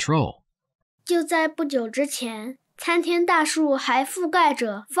under control. 就在不久之前，参天大树还覆盖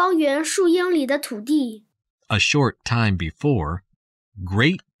着方圆数英里的土地。A short time before,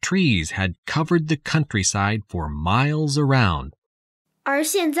 great trees had covered the countryside for miles around. 而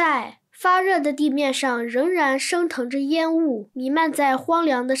现在，发热的地面上仍然升腾着烟雾，弥漫在荒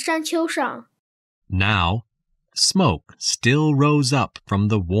凉的山丘上。Now, smoke still rose up from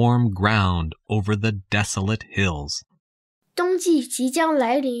the warm ground over the desolate hills. 冬季即将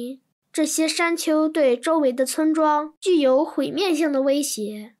来临，这些山丘对周围的村庄具有毁灭性的威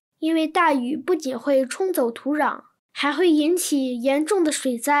胁，因为大雨不仅会冲走土壤，还会引起严重的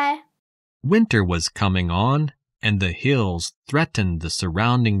水灾。Winter was coming on, and the hills threatened the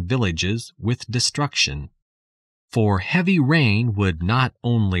surrounding villages with destruction. For heavy rain would not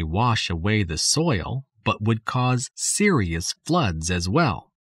only wash away the soil, but would cause serious floods as well.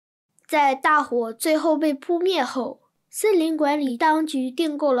 在大火最后被扑灭后，森林管理当局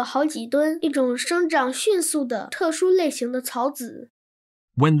订购了好几吨一种生长迅速的特殊类型的草籽。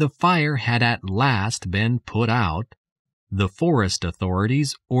When the fire had at last been put out, the forest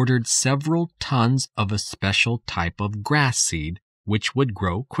authorities ordered several tons of a special type of grass seed, which would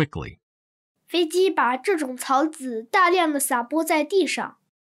grow quickly. 飞机把这种草籽大量的撒播在地上。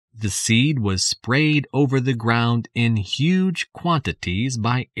The seed was sprayed over the ground in huge quantities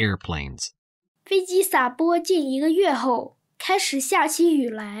by airplanes. 飞机撒播近1个月后，开始下起雨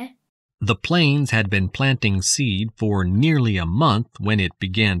来。The planes had been planting seed for nearly a month when it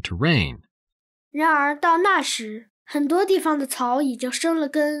began to rain. 然而到那时，很多地方的草已经生了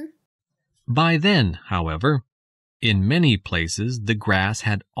根。By then, however, in many places the grass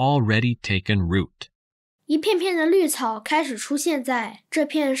had already taken root. 一片片的绿草开始出现在这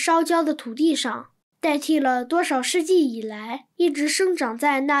片烧焦的土地上，代替了多少世纪以来一直生长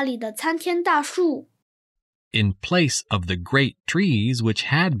在那里的参天大树。In place of the great trees which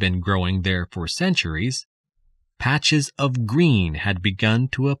had been growing there for centuries, patches of green had begun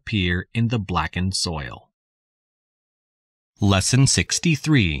to appear in the blackened soil. Lesson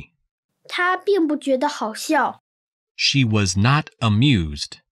 63. 他并不觉得好笑。 She was not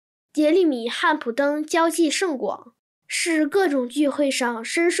amused. 杰里米·汉普登交际甚广，是各种聚会上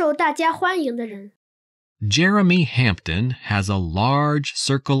深受大家欢迎的人。Jeremy Hampton has a large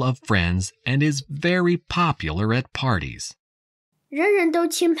circle of friends and is very popular at parties. 人人都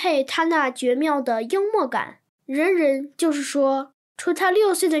钦佩他那绝妙的幽默感。人人就是说，除他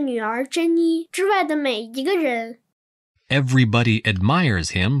6岁的女儿珍妮之外的每一个人。Everybody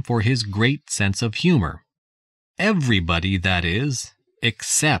admires him for his great sense of humor. Everybody, that is,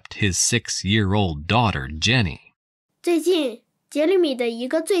 except his 6-year-old daughter, Jenny. 最近，杰里米的一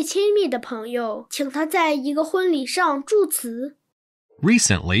个最亲密的朋友请他在一个婚礼上祝词。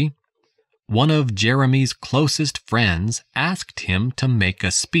Recently, one of Jeremy's closest friends asked him to make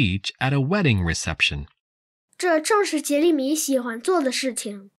a speech at a wedding reception. 这正是杰里米喜欢做的事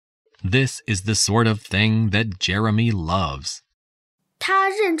情。This is the sort of thing that Jeremy loves. 他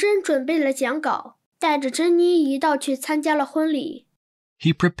认真准备了讲稿，带着珍妮一道去参加了婚礼。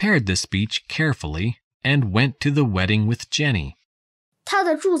He prepared the speech carefully and went to the wedding with Jenny. 他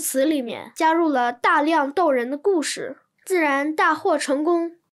的祝词里面加入了大量逗人的故事，自然大获成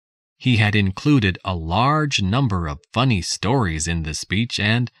功。He had included a large number of funny stories in the speech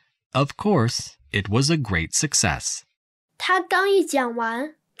and, of course, it was a great success. 他刚一讲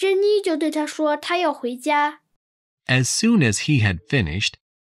完，珍妮就对他说她要回家。As soon as he had finished,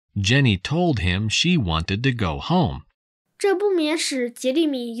 Jenny told him she wanted to go home. 这不免使杰里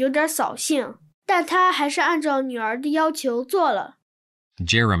米有点扫兴，但他还是按照女儿的要求做了。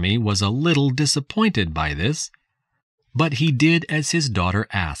Jeremy was a little disappointed by this, but he did as his daughter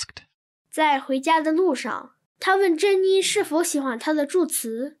asked. 在回家的路上，他问珍妮是否喜欢他的祝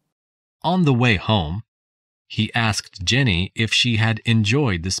词。On the way home, he asked Jenny if she had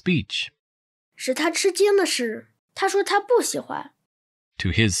enjoyed the speech. 使他吃惊的是，他说他不喜欢。To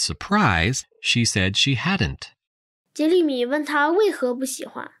his surprise, she said she hadn't. 杰里米问他为何不喜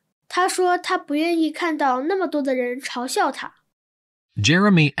欢，他说他不愿意看到那么多的人嘲笑他。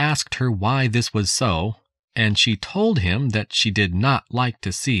Jeremy asked her why this was so, and she told him that she did not like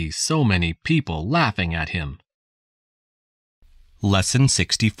to see so many people laughing at him. Lesson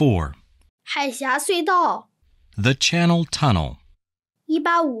 64. 海峡隧道。 The Channel Tunnel.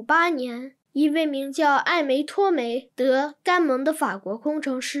 1858年，一位名叫艾梅托梅德甘蒙的法国工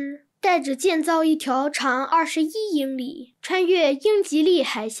程师带着建造一条长21英里、穿越英吉利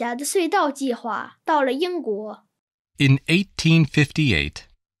海峡的隧道计划到了英国。In 1858,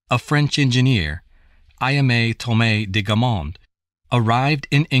 a French engineer, Aimé Thomas de Gamond, arrived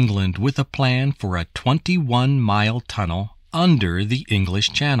in England with a plan for a 21-mile tunnel under the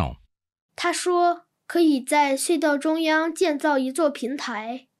English Channel. 他说，可以在隧道中央建造一座平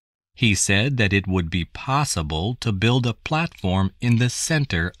台。He said that it would be possible to build a platform in the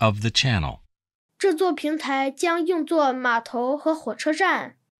center of the channel. 这座平台将用作码头和火车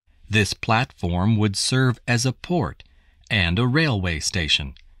站。This platform would serve as a port and a railway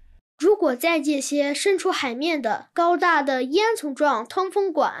station. 如果再建些伸出海面的高大的烟囱状通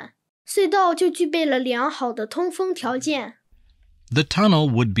风管，隧道就具备了良好的通风条件。The tunnel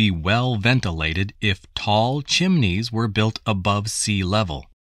would be well ventilated if tall chimneys were built above sea level.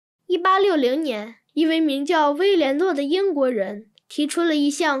 1860年，一位名叫威廉诺的英国人提出了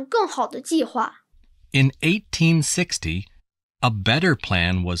一项更好的计划。In 1860, a better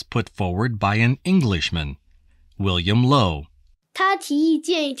plan was put forward by an Englishman, William Lowe. 他提议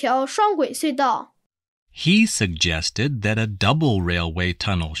建一条双轨隧道。He suggested that a double railway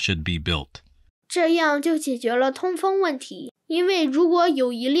tunnel should be built. 这样就解决了通风问题，因为如果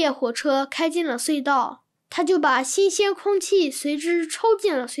有一列火车开进了隧道，它就把新鲜空气随之抽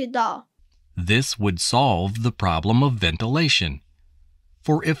进了隧道。This would solve the problem of ventilation.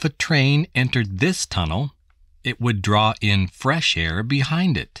 For if a train entered this tunnel, it would draw in fresh air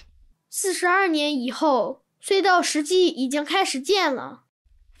behind it. 42年以后，隧道实际已经开始建了。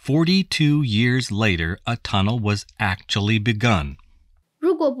42 years later, a tunnel was actually begun.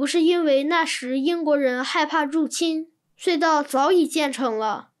 如果不是因为那时英国人害怕入侵，隧道早已建成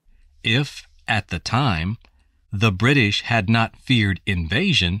了。If, at the time, the British had not feared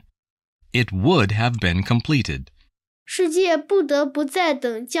invasion, it would have been completed. 世界不得不再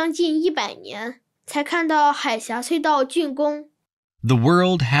等将近100年，才看到海峡隧道竣工。The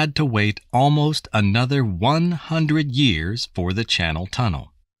world had to wait almost another 100 years for the Channel Tunnel.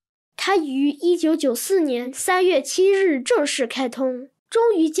 它于1994年3月7日正式开通，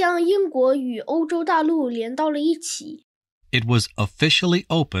终于将英国与欧洲大陆连到了一起。It was officially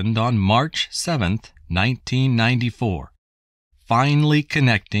opened on March 7th, 1994, finally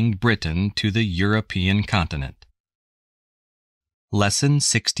connecting Britain to the European continent. Lesson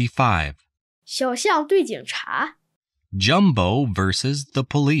 65. 小象对警察。Jumbo versus the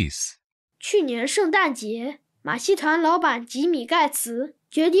police. 去年圣诞节，马戏团老板吉米·盖茨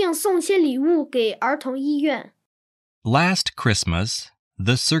决定送些礼物给儿童医院。Last Christmas,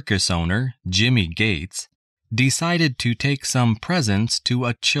 the circus owner, Jimmy Gates, decided to take some presents to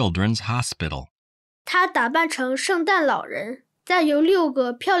a children's hospital. 他打扮成圣诞老人，在由6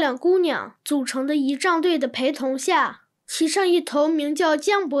个漂亮姑娘组成的仪仗队的陪同下，骑上一头名叫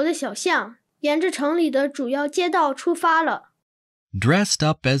江博的小象，沿着城里的主要街道出发了。Dressed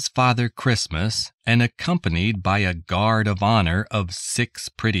up as Father Christmas and accompanied by a guard of honor of 6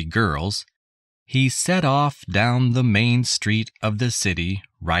 pretty girls, he set off down the main street of the city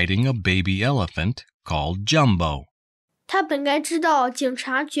riding a baby elephant called Jumbo. 他本该知道警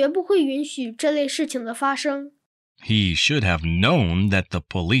察绝不会允许这类事情的发生。He should have known that the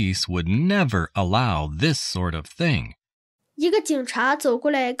police would never allow this sort of thing. 一个警察走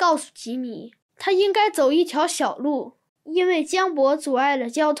过来告诉吉米，他应该走一条小路，因为江博阻碍了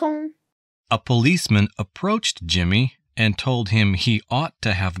交通。A policeman approached Jimmy and told him he ought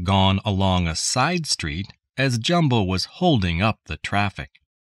to have gone along a side street as Jumbo was holding up the traffic.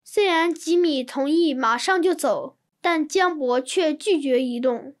 虽然吉米同意马上就走，但江博却拒绝移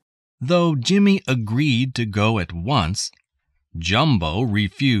动。Though Jimmy agreed to go at once, Jumbo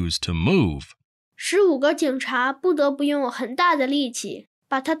refused to move. 15个警察不得不用很大的力气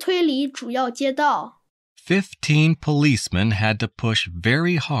把他推离主要街道。15 policemen had to push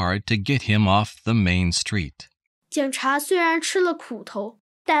very hard to get him off the main street. 警察虽然吃了苦头，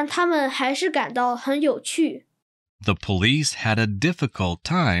但他们还是感到很有趣。The police had a difficult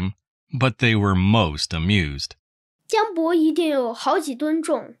time, but they were most amused. 江博一定有好几吨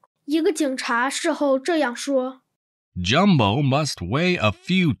重，一个警察事后这样说。Jumbo must weigh a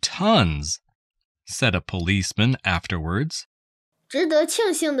few tons, said a policeman afterwards. 值得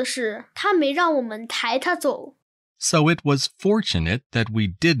庆幸的是，他没让我们抬他走。So it was fortunate that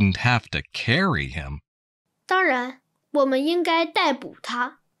we didn't have to carry him. 当然，我们应该逮捕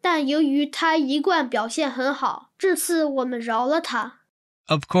他，但由于他一贯表现很好，这次我们饶了他。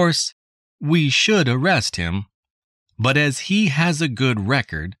Of course, we should arrest him, but as he has a good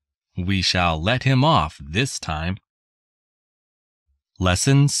record, we shall let him off this time.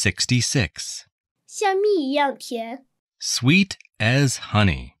 Lesson 66. 像蜜一样甜。Sweet as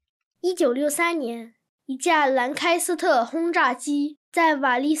honey. 1963年，一架兰开斯特轰炸机在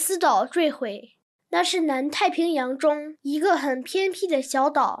瓦利斯岛坠毁。那是南太平洋中一个很偏僻的小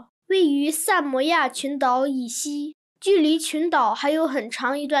岛，位于萨摩亚群岛以西，距离群岛还有很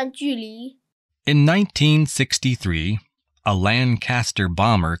长一段距离。In 1963, a Lancaster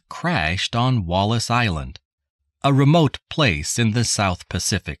bomber crashed on Wallis Island, a remote place in the South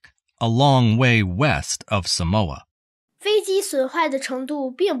Pacific, a long way west of Samoa. 飞机损坏的程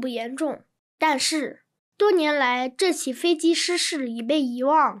度并不严重，但是多年来这起飞机失事已被遗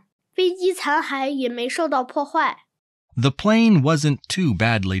忘，飞机残骸也没受到破坏。The plane wasn't too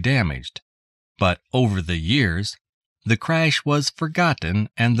badly damaged, but over the years, the crash was forgotten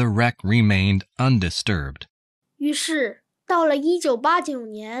and the wreck remained undisturbed. 于是，到了1989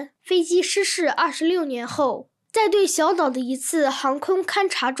年，飞机失事26年后，在对小岛的一次航空勘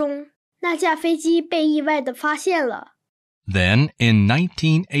察中，那架飞机被意外地发现了。Then, in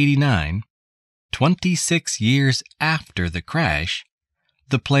 1989, 26 years after the crash,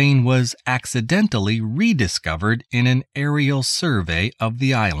 the plane was accidentally rediscovered in an aerial survey of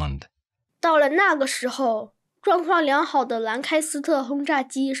the island. 到了那个时候，状况良好的兰开斯特轰炸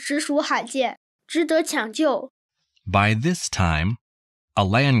机实属罕见，值得抢救。By this time, a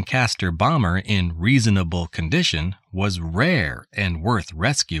Lancaster bomber in reasonable condition was rare and worth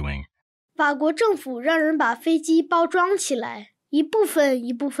rescuing. 法国政府让人把飞机包装起来，一部分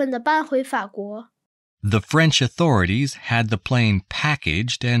一部分地搬回法国。The French authorities had the plane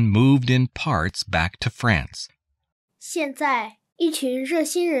packaged and moved in parts back to France. 现在，一群热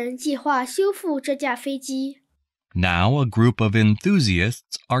心人计划修复这架飞机。Now a group of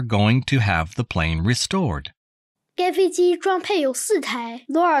enthusiasts are going to have the plane restored. 该飞机装配有4台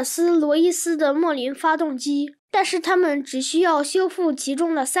罗尔斯罗伊斯的莫林发动机，但是他们只需要修复其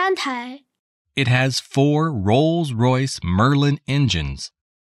中的3台。It has 4 Rolls-Royce Merlin engines,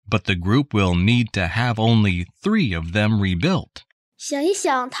 but the group will need to have only 3 of them rebuilt. 想一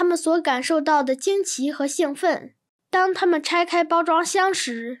想他们所感受到的惊奇和兴奋。当他们拆开包装箱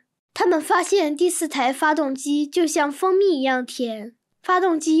时，他们发现第4台发动机就像蜂蜜一样甜，发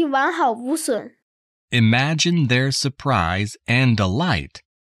动机完好无损。Imagine their surprise and delight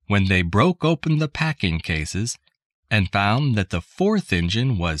when they broke open the packing cases and found that the 4th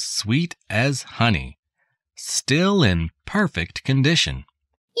engine was sweet as honey, still in perfect condition.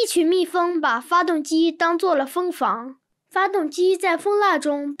 一群蜜蜂把发动机当作了蜂房，发动机在蜂蜡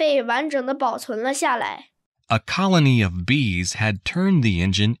中被完整地保存了下来。A colony of bees had turned the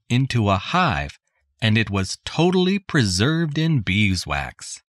engine into a hive, and it was totally preserved in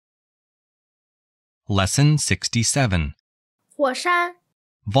beeswax. Lesson 67. 火山。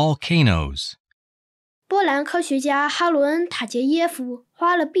 Volcanoes. 波兰科学家哈罗恩·塔杰耶夫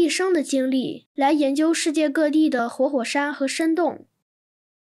花了毕生的精力来研究世界各地的活火山和深洞。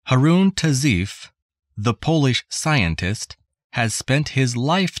Harun Tazif, the Polish scientist, has spent his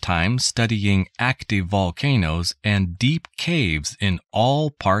lifetime studying active volcanoes and deep caves in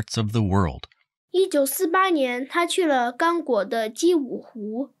all parts of the world. 1948年，他去了刚果的基武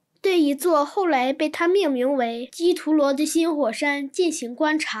湖，对一座后来被他命名为基图罗的新火山进行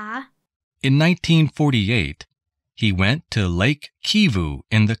观察。In 1948, he went to Lake Kivu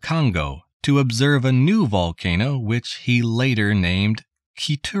in the Congo to observe a new volcano which he later named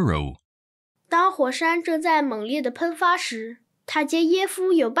Kituro. 当火山正在猛烈地喷发时，塔杰耶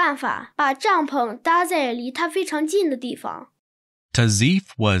夫有办法把帐篷搭在离他非常近的地方。Tazif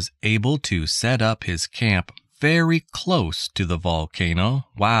was able to set up his camp very close to the volcano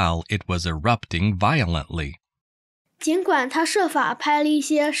while it was erupting violently. 尽管他设法拍了一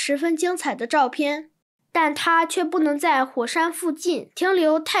些十分精彩的照片，但他却不能在火山附近停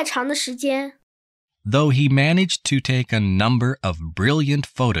留太长的时间。Though he managed to take a number of brilliant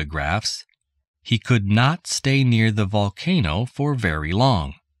photographs, he could not stay near the volcano for very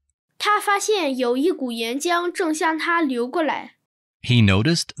long. 他发现有一股岩浆正向他流过来。He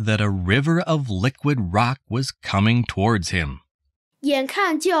noticed that a river of liquid rock was coming towards him. 眼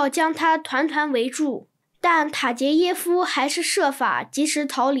看就要将他团团围住，但塔杰耶夫还是设法及时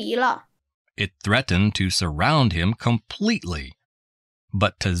逃离了。It threatened to surround him completely,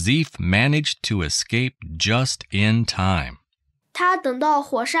 but Tazif managed to escape just in time. 他等到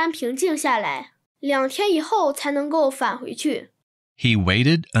火山平静下来，2天以后才能够返回去。He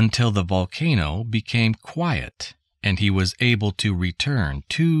waited until the volcano became quiet, and he was able to return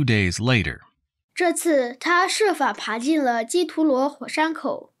 2 days later. 这次他设法爬进了基图罗火山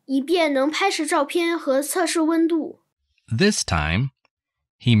口，以便能拍摄照片和测试温度。This time,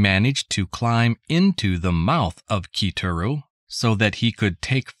 he managed to climb into the mouth of Kituro so that he could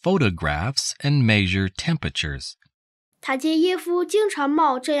take photographs and measure temperatures. 塔杰耶夫经常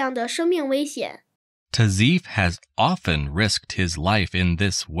冒这样的生命危险。Tazif has often risked his life in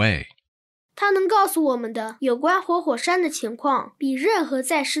this way. 他能告诉我们的有关活火山的情况，比任何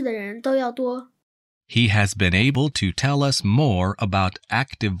在世的人都要多。He has been able to tell us more about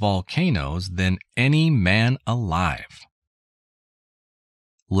active volcanoes than any man alive.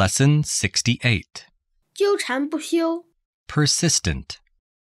 Lesson 68. 纠缠不休。 Persistent.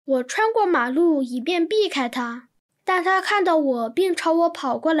 我穿过马路以便避开他，但他看到我并朝我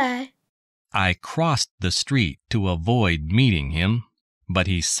跑过来。I crossed the street to avoid meeting him, but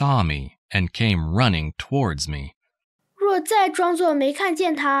he saw me and came running towards me. 若再装作没看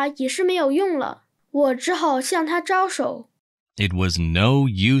见他也是没有用了，我只好向他招手。 It was no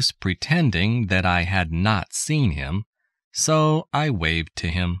use pretending that I had not seen him, so I waved to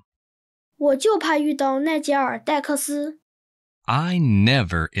him. 我就怕遇到奈杰尔·戴克斯。I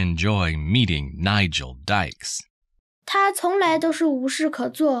never enjoy meeting Nigel Dykes. 他从来都是无事可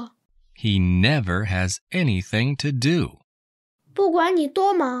做。He never has anything to do. 不管你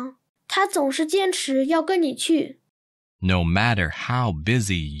多忙，他总是坚持要跟你去。No matter how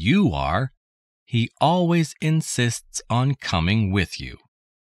busy you are, he always insists on coming with you.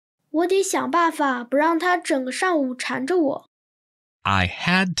 我得想办法不让他整个上午缠着我。I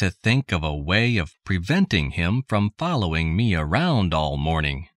had to think of a way of preventing him from following me around all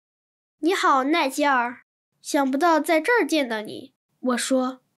morning. 你好，奈吉尔，想不到在这儿见到你。我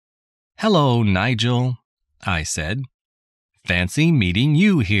说。Hello, Nigel, I said. Fancy meeting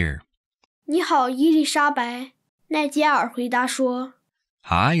you here. 你好，伊丽莎白。奈吉尔回答说。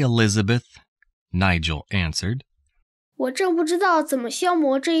Hi, Elizabeth, Nigel answered. 我正不知道怎么消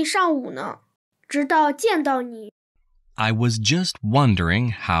磨这一上午呢，直到见到你。I was just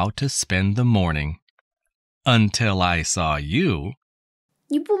wondering how to spend the morning. Until I saw you.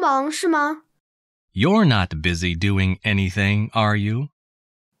 你不忙是吗？ You're not busy doing anything, are you?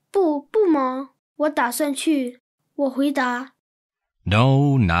 不忙，我打算去。我回答。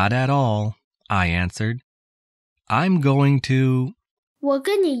No, not at all, I answered. I'm going to... 我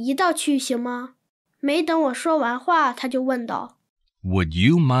跟你一道去行吗？没等我说完话，他就问道。Would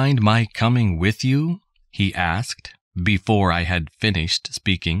you mind my coming with you? He asked, before I had finished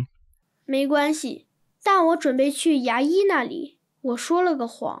speaking. 没关系，但我准备去牙医那里。我说了个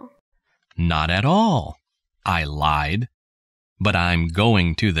谎。Not at all, I lied. But I'm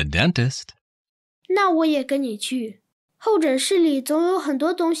going to the dentist. 那我也跟你去。候诊室里总有很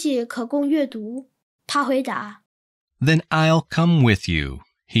多东西可供阅读。他回答。Then I'll come with you,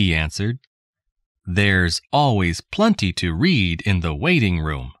 he answered. There's always plenty to read in the waiting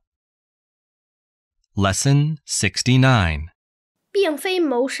room. Lesson 69. 并非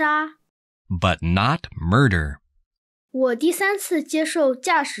谋杀。 But not murder. 我第3次接受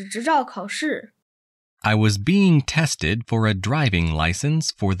驾驶执照考试。I was being tested for a driving license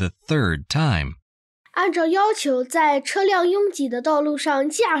for the 3rd time. 按照要求在车辆拥挤的道路上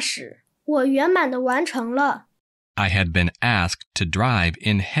驾驶，我圆满地完成了。I had been asked to drive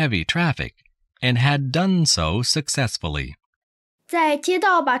in heavy traffic and had done so successfully. 在接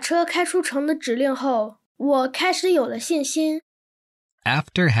到把车开出城的指令后，我开始有了信心。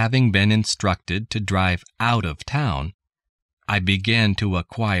After having been instructed to drive out of town, I began to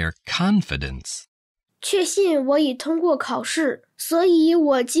acquire confidence. 确信我已通过考试，所以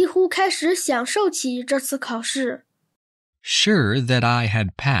我几乎开始享受起这次考试。Sure that I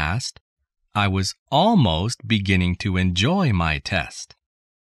had passed, I was almost beginning to enjoy my test.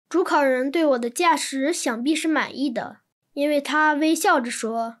 主考人对我的驾驶想必是满意的，因为他微笑着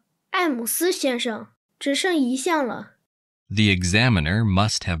说：“艾姆斯先生，只剩1项了。” The examiner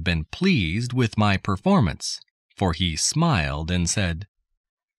must have been pleased with my performance, for he smiled and said,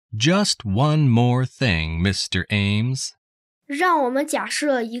 Just one more thing, Mr. Ames. 让我们假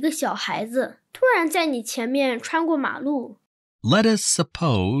设一个小孩子突然在你前面穿过马路。Let us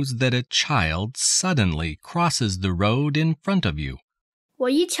suppose that a child suddenly crosses the road in front of you. 我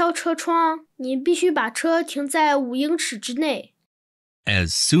一敲车窗，你必须把车停在5英尺之内。As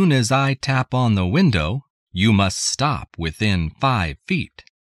soon as I tap on the window, you must stop within 5 feet.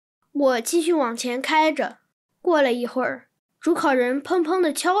 我继续往前开着，过了一会儿，主考人砰砰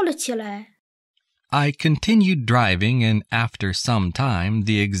地敲了起来。I continued driving, and after some time,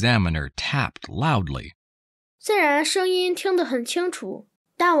 the examiner tapped loudly. 虽然声音听得很清楚，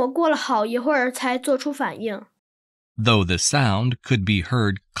但我过了好一会儿才做出反应。Though the sound could be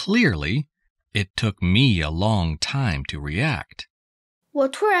heard clearly, it took me a long time to react. 我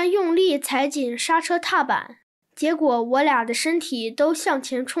突然用力踩紧刹车踏板，结果我俩的身体都向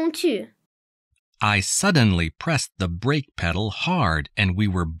前冲去。I suddenly pressed the brake pedal hard, and we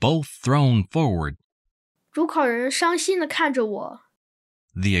were both thrown forward. 主考人伤心地看着我。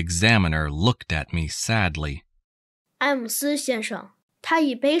The examiner looked at me sadly. 艾姆斯先生，他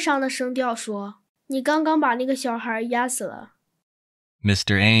以悲伤的声调说：“你刚刚把那个小孩压死了。”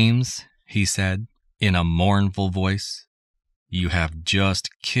 Mr. Ames, he said, in a mournful voice, you have just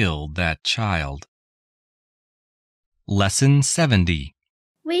killed that child. Lesson 70.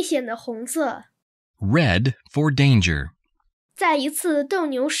 危险的红色。Red for danger. 在一次斗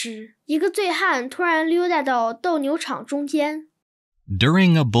牛时，一个醉汉突然溜达到斗牛场中间。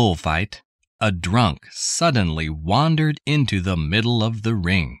During a bullfight, a drunk suddenly wandered into the middle of the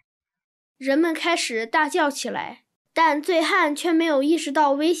ring. 人们开始大叫起来，但醉汉却没有意识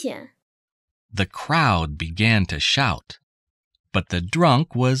到危险。The crowd began to shout, but the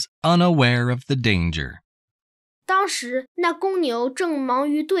drunk was unaware of the danger. 当时，那公牛正忙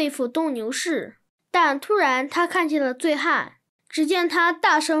于对付斗牛士，但突然他看见了醉汉，只见他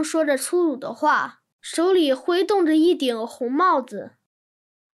大声说着粗鲁的话，手里挥动着一顶红帽子。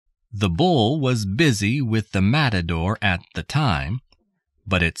The bull was busy with the matador at the time,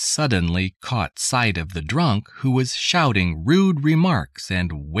 but it suddenly caught sight of the drunk who was shouting rude remarks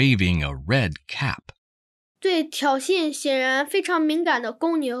and waving a red cap. 对挑衅显然非常敏感的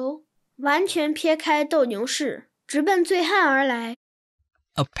公牛，完全撇开斗牛士，直奔醉汉而来。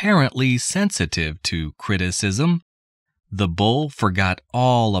Apparently sensitive to criticism, the bull forgot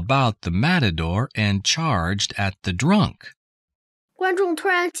all about the matador and charged at the drunk. 观众突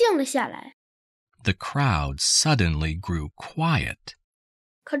然静了下来。The crowd suddenly grew quiet.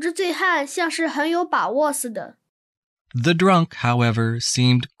 可这醉汉像是很有把握似的。The drunk, however,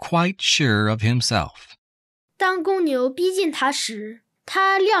 seemed quite sure of himself. 当公牛逼近他时，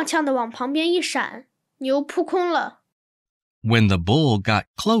他踉跄地往旁边一闪，牛扑空了。When the bull got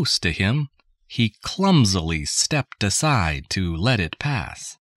close to him, he clumsily stepped aside to let it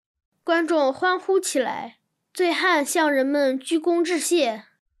pass. 观众欢呼起来，醉汉向人们鞠躬致谢。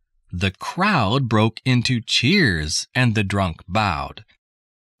The crowd broke into cheers, and the drunk bowed.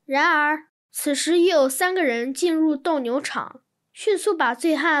 然而，此时又有3个人进入斗牛场，迅速把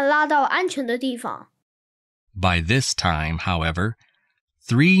醉汉拉到安全的地方。By this time, however,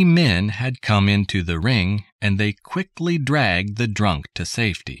 3 men had come into the ring, and they quickly dragged the drunk to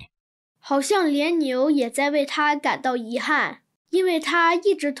safety. 好像连牛也在为他感到遗憾，因为他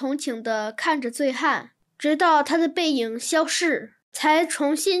一直同情地看着醉汉，直到他的背影消逝，才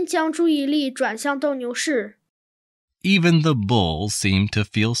重新将注意力转向斗牛士。Even the bull seemed to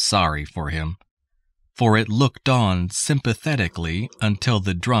feel sorry for him, for it looked on sympathetically until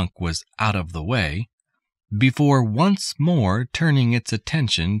the drunk was out of the way, before once more turning its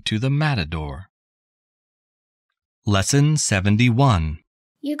attention to the matador. Lesson 71.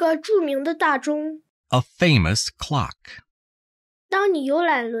 一个著名的大钟。 A famous clock. 当你游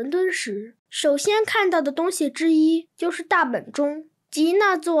览伦敦时，首先看到的东西之一就是大本钟，即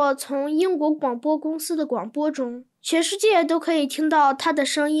那座从英国广播公司的广播中，全世界都可以听到它的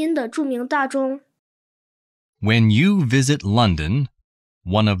声音的著名大钟。When you visit London,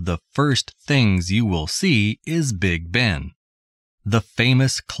 one of the first things you will see is Big Ben, the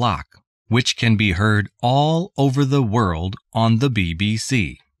famous clock, which can be heard all over the world on the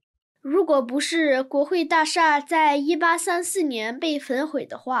BBC. 如果不是国会大厦在1834年被焚毁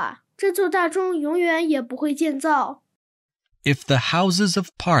的话，这座大钟永远也不会建造。If the Houses of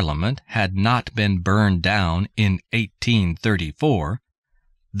Parliament had not been burned down in 1834,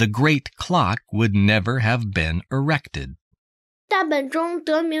 the great clock would never have been erected. 大本钟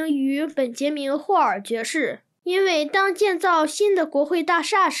得名于本杰明·霍尔爵士，因为当建造新的国会大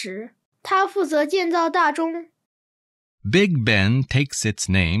厦时，他负责建造大钟。Big Ben takes its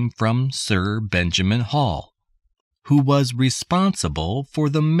name from Sir Benjamin Hall, who was responsible for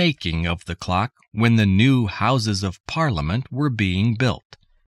the making of the clock when the new Houses of Parliament were being built.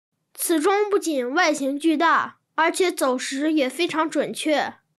 此钟不仅外形巨大，而且走时也非常准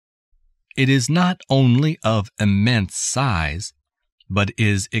确。It is not only of immense size, but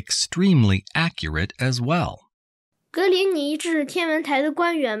is extremely accurate as well. 格林尼治天文台的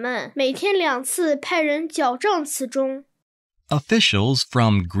官员们每天2次派人矫正此钟。Officials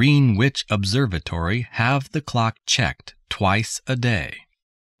from Greenwich Observatory have the clock checked twice a day.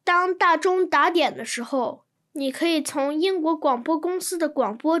 当大钟打点的时候，你可以从英国广播公司的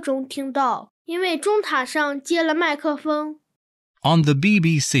广播中听到，因为钟塔上接了麦克风。On the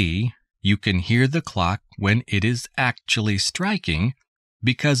BBC, you can hear the clock when it is actually striking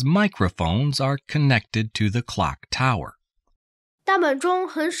because microphones are connected to the clock tower. 大本钟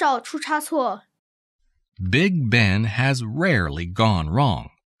很少出差错。Big Ben has rarely gone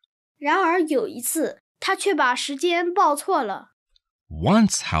wrong. 然而有一次，他却把时间报错了。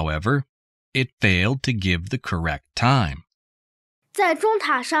Once, however, it failed to give the correct time. 在钟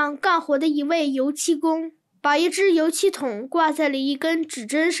塔上干活的一位油漆工，把一只油漆桶挂在了一根指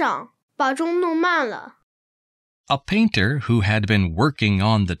针上，把钟弄慢了。A painter who had been working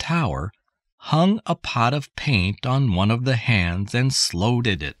on the tower hung a pot of paint on one of the hands and slowed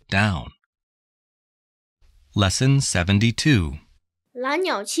it down. Lesson 72. 蓝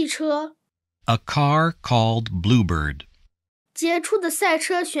鸟汽车。 A car called Bluebird. 杰出的赛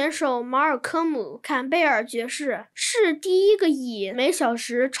车选手马尔科姆·坎贝尔爵士是第一个以每小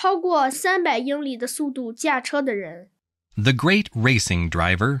时超过300英里的速度驾车的人。 The great racing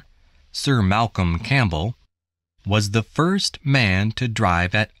driver, Sir Malcolm Campbell, was the first man to drive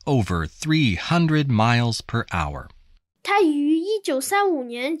at over 300 miles per hour. 他于1935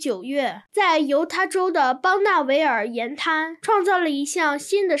年9月在犹他州的邦纳维尔盐滩创造了一项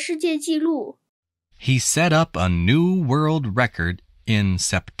新的世界纪录。He set up a new world record in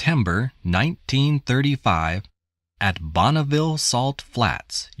September 1935 at Bonneville Salt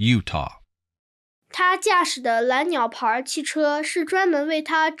Flats, Utah. 他驾驶的蓝鸟牌汽车是专门为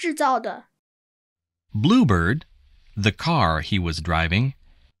他制造的。Bluebird, the car he was driving,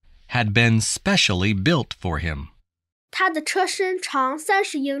 had been specially built for him. 它的车身长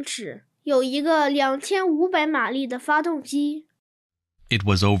30英尺，有一个2500马力的发动机。It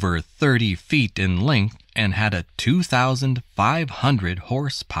was over 30 feet in length and had a 2,500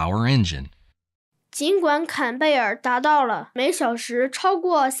 horsepower engine. 尽管坎贝尔达到了每小时超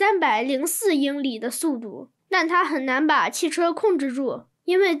过304英里的速度，但他很难把汽车控制住，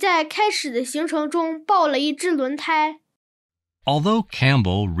因为在开始的行程中爆了一只轮胎。Although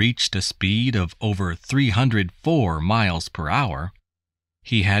Campbell reached a speed of over 304 miles per hour,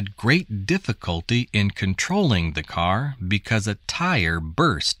 he had great difficulty in controlling the car because a tire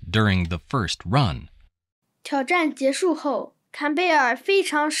burst during the first run. 挑战结束后，坎贝尔非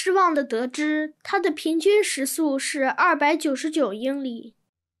常失望地得知，他的平均时速是299英里。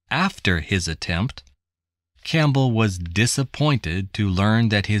After his attempt, Campbell was disappointed to learn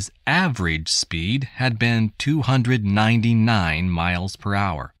that his average speed had been 299 miles per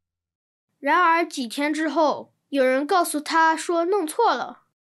hour. 然而几天之后，有人告诉他说弄错了。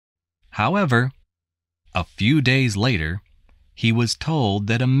However, a few days later, he was told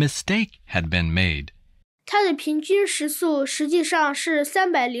that a mistake had been made. 他的平均时速实际上是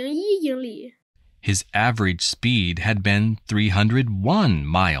301英里。His average speed had been 301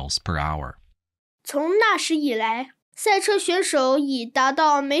 miles per hour. 从那时以来，赛车选手已达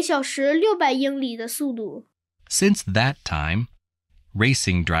到每小时600英里的速度。Since that time,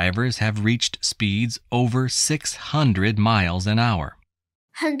 racing drivers have reached speeds over 600 miles an hour.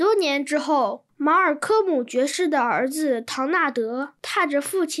 很多年之后，马尔科姆爵士的儿子唐纳德踏着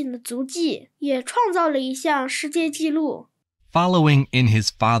父亲的足迹，也创造了一项世界纪录。Following in his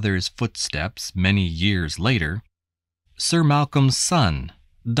father's footsteps many years later, Sir Malcolm's son,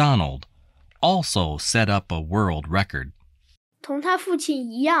 Donald, also set up a world record. 同他父亲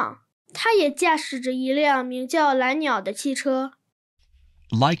一样，他也驾驶着一辆名叫蓝鸟的汽车。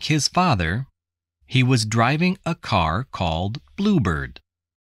Like his father, he was driving a car called Bluebird.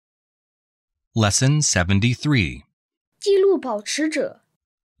 Lesson 73. 纪录保持者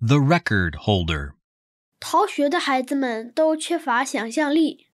The record holder. 逃学的孩子们都缺乏想象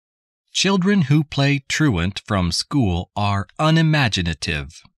力。Children who play truant from school are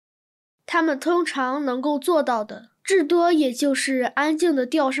unimaginative. 他们通常能够做到的，至多也就是安静地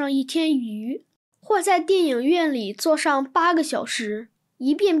钓上一天鱼，或在电影院里坐上8个小时，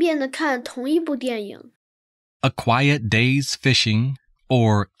一遍遍地看同一部电影。A quiet day's fishing,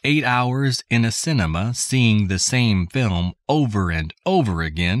 or 8 hours in a cinema seeing the same film over and over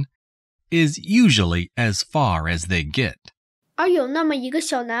again, is usually as far as they get. 而有那么一个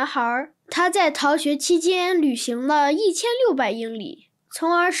小男孩，他在逃学期间旅行了1600英里，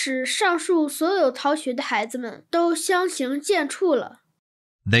从而使上述所有逃学的孩子们都相形见绌了。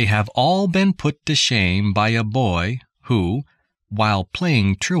They have all been put to shame by a boy who, while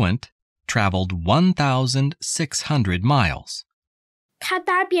playing truant, traveled 1,600 miles. 他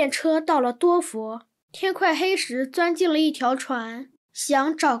搭便车到了多佛，天快黑时钻进了一条船，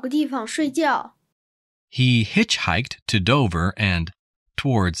想找个地方睡觉。He hitchhiked to Dover and,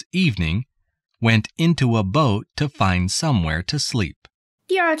 towards evening, went into a boat to find somewhere to sleep.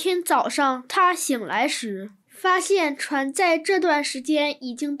 第二天早上，他醒来时，发现船在这段时间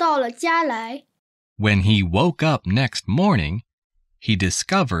已经到了加莱。When he woke up next morning, he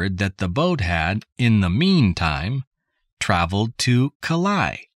discovered that the boat had, in the meantime, traveled to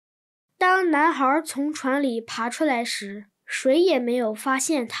Calais. 当男孩从船里爬出来时，谁也没有发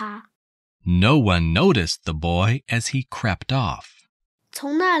现他。No one noticed the boy as he crept off.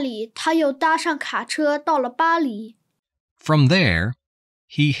 从那里，他又搭上卡车到了巴黎。From there,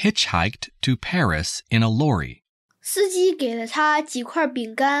 he hitchhiked to Paris in a lorry. 司机给了他几块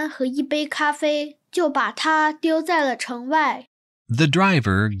饼干和一杯咖啡，就把他丢在了城外。The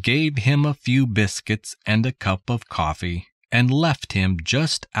driver gave him a few biscuits and a cup of coffee and left him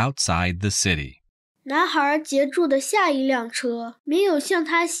just outside the city. 男孩截住的下一辆车没有像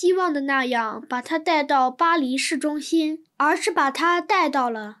他希望的那样把他带到巴黎市中心，而是把他带到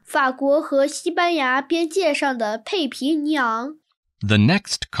了法国和西班牙边界上的佩皮尼昂。The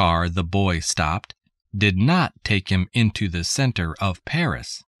next car the boy stopped did not take him into the center of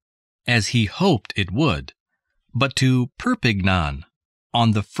Paris, as he hoped it would, but to Perpignan,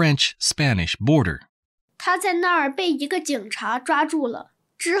 on the French-Spanish border. 他在那儿被一个警察抓住了，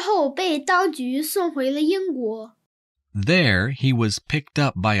之后被当局送回了英国。There he was picked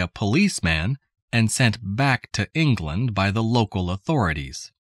up by a policeman and sent back to England by the local authorities.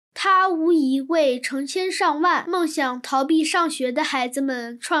 他无疑为成千上万梦想逃避上学的孩子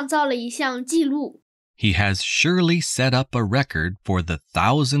们创造了一项纪录。He has surely set up a record for the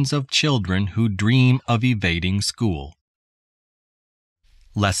thousands of children who dream of evading school.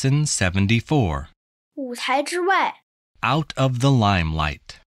 Lesson 74. 舞台之外 Out of the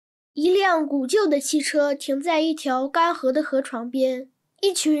limelight. 一辆古旧的汽车停在一条干涸的河床边，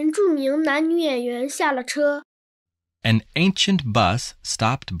一群著名男女演员下了车。An ancient bus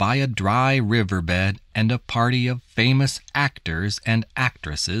stopped by a dry riverbed and a party of famous actors and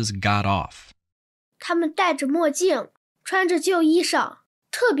actresses got off. 他们戴着墨镜，穿着旧衣裳，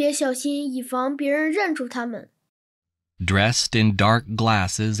特别小心以防别人认出他们。Dressed in dark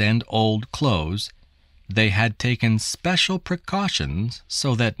glasses and old clothes, they had taken special precautions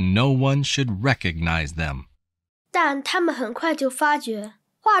so that no one should recognize them. 但他们很快就发觉，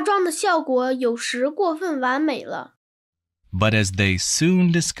化妆的效果有时过分完美了。But as they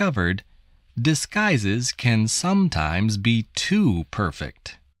soon discovered, disguises can sometimes be too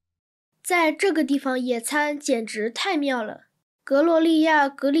perfect. 在这个地方野餐简直太妙了。格洛丽亚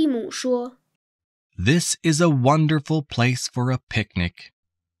·格利姆说 This is a wonderful place for a picnic,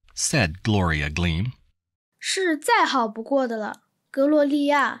 said Gloria Gleam. 是再好不过的了。格洛丽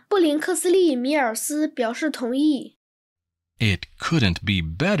亚·布林克斯利·米尔斯表示同意。It couldn't be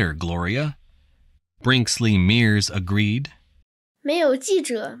better, Gloria, Brinkley Mears agreed. 没有记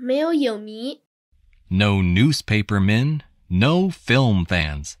者，没有影迷。No newspapermen, no film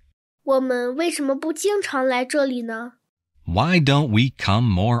fans. 我们为什么不经常来这里呢？ Why don't we come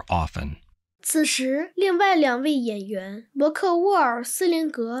more often? 此时，另外两位演员罗克沃尔·斯林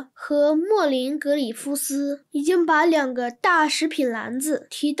格和莫林·格里夫斯已经把两个大食品篮子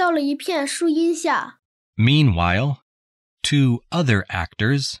提到了一片树荫下。Meanwhile, two other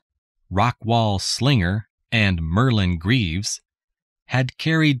actors, Rockwall Slinger and Merlin Greaves, had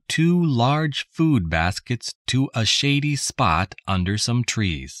carried two large food baskets to a shady spot under some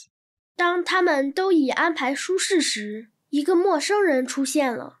trees. 当他们都已安排舒适时，一个陌生人出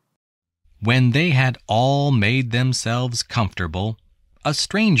现了。When they had all made themselves comfortable, a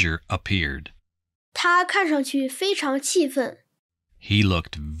stranger appeared. 他看上去非常气愤。He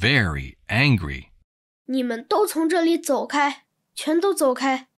looked very angry. 你们都从这里走开，全都走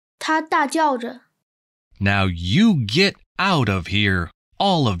开！他大叫着。Now you get out of here,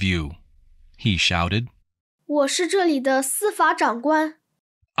 all of you, he shouted. 我是这里的司法长官。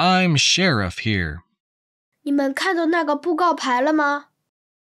I'm sheriff here. 你们看到那个布告牌了吗？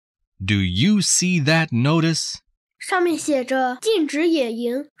 Do you see that notice? 上面写着禁止野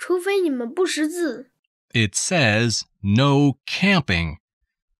营，除非你们不识字。It says no camping,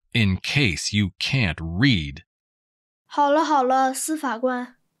 in case you can't read. 好了好了，司法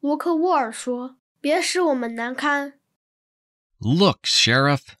官，罗克沃尔说，别使我们难堪。Look,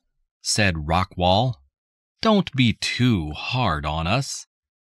 Sheriff, said Rockwall. Don't be too hard on us.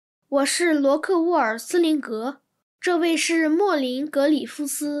 我是罗克沃尔·斯林格，这位是莫林·格里夫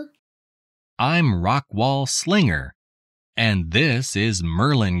斯。I'm Rockwall Slinger, and this is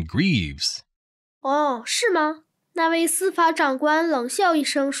Merlin Greaves. 哦，是吗？那位司法长官冷笑一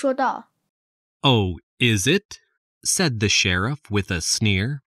声说道。Oh, is it? Said the sheriff with a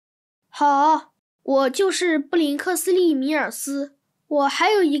sneer. 好，我就是布林克斯利·米尔斯，我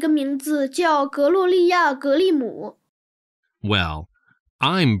还有一个名字叫格洛丽亚·格利姆。Well,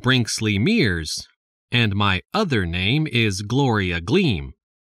 I'm Brinkley Mears, and my other name is Gloria Gleam.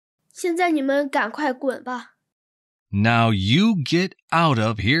 现在你们赶快滚吧。Now you get out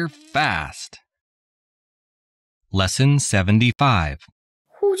of here fast. Lesson 75.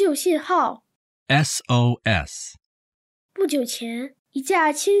 呼救信号 SOS. 不久前，一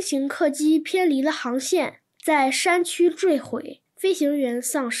架轻型客机偏离了航线，在山区坠毁，飞行员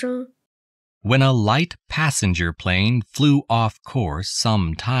丧生。When a light passenger plane flew off course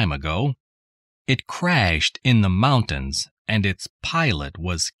some time ago, it crashed in the mountains and its pilot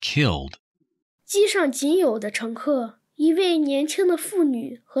was killed. 机上仅有的乘客，一位年轻的妇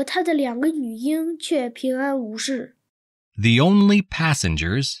女和她的两个女婴却平安无事。The only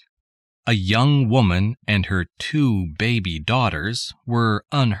passengers, a young woman and her two baby daughters, were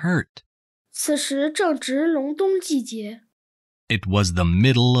unhurt. 此时正值隆冬季节。It was the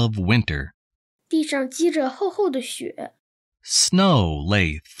middle of winter. 地上积着厚厚的雪。Snow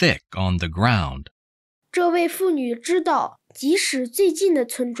lay thick on the ground. 这位妇女知道，即使最近的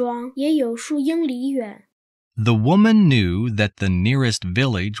村庄也有数英里远。The woman knew that the nearest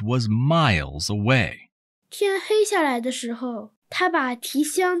village was miles away. 天黑下来的时候，她把提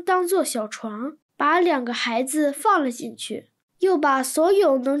箱当作小床，把两个孩子放了进去，又把所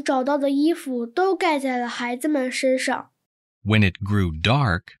有能找到的衣服都盖在了孩子们身上。When it grew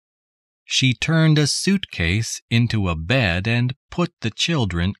dark, she turned a suitcase into a bed and put the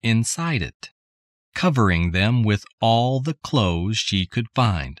children inside it, covering them with all the clothes she could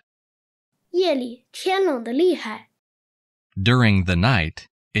find. 夜里天冷得厉害。During the night,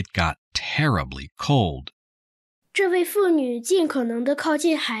 it got terribly cold. 这位妇女尽可能地靠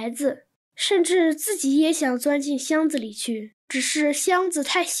近孩子，甚至自己也想钻进箱子里去，只是箱子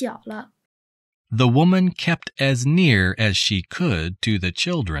太小了。The woman kept as near as she could to the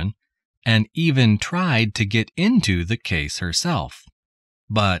children and even tried to get into the case herself,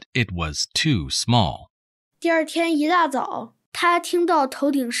 but it was too small. 第二天一大早，她听到头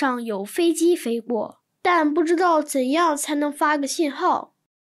顶上有飞机飞过，但不知道怎样才能发个信号。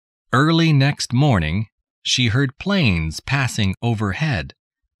Early next morning, she heard planes passing overhead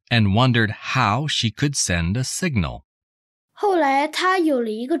and wondered how she could send a signal. 后来她有了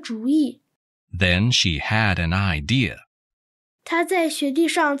一个主意。Then she had an idea. 她在雪地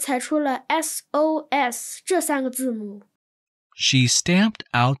上踩出了 SOS 这3个字母。She stamped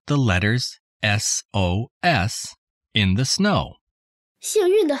out the letters SOS in the snow. 幸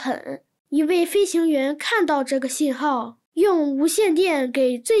运得很，一位飞行员看到这个信号，用无线电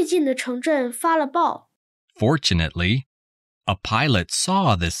给最近的城镇发了报。Fortunately, a pilot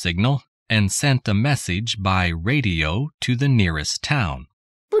saw the signal and sent a message by radio to the nearest town.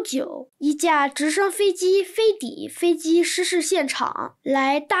 不久，一架直升飞机飞抵飞机失事现场，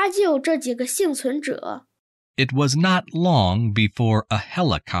来搭救这几个幸存者。It was not long before a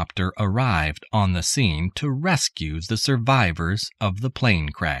helicopter arrived on the scene to rescue the survivors of the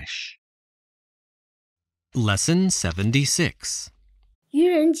plane crash. Lesson 76. 愚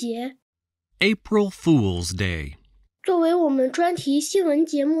人节 April Fool's Day. 作为我们专题新闻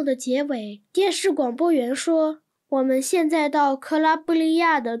节目的结尾，电视广播员说，我们现在到克拉布利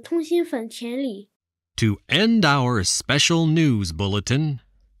亚的通心粉田里。To end our special news bulletin,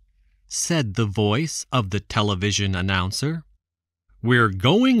 said the voice of the television announcer, we're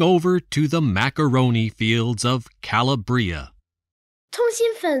going over to the macaroni fields of Calabria. 通心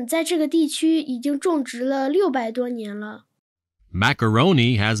粉在这个地区已经种植了600多年了。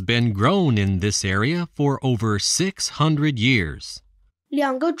Macaroni has been grown in this area for over 600 years.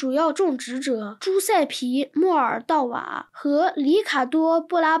 2个主要种植者朱塞皮·莫尔道瓦和里卡多·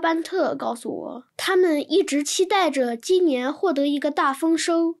布拉班特告诉我，他们一直期待着今年获得一个大丰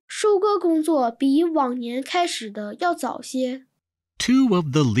收，收割工作比往年开始的要早些。Two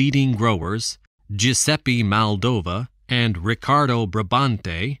of the leading growers, Giuseppe Moldova and Riccardo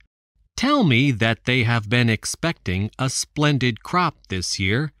Brabante, tell me that they have been expecting a splendid crop this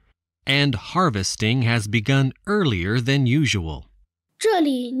year, and harvesting has begun earlier than usual. 这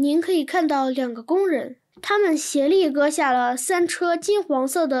里您可以看到2个工人，他们协力割下了3车金黄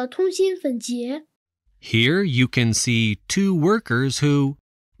色的通心粉节。Here you can see 2 workers who,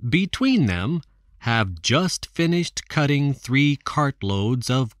 between them, have just finished cutting 3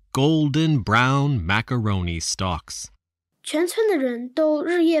 cartloads of golden brown macaroni stalks. 全村的人都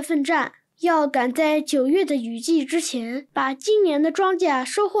日夜奋战，要赶在9月的雨季之前把今年的庄稼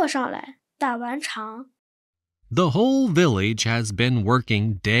收获上来，打完场。The whole village has been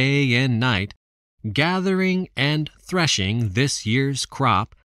working day and night, gathering and threshing this year's crop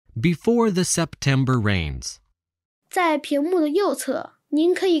before the September rains. 在屏幕的右侧，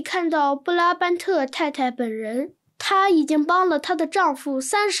您可以看到布拉班特太太本人，她已经帮了她的丈夫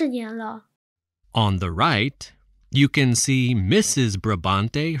30年了。On the right, you can see Mrs.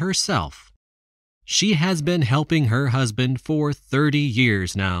 Brabante herself. She has been helping her husband for 30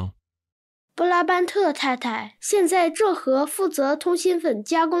 years now. 布拉班特太太现在正和负责通心粉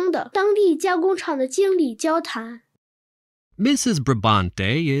加工的当地加工厂的经理交谈。Mrs.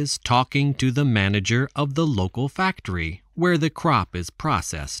 Brabante is talking to the manager of the local factory where the crop is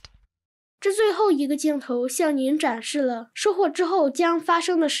processed. 这最后一个镜头向您展示了收获之后将发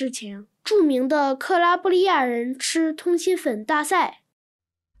生的事情。著名的克拉布利亚人吃通心粉大赛。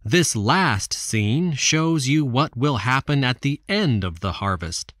This last scene shows you what will happen at the end of the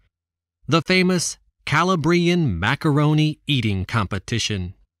harvest. The famous Calabrian macaroni eating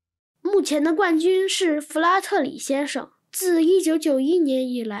competition. 目前的冠军是弗拉特里先生，自1991年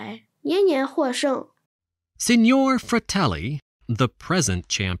以来年年获胜。Signor Fratelli, the present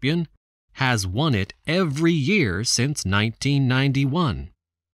champion, has won it every year since 1991.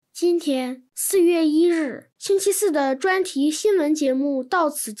 今天4月1日，星期四的专题新闻节目到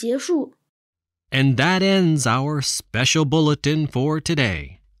此结束。And that ends our special bulletin for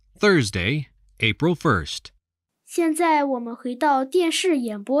today, Thursday, April 1st. 现在我们回到电视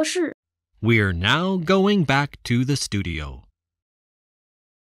演播室。We're now going back to the studio.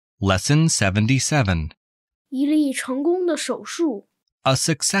 Lesson 77. 一例成功的手术。 A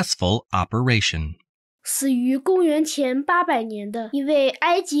successful operation. 死于公元前800年的一位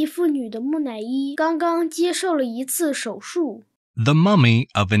埃及妇女的木乃伊刚刚接受了一次手术。 The mummy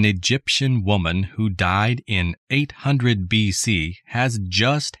of an Egyptian woman who died in 800 BC has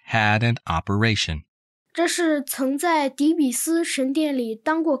just had an operation. 这是曾在底比斯神殿里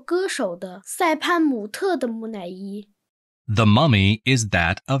当过歌手的塞潘姆特的木乃伊。 The mummy is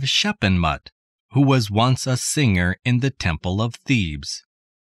that of Sheppenmut, who was once a singer in the Temple of Thebes.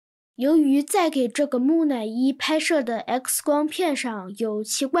 由于在给这个木乃伊拍摄的 X 光片上有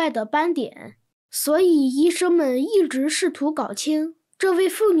奇怪的斑点，所以医生们一直试图搞清这位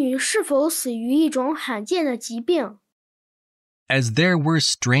妇女是否死于一种罕见的疾病。 As there were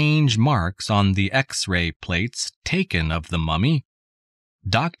strange marks on the X-ray plates taken of the mummy,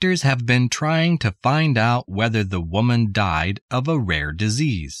 doctors have been trying to find out whether the woman died of a rare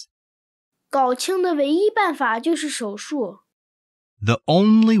disease. 搞清的唯一办法就是手术。 The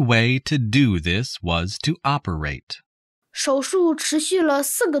only way to do this was to operate. 手术持续了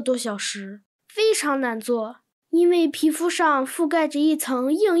4个多小时，非常难做，因为皮肤上覆盖着一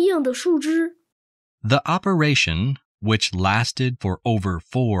层硬硬的树枝。 The operation, which lasted for over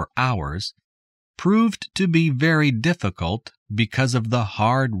 4 hours, proved to be very difficult because of the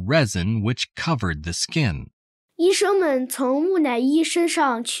hard resin which covered the skin. 医生们从木乃伊身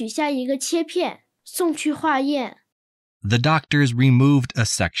上取下一个切片，送去化验。 The doctors removed a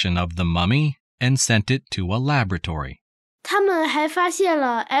section of the mummy and sent it to a laboratory. 他们还发现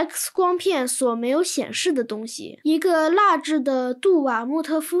了 X 光片所没有显示的东西，一个蜡制的杜瓦穆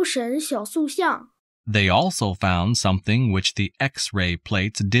特夫神小塑像。 They also found something which the X-ray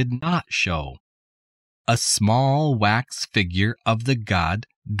plates did not show. A small wax figure of the god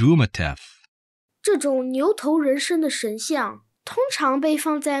Dumatef. 这种牛头人身的神像通常被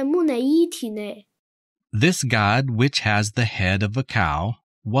放在木乃伊体内。 This god, which has the head of a cow,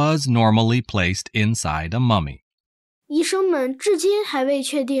 was normally placed inside a mummy. 医生们至今还未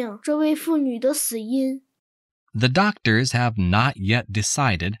确定这位妇女的死因。 The doctors have not yet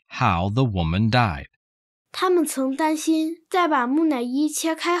decided how the woman died. 他们曾担心在把木乃伊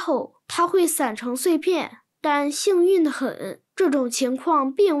切开后，它会散成碎片，但幸运得很，这种情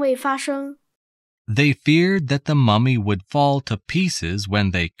况并未发生。 They feared that the mummy would fall to pieces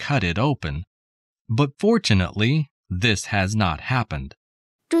when they cut it open, but fortunately, this has not happened.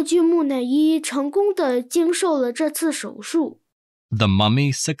 这具木乃伊成功地经受了这次手术。 The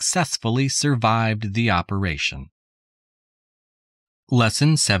mummy successfully survived the operation.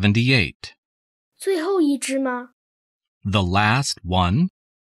 Lesson 78. 最后一支吗？ The last one.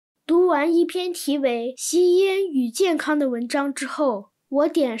 读完一篇题为《吸烟与健康》的文章之后，我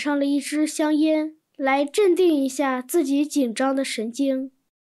点上了一支香烟，来镇定一下自己紧张的神经。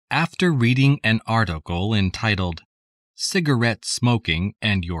 After reading an article entitled Cigarette Smoking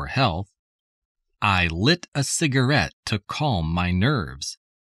and Your Health, I lit a cigarette to calm my nerves.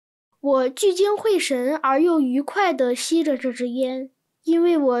 我聚精会神而又愉快地吸着这支烟，因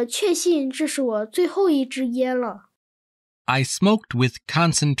为我确信这是我最后一支烟了。 I smoked with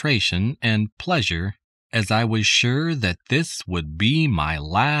concentration and pleasure as I was sure that this would be my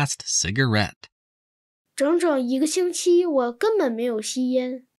last cigarette. 整整1个星期，我根本没有吸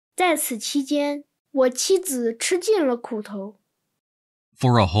烟。在此期间，我妻子吃尽了苦头。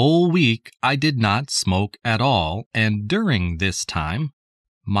 For a whole week, I did not smoke at all, and during this time,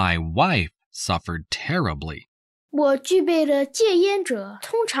 my wife suffered terribly. 我具备了戒烟者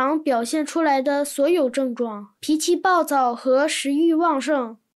通常表现出来的所有症状，脾气暴躁和食欲旺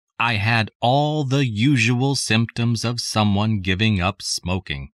盛。 I had all the usual symptoms of someone giving up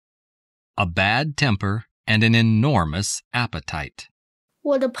smoking. A bad temper and an enormous appetite.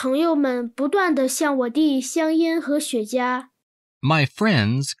 我的朋友们不断地向我递香烟和雪茄。 My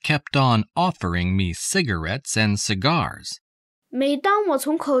friends kept on offering me cigarettes and cigars. 每当我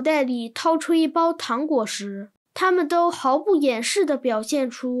从口袋里掏出一包糖果时，他们都毫不掩饰地表现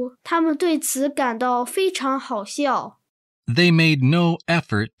出他们对此感到非常好笑。 They made no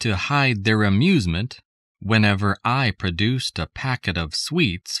effort to hide their amusement whenever I produced a packet of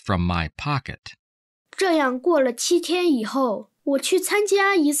sweets from my pocket. 这样过了7天以后，我去参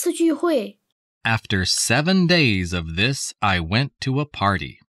加一次聚会。 After 7 days of this, I went to a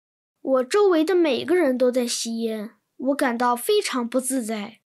party. 我周围的每个人都在吸烟，我感到非常不自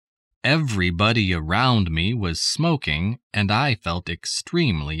在。 Everybody around me was smoking, and I felt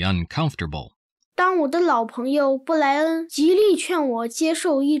extremely uncomfortable. 当我的老朋友布莱恩极力劝我接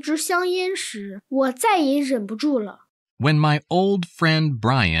受一支香烟时，我再也忍不住了。 When my old friend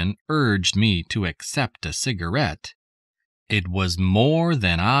Brian urged me to accept a cigarette, It was more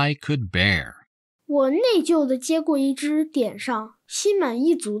than I could bear. 我内疚地接过一支点上，心满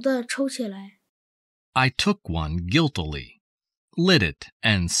意足地抽起来。I took one guiltily, lit it,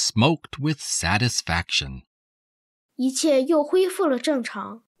 and smoked with satisfaction. 一切又恢复了正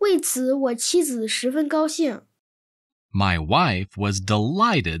常，为此我妻子十分高兴。My wife was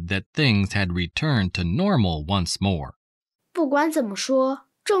delighted that things had returned to normal once more. 不管怎么说，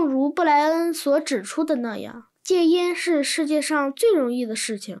正如布莱恩所指出的那样，戒烟是世界上最容易的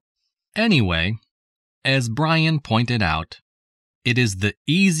事情。Anyway, as Brian pointed out, it is the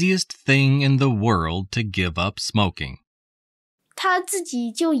easiest thing in the world to give up smoking. 他自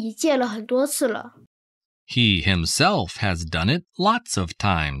己就已戒了很多次了。He himself has done it lots of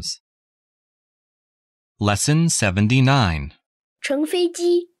times. Lesson 79. 乘飞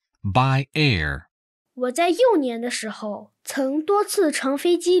机。By air. 我在幼年的时候，曾多次乘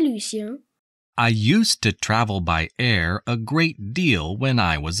飞机旅行。I used to travel by air a great deal when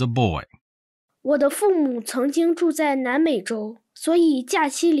I was a boy. 我的父母曾经住在南美洲，所以假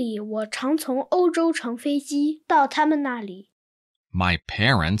期里我常从欧洲乘飞机到他们那里。My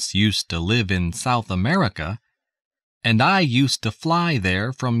parents used to live in South America, and I used to fly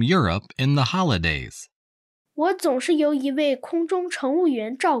there from Europe in the holidays. 我总是由一位空中乘务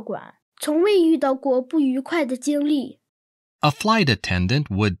员照管，从未遇到过不愉快的经历。A flight attendant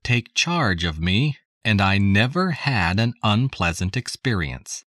would take charge of me, and I never had an unpleasant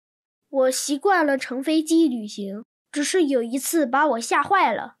experience. 我习惯了乘飞机旅行，只是有一次把我吓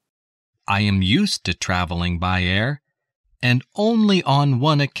坏了。I am used to traveling by air, and only on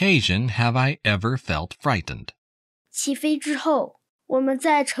one occasion have I ever felt frightened. 起飞之后，我们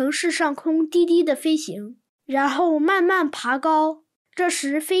在城市上空低低地飞行，然后慢慢爬高。这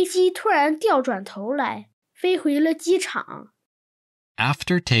时飞机突然调转头来，飞回了机场。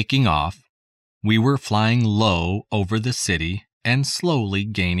After taking off, we were flying low over the city and slowly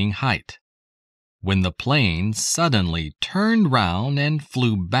gaining height, when the plane suddenly turned round and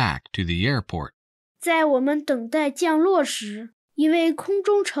flew back to the airport. 在我们等待降落时，一位空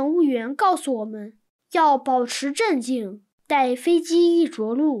中乘务员告诉我们，要保持镇静，待飞机一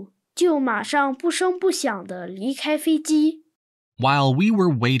着陆，就马上不声不响地离开飞机。While we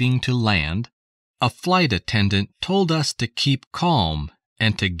were waiting to land, a flight attendant told us to keep calm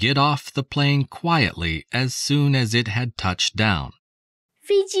and to get off the plane quietly as soon as it had touched down.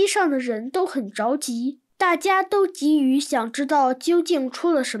 飞机上的人都很着急，大家都急于想知道究竟出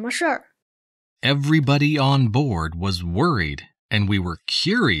了什么事儿。Everybody on board was worried, and we were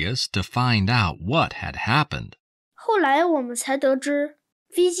curious to find out what had happened. 后来我们才得知，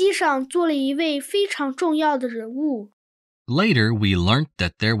飞机上坐了一位非常重要的人物。Later, we learnt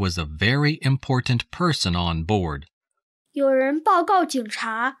that there was a very important person on board. 有人报告警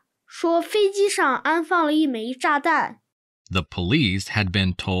察，说飞机上安放了一枚炸弹。The police had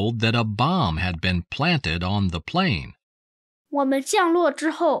been told that a bomb had been planted on the plane. 我们降落之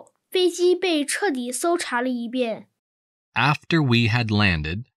后，飞机被彻底搜查了一遍。After we had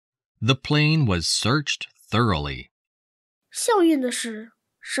landed, the plane was searched thoroughly. 幸运的是，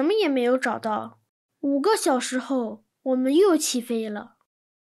什么也没有找到。5个小时后，我们又起飞了。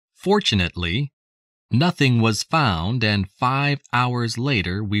Fortunately, nothing was found, and 5 hours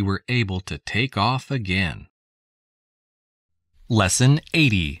later we were able to take off again. Lesson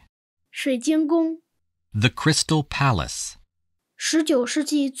 80. 水晶宫。 The Crystal Palace. 19世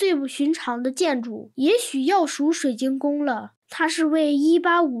纪最不寻常的建筑，也许要数水晶宫了。它是为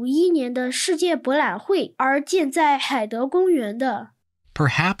1851年的世界博览会而建在海德公园的。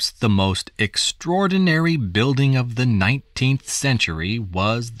Perhaps the most extraordinary building of the 19th century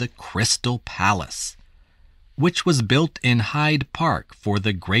was the Crystal Palace, which was built in Hyde Park for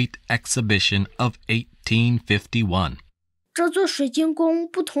the Great Exhibition of 1851. 这座水晶宫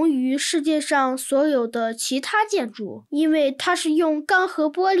不同于世界上所有的其他建筑，因为它是用钢和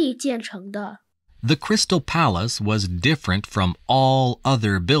玻璃建成的。The Crystal Palace was different from all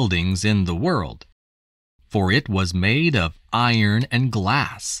other buildings in the world, for it was made of iron and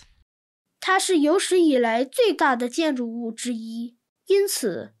glass. 它是有史以来最大的建筑物之一，因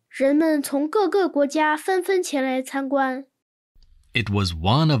此人们从各个国家纷纷前来参观。It was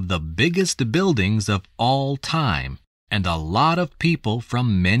one of the biggest buildings of all time, and a lot of people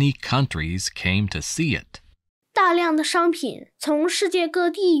from many countries came to see it. 大量的商品从世界各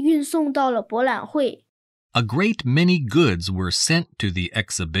地运送到了博览会。A great many goods were sent to the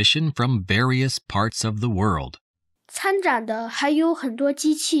exhibition from various parts of the world. 参展的还有很多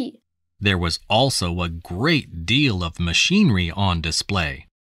机器。There was also a great deal of machinery on display.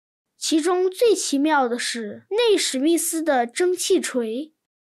 其中最奇妙的是内史密斯的蒸汽锤。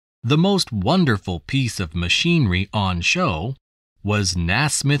The most wonderful piece of machinery on show was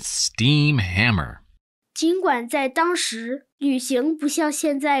Nasmyth's steam hammer. 尽管在当时旅行不像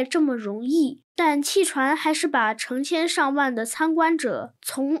现在这么容易，但汽船还是把成千上万的参观者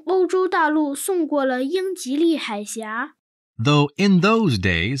从欧洲大陆送过了英吉利海峡。Though in those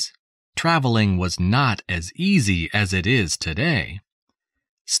days, traveling was not as easy as it is today,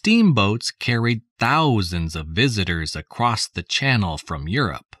 steamboats carried thousands of visitors across the channel from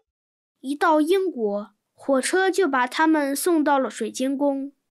Europe. 一到英国，火车就把他们送到了水晶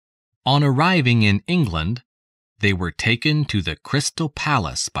宫。On arriving in England, they were taken to the Crystal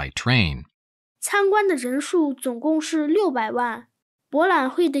Palace by train. 参观的人数总共是600万，博览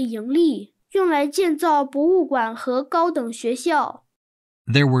会的盈利用来建造博物馆和高等学校。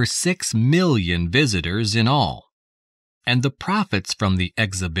There were 6 million visitors in all, and the profits from the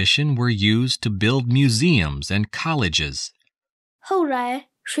exhibition were used to build museums and colleges. 后来，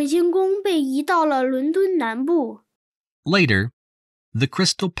水晶宫被移到了伦敦南部。Later, the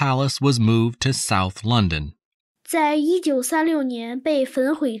Crystal Palace was moved to South London. 在1936年被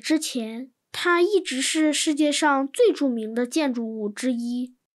焚毁之前，它一直是世界上最著名的建筑物之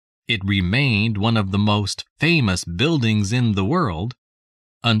一。It remained one of the most famous buildings in the world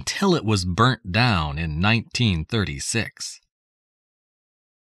until it was burnt down in 1936.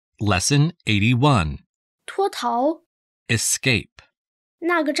 Lesson 81. 脱逃。 Escape.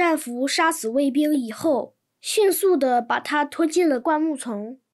 那个战俘杀死卫兵以后，迅速地把他拖进了灌木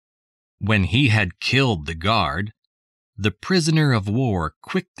丛。When he had killed the guard, the prisoner of war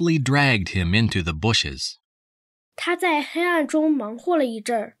quickly dragged him into the bushes. 他在黑暗中忙活了一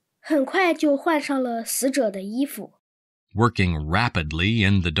阵儿，很快就换上了死者的衣服。Working rapidly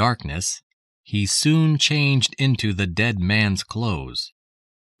in the darkness, he soon changed into the dead man's clothes.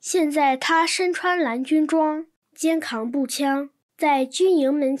 现在他身穿蓝军装，肩扛步枪，在军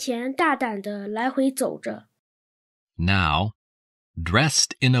营门前大胆地来回走着。Now,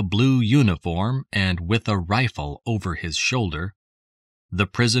 dressed in a blue uniform and with a rifle over his shoulder, the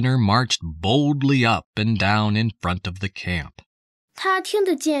prisoner marched boldly up and down in front of the camp. 他听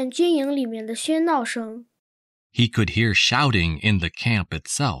得见军营里面的喧闹声。He could hear shouting in the camp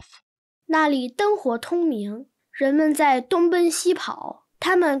itself. 那里灯火通明，人们在东奔西跑。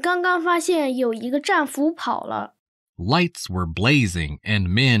他们刚刚发现有一个战俘跑了。Lights were blazing and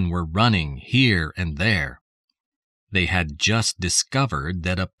men were running here and there. They had just discovered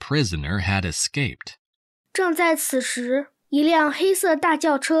that a prisoner had escaped. 正在此时，一辆黑色大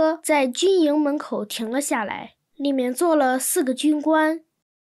轿车在军营门口停了下来，里面坐了4个军官。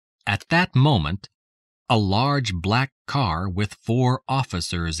At that moment, a large black car with 4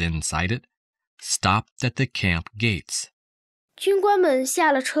 officers inside it stopped at the camp gates. 军官们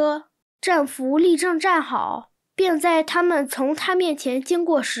下了车，战俘立正站好，并在他们从他面前经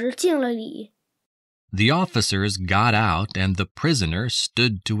过时敬了礼。The officers got out and the prisoner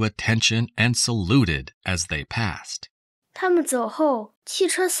stood to attention and saluted as they passed. 他们走后，汽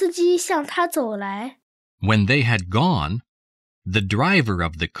车司机向他走来。When they had gone, the driver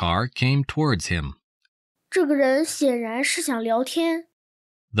of the car came towards him. 这个人显然是想聊天。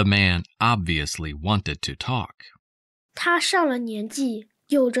The man obviously wanted to talk. 他上了年纪，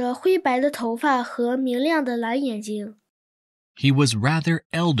有着灰白的头发和明亮的蓝眼睛。He was rather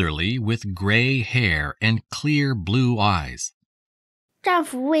elderly with gray hair and clear blue eyes. 战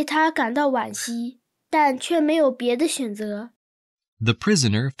俘为他感到惋惜，但却没有别的选择。The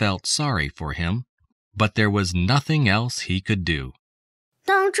prisoner felt sorry for him, but there was nothing else he could do.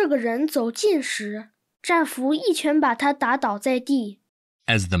 当这个人走近时，战俘一拳把他打倒在地。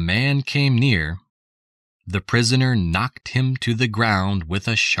As the man came near, the prisoner knocked him to the ground with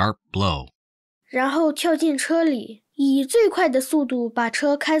a sharp blow. 然后跳进车里，以最快的速度把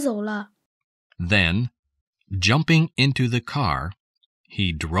车开走了。Then, jumping into the car,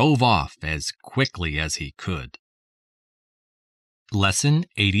 he drove off as quickly as he could. Lesson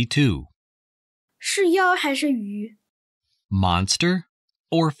 82. 是妖还是鱼？ Monster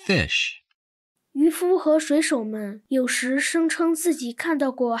or fish? 渔夫和水手们有时声称自己看到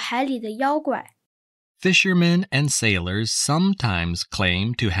过海里的妖怪。Fishermen and sailors sometimes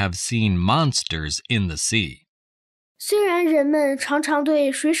claim to have seen monsters in the sea. 虽然人们常常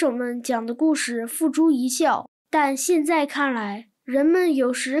对水手们讲的故事付诸一笑，但现在看来，人们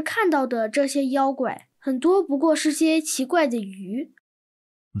有时看到的这些妖怪，很多不过是些奇怪的鱼。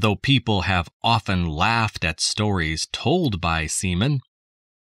Though people have often laughed at stories told by seamen,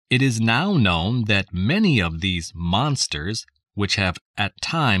 it is now known that many of these monsters, which have at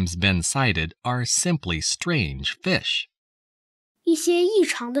times been sighted, are simply strange fish. 一些异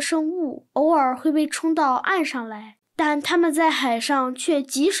常的生物偶尔会被冲到岸上来，但它们在海上却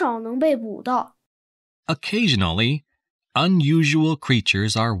极少能被捕到。Occasionally, unusual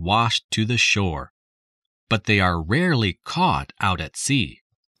creatures are washed to the shore, but they are rarely caught out at sea.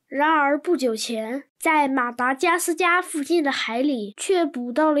 然而不久前，在马达加斯加附近的海里却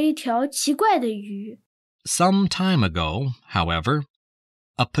捕到了一条奇怪的鱼。Some time ago, however,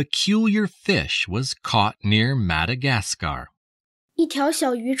 a peculiar fish was caught near Madagascar. 一条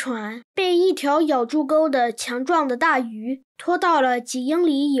小渔船被一条咬住钩的强壮的大鱼拖到了几英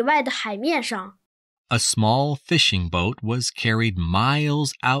里以外的海面上。A small fishing boat was carried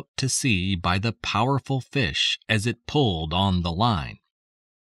miles out to sea by the powerful fish as it pulled on the line.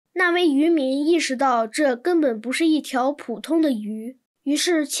 那位渔民意识到这根本不是一条普通的鱼，于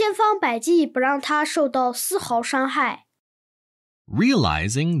是千方百计不让它受到丝毫伤害。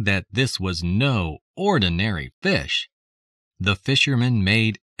Realizing that this was no ordinary fish, the fishermen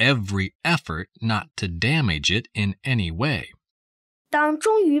made every effort not to damage it in any way. 当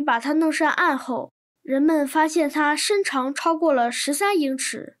终于把它弄上岸后，人们发现它身长超过了13英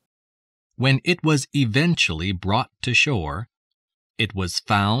尺。When it was eventually brought to shore, it was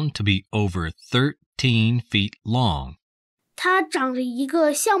found to be over 13 feet long. 它长着一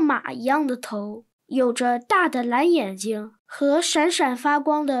个像马一样的头，有着大的蓝眼睛和闪闪发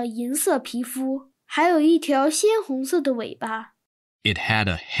光的银色皮肤，还有一条鲜红色的尾巴。It had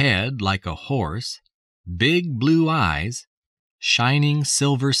a head like a horse, big blue eyes, shining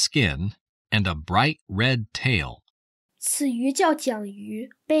silver skin, and a bright red tail. 此鱼叫蒋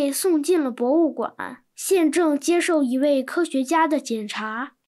鱼，被送进了博物馆，现正接受一位科学家的检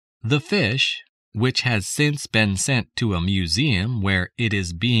查。The fish, which has since been sent to a museum where it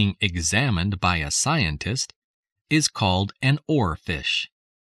is being examined by a scientist, is called an oarfish.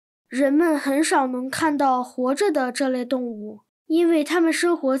 人们很少能看到活着的这类动物，因为它们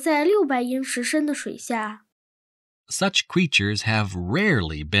生活在600英尺深的水下。Such creatures have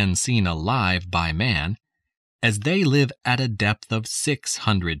rarely been seen alive by man, as they live at a depth of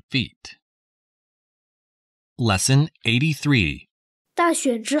 600 feet. Lesson 83. 大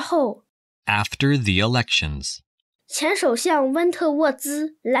选之后 After the elections. 前首相温特沃兹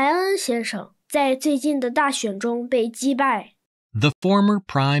·莱恩先生在最近的大选中被击败。The former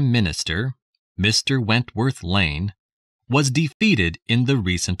Prime Minister, Mr. Wentworth Lane, was defeated in the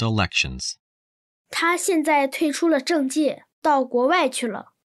recent elections. 他现在退出了政界，到国外去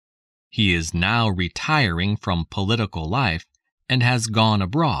了。He is now retiring from political life and has gone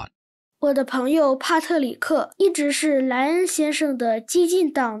abroad. 我的朋友帕特里克一直是莱恩先生的激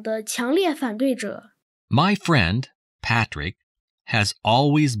进党的强烈反对者。My friend, Patrick, has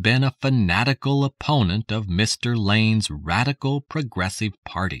always been a fanatical opponent of Mr. Lane's radical progressive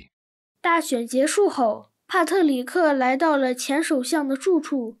party. 大选结束后，帕特里克来到了前首相的住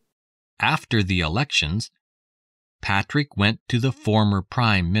处。After the elections, Patrick went to the former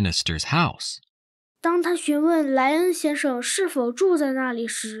Prime Minister's house. 当他询问莱恩先生是否住在那里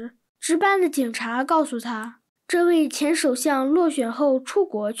时，值班的警察告诉他，这位前首相落选后出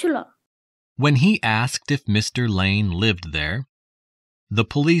国去了。When he asked if Mr. Lane lived there, the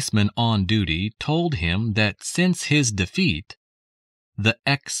policeman on duty told him that since his defeat, the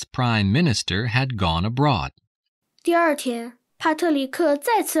ex-prime minister had gone abroad. 第二天，帕特里克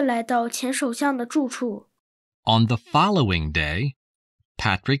再次来到前首相的住处。On the following day,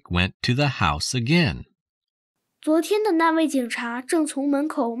 Patrick went to the house again. 昨天的那位警察正从门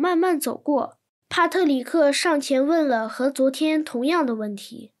口慢慢走过，帕特里克上前问了和昨天同样的问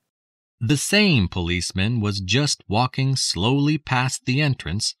题。The same policeman was just walking slowly past the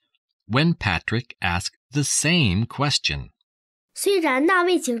entrance when Patrick asked the same question. 虽然那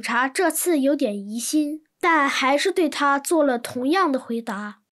位警察这次有点疑心，但还是对他做了同样的回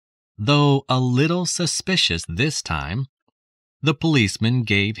答。Though a little suspicious this time, the policeman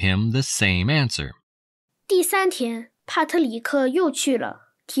gave him the same answer. 第3天，帕特里克又去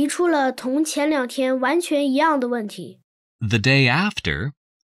了，提出了同前2天完全一样的问题。The day after,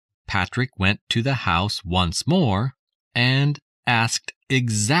 Patrick went to the house once more and asked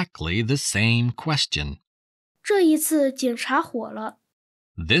exactly the same question. 这一次，警察火了。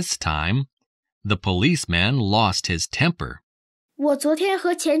This time, the policeman lost his temper. 我昨天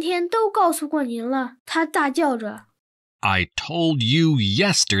和前天都告诉过您了，他大叫着。I told you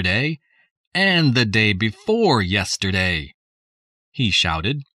yesterday and the day before yesterday, he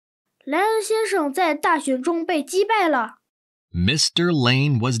shouted. 莱恩先生在大选中被击败了。Mr.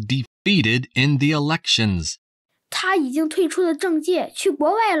 Lane was defeated in the elections. 他已经退出了政界，去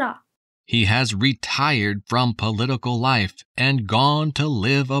国外了。He has retired from political life and gone to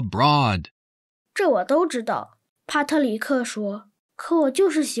live abroad. 这我都知道，帕特里克说，可我就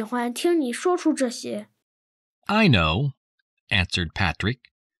是喜欢听你说出这些。I know, answered Patrick,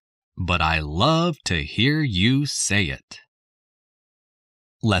 but I love to hear you say it.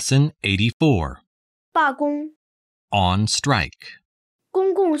 Lesson 84. 罢工 On strike.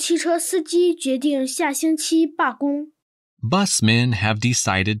 公共汽车司机决定下星期罢工。Busmen have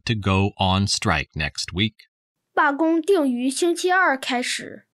decided to go on strike next week. 罢工定于星期二开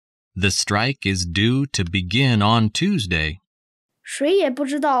始。The strike is due to begin on Tuesday. 谁也不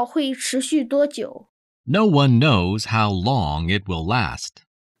知道会持续多久。No one knows how long it will last.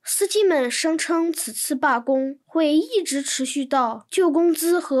 司机们声称此次罢工会一直持续到就工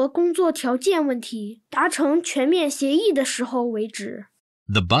资和工作条件问题达成全面协议的时候为止。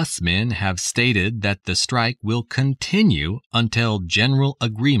The busmen have stated that the strike will continue until general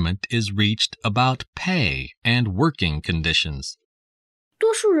agreement is reached about pay and working conditions.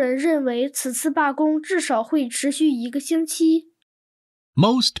 多数人认为此次罢工至少会持续1个星期。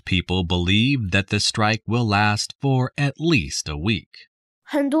Most people believe that the strike will last for at least a week.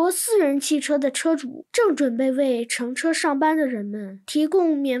 很多私人汽车的车主正准备为乘车上班的人们提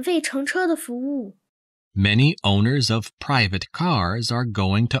供免费乘车的服务。Many owners of private cars are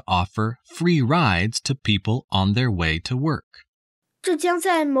going to offer free rides to people on their way to work. 这将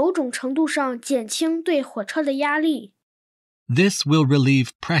在某种程度上减轻对火车的压力。This will relieve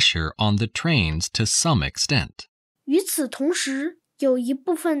pressure on the trains to some extent. 与此同时，有一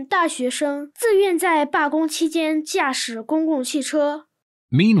部分大学生自愿在罢工期间驾驶公共汽车。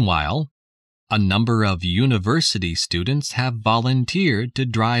Meanwhile, a number of university students have volunteered to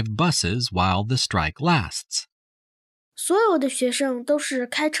drive buses while the strike lasts. 所有的学生都是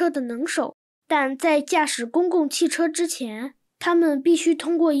开车的能手，但在驾驶公共汽车之前，他们必须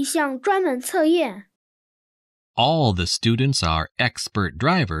通过一项专门测验。All the students are expert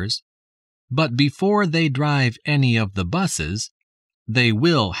drivers, but before they drive any of the buses, they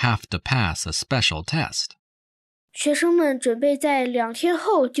will have to pass a special test. 学生们准备在2天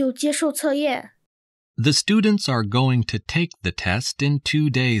后就接受测验。The students are going to take the test in 2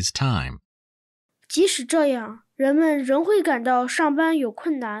 days' time. 即使这样，人们仍会感到上班有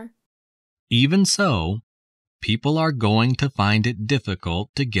困难。Even so, people are going to find it difficult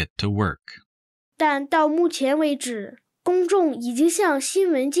to get to work. 但到目前为止，公众已经向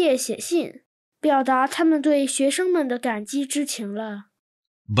新闻界写信，表达他们对学生们的感激之情了。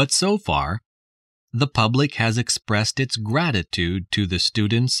But so far, the public has expressed its gratitude to the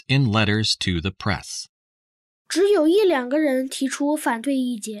students in letters to the press. 只有1-2个人提出反对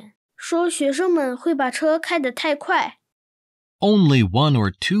意见，说学生们会把车开得太快。Only 1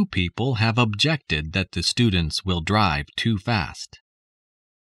 or 2 people have objected that the students will drive too fast.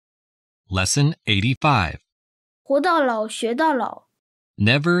 Lesson 85. 活到老学到老。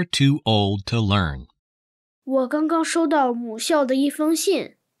Never too old to learn. 我刚刚收到母校的一封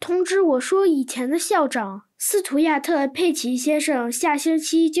信，通知我说以前的校长斯图亚特·佩奇先生下星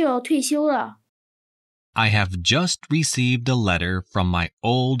期就要退休了。I have just received a letter from my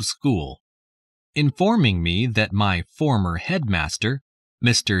old school, informing me that my former headmaster,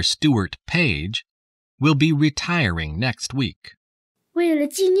 Mr. Stuart Page, will be retiring next week. 为了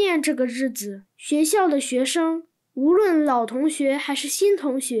纪念这个日子，学校的学生，无论老同学还是新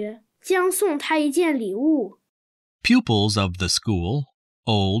同学，将送他一件礼物。Pupils of the school,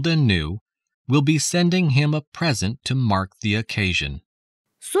 old and new, will be sending him a present to mark the occasion.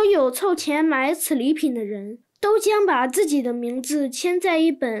 所有凑钱买此礼品的人都将把自己的名字签在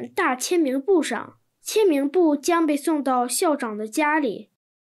一本大签名簿上，签名簿将被送到校长的家里。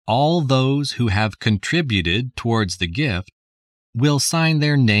All those who have contributed towards the gift will sign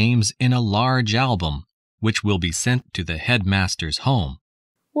their names in a large album, which will be sent to the headmaster's home.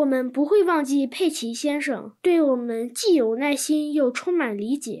 我们不会忘记佩奇先生对我们既有耐心又充满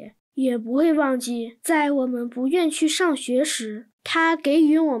理解，也不会忘记在我们不愿去上学时，他给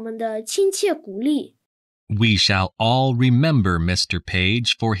予我们的亲切鼓励。We shall all remember Mr.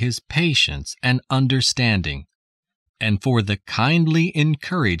 Page for his patience and understanding, and for the kindly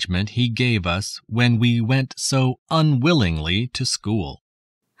encouragement he gave us when we went so unwillingly to school.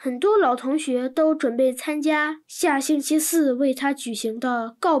 很多老同学都准备参加下星期四为他举行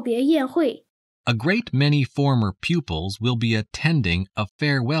的告别宴会。A great many former pupils will be attending a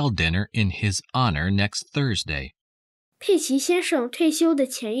farewell dinner in his honor next Thursday. 佩奇先生退休的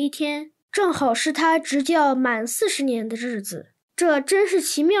前一天，正好是他执教满40年的日子，这真是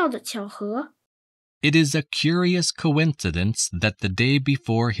奇妙的巧合。It is a curious coincidence that the day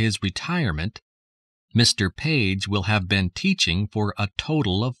before his retirement, Mr. Page will have been teaching for a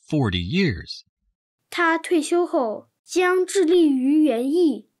total of 40 years. 他退休后将致力于园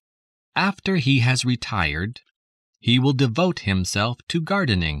艺。After he has retired, he will devote himself to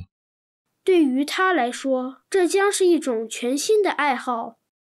gardening. 对于他来说，这将是一种全新的爱好。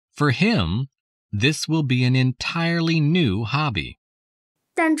For him, this will be an entirely new hobby.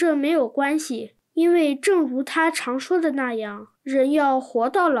 但这没有关系，因为正如他常说的那样，人要活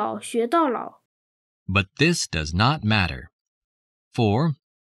到老，学到老。But this does not matter. For,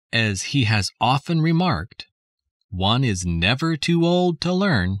 as he has often remarked, one is never too old to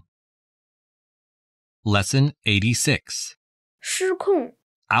learn. Lesson 86. 失控。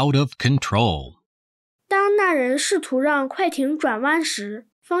Out of control. 当那人试图让快艇转弯时，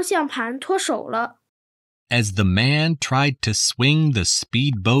方向盘脱手了。As the man tried to swing the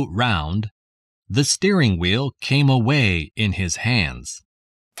speedboat round, the steering wheel came away in his hands.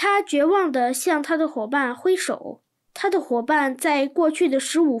 他绝望地向他的伙伴挥手，他的伙伴在过去的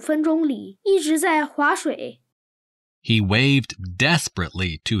15分钟里一直在划水。He waved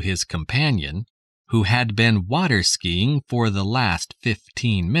desperately to his companion, who had been water skiing for the last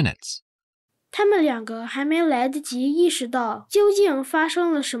 15 minutes. 他们两个还没来得及意识到究竟发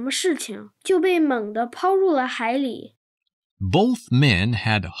生了什么事情，就被猛地抛入了海里。Both men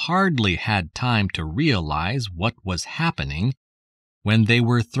had hardly had time to realize what was happening when they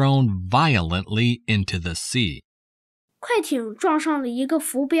were thrown violently into the sea. 快艇撞上了一个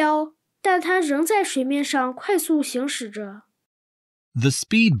浮标，但它仍在水面上快速行驶着。The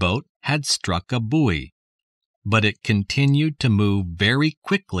speedboat had struck a buoy, but it continued to move very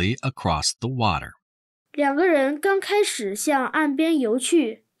quickly across the water. 两个人刚开始向岸边游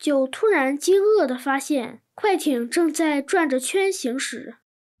去，就突然惊愕地发现快艇正在转着圈行驶。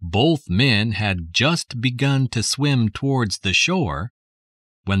Both men had just begun to swim towards the shore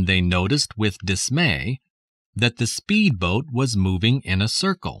when they noticed with dismay that the speedboat was moving in a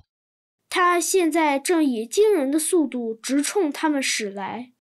circle. 它现在正以惊人的速度直冲他们驶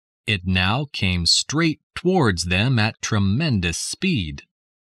来。It now came straight towards them at tremendous speed.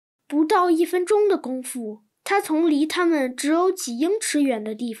 不到1分钟的功夫，它从离他们只有几英尺远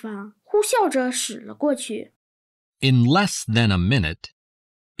的地方呼啸着驶了过去。In less than a minute,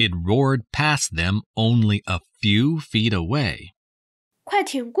 it roared past them only a few feet away. 快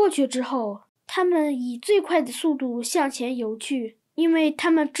艇过去之后，他们以最快的速度向前游去，因为他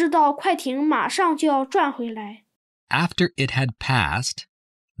们知道快艇马上就要转回来。After it had passed,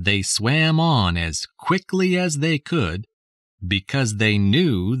 they swam on as quickly as they could because they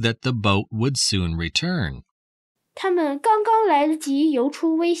knew that the boat would soon return. 他们刚刚来得及游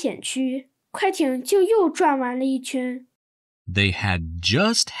出危险区，快艇就又转完了一圈。They had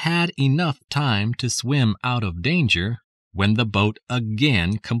just had enough time to swim out of danger when the boat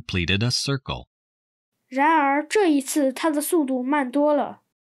again completed a circle. 然而这一次它的速度慢多了。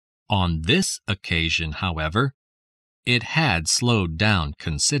On this occasion, however, it had slowed down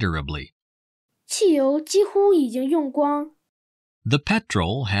considerably. 汽油几乎已经用光。The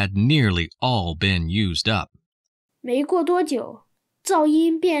petrol had nearly all been used up. 没过多久，噪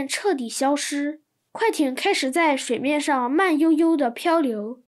音便彻底消失，快艇开始在水面上慢悠悠地漂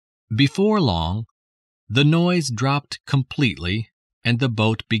流。Before long, the noise dropped completely, and the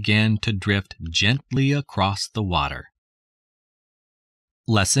boat began to drift gently across the water.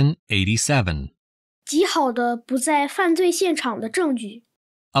 Lesson 87. 极好的不在犯罪现场的证据。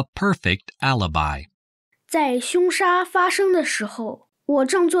A perfect alibi. 在凶杀发生的时候，我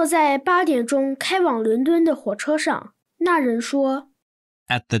正坐在8点钟开往伦敦的火车上。那人说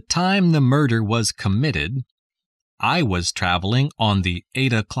At the time the murder was committed, I was traveling on the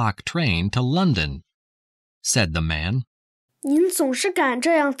 8 o'clock train to London, said the man. 您总是赶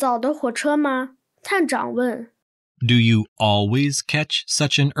这样早的火车吗？探长问。Do you always catch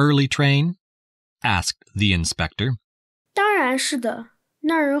such an early train? Asked the inspector. 当然是的，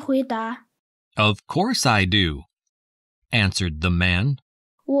那人回答。Of course I do, answered the man.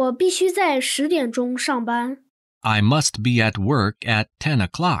 我必须在10点钟上班。I must be at work at 10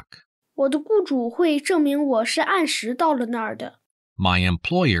 o'clock. 我的雇主会证明我是按时到了那儿的。My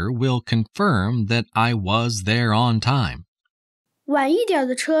employer will confirm that I was there on time. 晚一点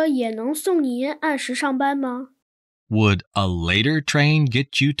的车也能送您按时上班吗？ Would a later train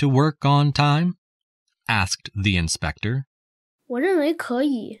get you to work on time? Asked the inspector. 我认为可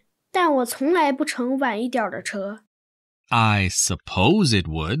以，但我从来不乘晚一点的车。I suppose it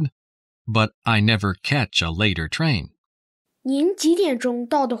would, but I never catch a later train. 您几点钟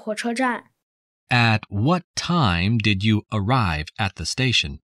到的火车站？ At what time did you arrive at the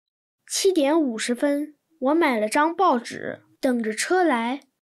station? 7点50分，我买了张报纸，等着车来。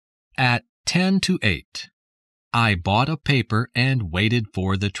 At 10 to 8, I bought a paper and waited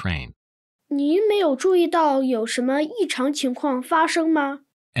for the train. 您没有注意到有什么异常情况发生吗？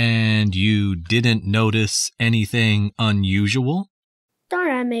 And you didn't notice anything unusual? 当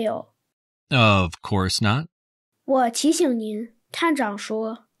然没有。Of course not. 我提醒您，探长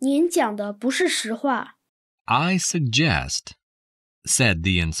说，您讲的不是实话。I suggest, said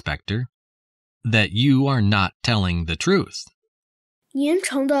the inspector, that you are not telling the truth. 您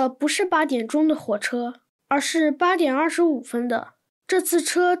乘的不是8点钟的火车，而是8点25分的。这次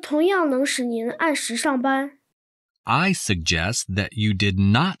车同样能使您按时上班。I suggest that you did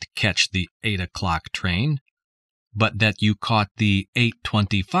not catch the 8 o'clock train, but that you caught the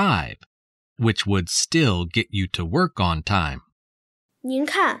 8:25, which would still get you to work on time. 您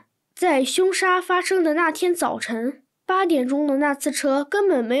看，在凶杀发生的那天早晨，8点钟的那次车根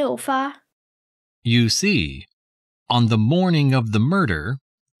本没有发。You see, on the morning of the murder,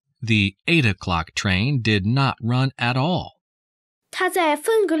 the 8 o'clock train did not run at all. 它在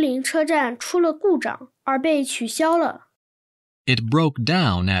芬格林车站出了故障，而被取消了。It broke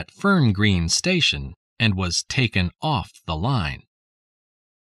down at Fern Green Station and was taken off the line.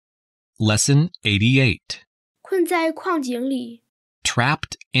 Lesson 88. 困在矿井里。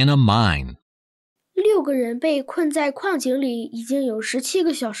Trapped in a mine. 6个人被困在矿井里已经有17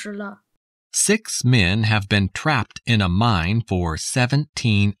个小时了。6 men have been trapped in a mine for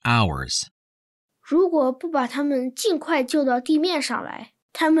 17 hours. 如果不把他们尽快救到地面上来，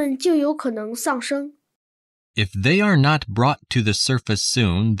他们就有可能丧生。If they are not brought to the surface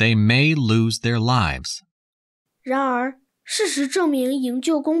soon, they may lose their lives. 然而，事实证明营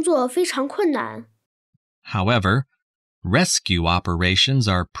救工作非常困难。However, rescue operations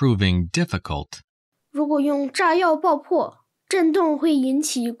are proving difficult. 如果用炸药爆破，震动会引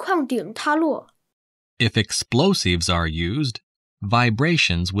起矿顶塌落。If explosives are used,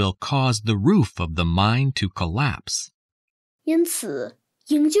 vibrations will cause the roof of the mine to collapse. 因此，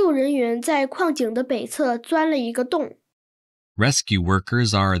营救人员在矿井的北侧钻了一个洞。Rescue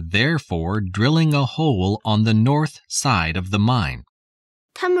workers are therefore drilling a hole on the north side of the mine.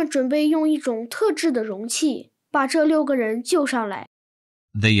 他们准备用一种特制的容器把这6个人救上来。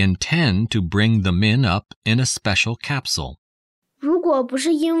They intend to bring the men up in a special capsule. 如果不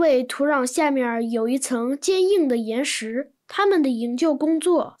是因为土壤下面有一层坚硬的岩石，他们的营救工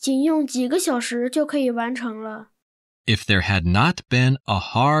作仅用几个小时就可以完成了。If there had not been a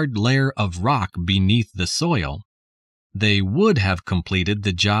hard layer of rock beneath the soil, they would have completed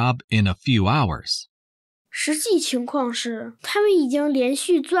the job in a few hours. 实际情况是，他们已经连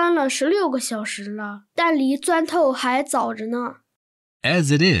续钻了16个小时了，但离钻透还早着呢。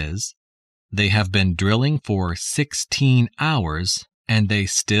As it is, they have been drilling for 16 hours, and they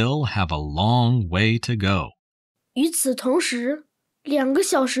still have a long way to go. 与此同时，2个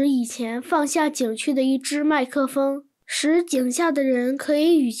小时以前放下井去的一支麦克风，使井下的人可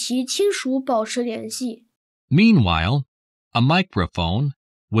以与其亲属保持联系。Meanwhile, a microphone,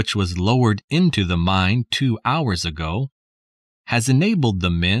 which was lowered into the mine 2 hours ago, has enabled the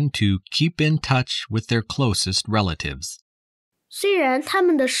men to keep in touch with their closest relatives. 虽然他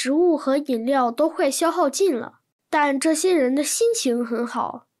们的食物和饮料都快消耗尽了，但这些人的心情很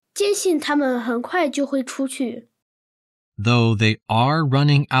好，坚信他们很快就会出去。Though they are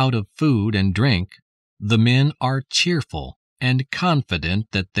running out of food and drink, the men are cheerful and confident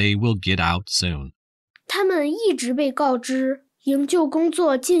that they will get out soon. 他们一直被告知，营救工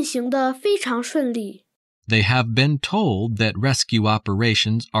作进行得非常顺利。They have been told that rescue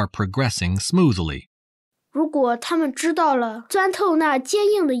operations are progressing smoothly. 如果他们知道了钻透那坚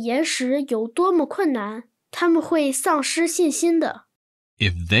硬的岩石有多么困难，他们会丧失信心的。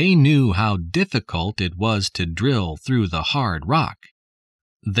If they knew how difficult it was to drill through the hard rock,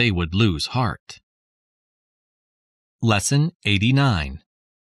 they would lose heart. Lesson 89.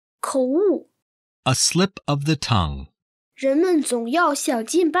 口误。A slip of the tongue. 人们总要想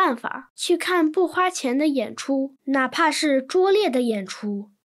尽办法去看不花钱的演出，哪怕是拙劣的演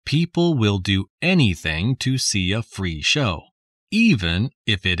出。People will do anything to see a free show, even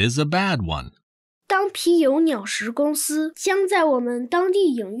if it is a bad one. 当皮尤鸟食公司将在我们当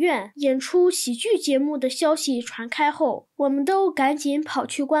地影院演出喜剧节目的消息传开后，我们都赶紧跑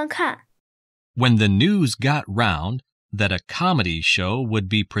去观看。When the news got round that a comedy show would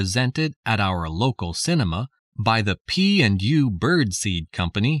be presented at our local cinema by the P&U Birdseed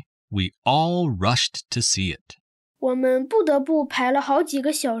Company, we all rushed to see it. 我们不得不排了好几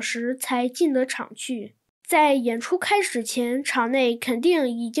个小时才进得场去。在演出开始前，场内肯定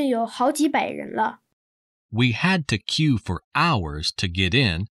已经有好几百人了。We had to queue for hours to get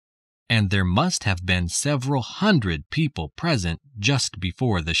in, and there must have been several hundred people present just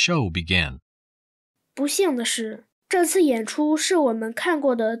before the show began. 不幸的是，这次演出是我们看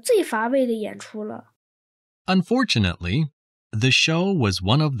过的最乏味的演出了。Unfortunately, the show was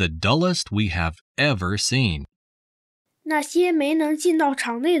one of the dullest we have ever seen. 那些没能进到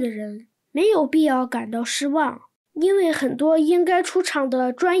场内的人，没有必要感到失望，因为很多应该出场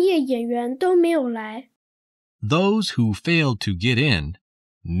的专业演员都没有来。Those who failed to get in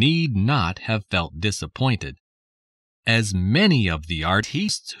need not have felt disappointed, as many of the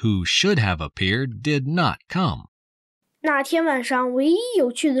artists who should have appeared did not come. 那天晚上唯一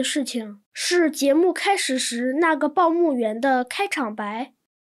有趣的事情是节目开始时那个报幕员的开场白。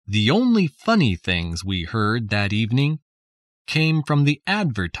The only funny things we heard that evening came from the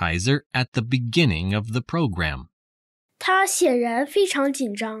advertiser at the beginning of the program. 他显然非常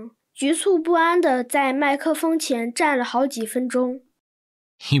紧张，局促不安地在麦克风前站了好几分钟。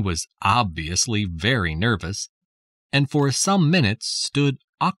He was obviously very nervous, and for some minutes stood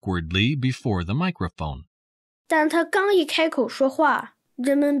awkwardly before the microphone. 但他刚一开口说话，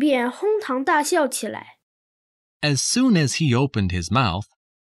人们便哄堂大笑起来。As soon as he opened his mouth,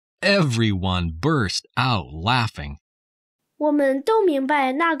 everyone burst out laughing. 我们都明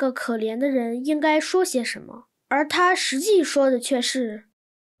白那个可怜的人应该说些什么，而他实际说的却是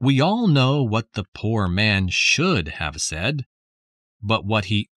We all know what the poor man should have said, but what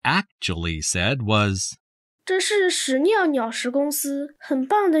he actually said was, 这是屎尿鸟食公司，很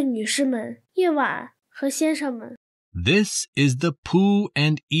棒的女士们、夜晚和先生们。This is the Pooh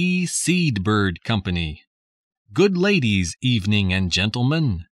and E Seedbird Company. Good ladies, evening and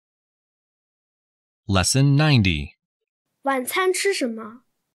gentlemen. Lesson 90. 晚餐吃什么？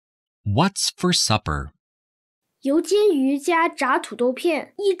 What's for supper? 油煎鱼加炸土豆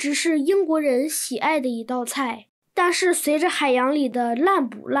片一直是英国人喜爱的一道菜，但是随着海洋里的滥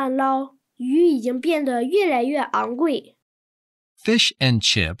捕滥捞，鱼已经变得越来越昂贵。Fish and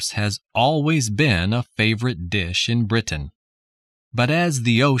chips has always been a favorite dish in Britain. But as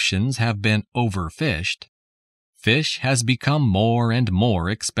the oceans have been overfished, fish has become more and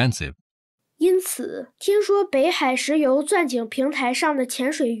more expensive. 因此，听说北海石油钻井平台上的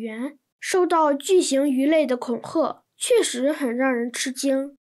潜水员受到巨型鱼类的恐吓，确实很让人吃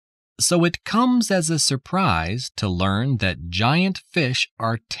惊。So it comes as a surprise to learn that giant fish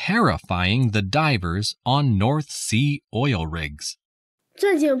are terrifying the divers on North Sea oil rigs.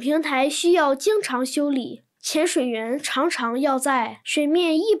 钻井平台需要经常修理，潜水员常常要在水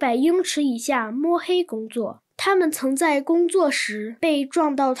面100英尺以下摸黑工作。他们曾在工作时被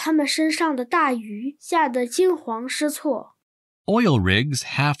撞到他们身上的大鱼吓得惊慌失措。Oil rigs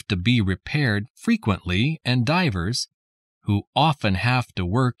have to be repaired frequently, and divers, who often have to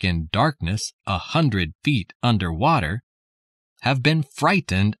work in darkness 100 feet underwater, have been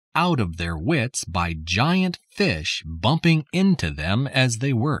frightened out of their wits by giant fish bumping into them as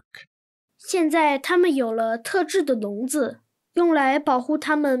they work. 现在他们有了特制的笼子，用来保护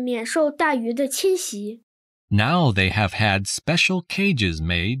他们免受大鱼的侵袭。Now they have had special cages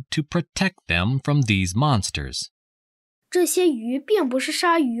made to protect them from these monsters. 这些鱼并不是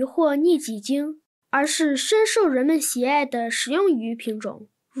鲨鱼或逆戟鲸，而是深受人们喜爱的食用鱼品种，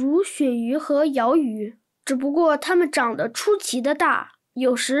如鳕鱼和鳐鱼。只不过它们长得出奇的大，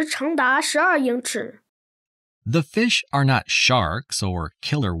有时长达12英尺。The fish are not sharks or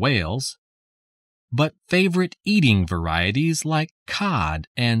killer whales, but favorite eating varieties like cod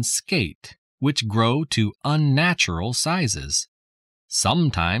and skate, which grow to unnatural sizes,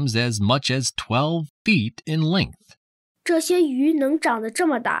 sometimes as much as 12 feet in length. 这些鱼能长得这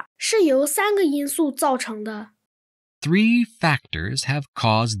么大，是由3个因素造成的。3 factors have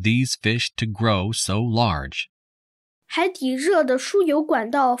caused these fish to grow so large. 海底热的输油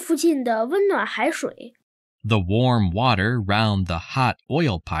管道附近的温暖海水， The warm water round the hot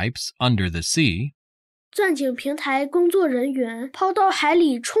oil pipes under the sea, 钻井平台工作人员抛到海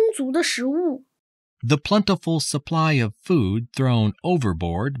里充足的食物， the plentiful supply of food thrown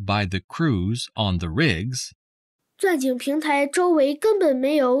overboard by the crews on the rigs, 钻井平台周围根本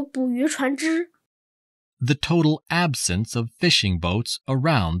没有捕鱼船只， the total absence of fishing boats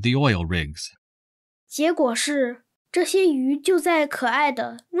around the oil rigs. 结果是这些鱼就在可爱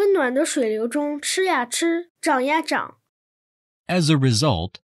的温暖的水流中吃呀吃，长呀长。 As a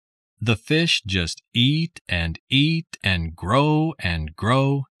result, the fish just eat and grow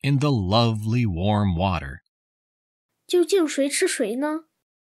in the lovely warm water. 究竟谁吃谁呢？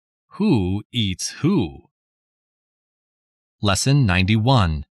 Who eats who? Lesson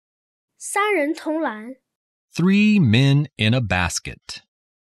 91. 3人同篮。 3 men in a basket.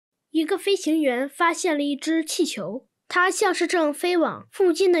 一个飞行员发现了一只气球，它像是正飞往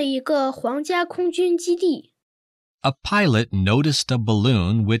附近的一个皇家空军基地。A pilot noticed a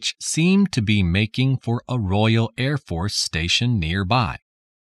balloon which seemed to be making for a Royal Air Force station nearby.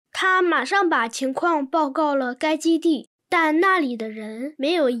 他马上把情况报告了该基地，但那里的人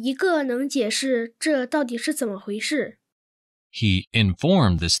没有一个能解释这到底是怎么回事。He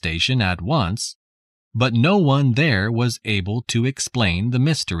informed the station at once, but no one there was able to explain the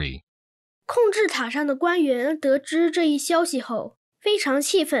mystery. 控制塔上的官员得知这一消息后，非常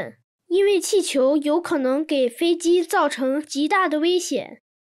气愤，因为气球有可能给飞机造成极大的危险。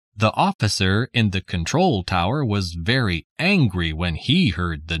The officer in the control tower was very angry when he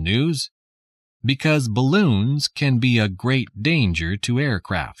heard the news, because balloons can be a great danger to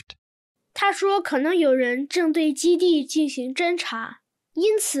aircraft. 他说可能有人正对基地进行侦察，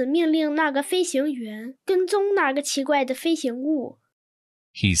因此命令那个飞行员跟踪那个奇怪的飞行物。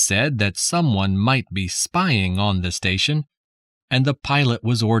He said that someone might be spying on the station, and the pilot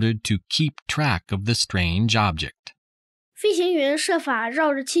was ordered to keep track of the strange object. 飞行员设法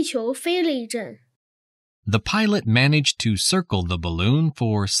绕着气球飞了一阵。The pilot managed to circle the balloon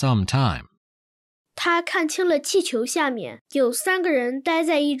for some time. 他看清了气球下面有3个人待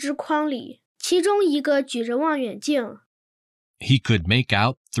在一只筐里，其中一个举着望远镜。He could make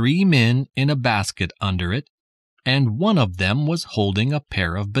out 3 men in a basket under it, and one of them was holding a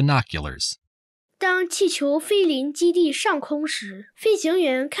pair of binoculars. 当气球飞临基地上空时，飞行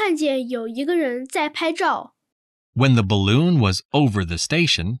员看见有一个人在拍照。When the balloon was over the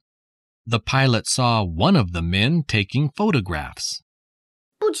station, the pilot saw one of the men taking photographs.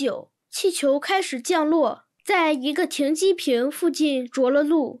 不久，气球开始降落，在一个停机坪附近着了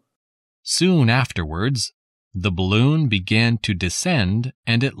陆。Soon afterwards, the balloon began to descend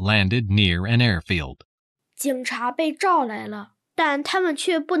and it landed near an airfield. 警察被召来了，但他们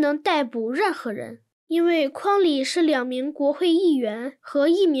却不能逮捕任何人，因为筐里是2名国会议员和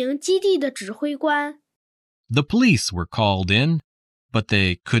1名基地的指挥官。The police were called in, but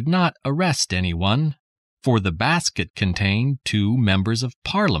they could not arrest anyone, for the basket contained 2 members of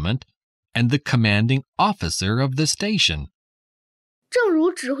parliament and the commanding officer of the station. 正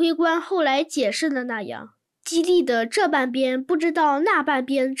如指挥官后来解释的那样，基地的这半边不知道那半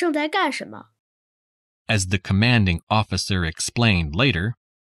边正在干什么。As the commanding officer explained later,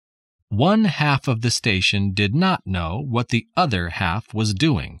 one half of the station did not know what the other half was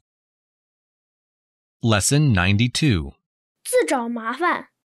doing. Lesson 92. 自找麻烦。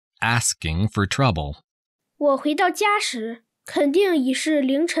 Asking for trouble. 我回到家时，肯定已是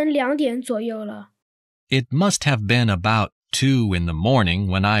凌晨2点左右了。 It must have been about 2 in the morning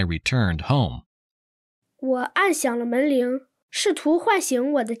when I returned home. 我按响了门铃，试图唤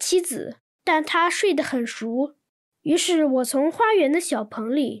醒我的妻子，但她睡得很熟。于是我从花园的小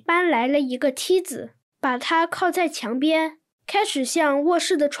棚里搬来了一个梯子，把它靠在墙边，开始向卧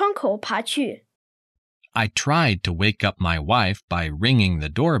室的窗口爬去。I tried to wake up my wife by ringing the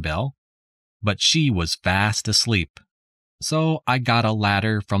doorbell, but she was fast asleep. So I got a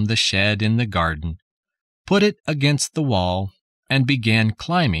ladder from the shed in the garden, put it against the wall, and began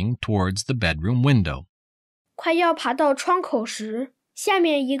climbing towards the bedroom window. 快要爬到窗口时，下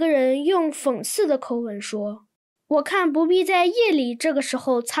面一个人用讽刺的口吻说：“我看不必在夜里这个时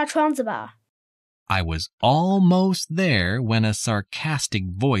候擦窗子吧。” I was almost there when a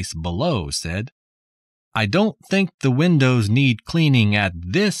sarcastic voice below said, "I don't think the windows need cleaning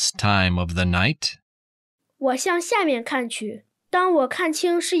at this time of the night." 我向下面看去，当我看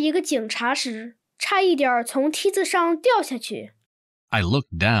清是一个警察时，差一点从梯子上掉下去。I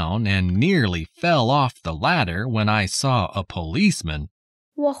looked down and nearly fell off the ladder when I saw a policeman.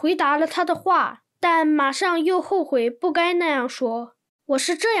 我回答了他的话，但马上又后悔不该那样说。我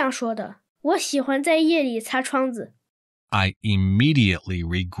是这样说的：我喜欢在夜里擦窗子。I immediately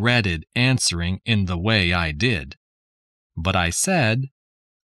regretted answering in the way I did. But I said,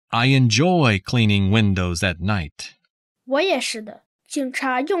 "I enjoy cleaning windows at night." 我也是的，警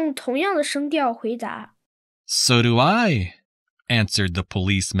察用同样的声调回答。So do I, answered the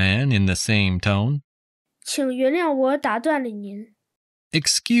policeman in the same tone. 请原谅我打断了您。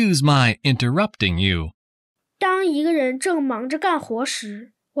Excuse my interrupting you. 当一个人正忙着干活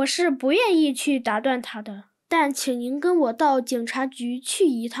时，我是不愿意去打断他的，但请您跟我到警察局去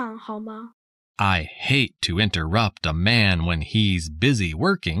一趟好吗？ I hate to interrupt a man when he's busy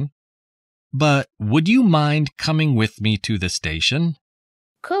working, but would you mind coming with me to the station?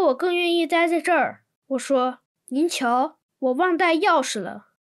 可我更愿意待在这儿。我说，您瞧，我忘带钥匙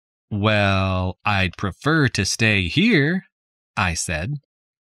了。 Well, I'd prefer to stay here, I said.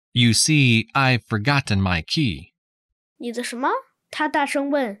 You see, I've forgotten my key. 你的什么？他大声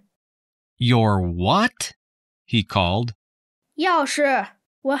问。 Your what? He called. 钥匙，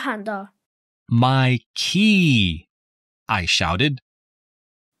我喊道。 My key, I shouted.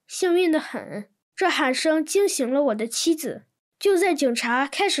 幸运得很，这喊声惊醒了我的妻子。就在警察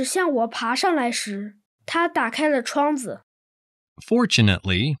开始向我爬上来时，他打开了窗子。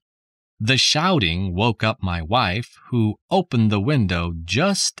 Fortunately, The shouting woke up my wife, who opened the window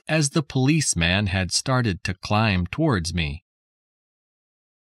just as the policeman had started to climb towards me.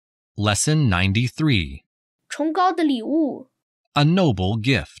 Lesson 93. 崇高的礼物 A noble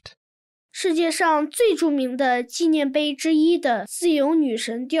gift. 世界上最著名的纪念碑之一的自由女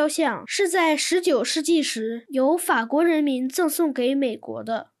神雕像是在19世纪时由法国人民赠送给美国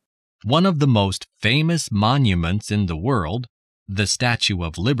的。One of the most famous monuments in the world, the Statue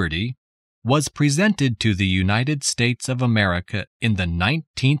of Liberty, was presented to the United States of America in the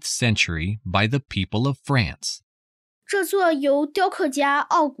 19th century by the people of France. 这座由雕刻家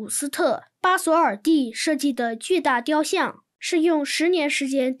奥古斯特·巴索尔蒂设计的巨大雕像是用10年时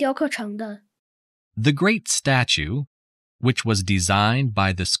间雕刻成的。The great statue, which was designed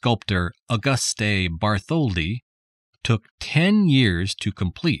by the sculptor Auguste Bartholdi, took 10 years to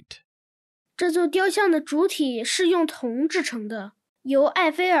complete. 这座雕像的主体是用铜制成的，由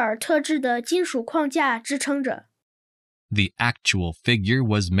埃菲尔特制的金属框架支撑着。The actual figure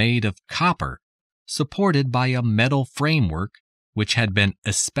was made of copper, supported by a metal framework which had been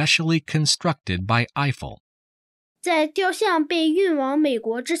especially constructed by Eiffel. 在雕像被运往美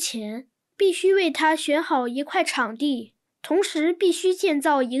国之前，必须为它选好一块场地，同时必须建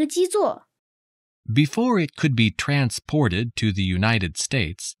造一个基座。Before it could be transported to the United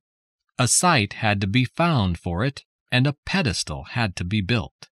States, a site had to be found for it, and a pedestal had to be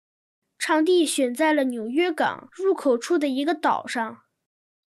built. 场地选在了纽约港入口处的一个岛上。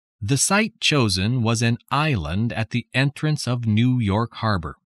The site chosen was an island at the entrance of New York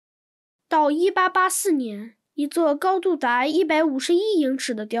Harbor. 到1884年，一座高度达151英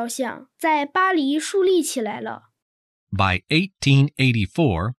尺的雕像在巴黎树立起来了。By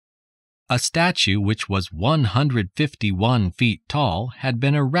 1884, a statue which was 151 feet tall had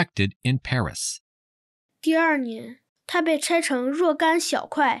been erected in Paris. 第二年，它被拆成若干小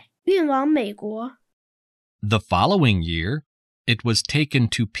块，运往美国。The following year, it was taken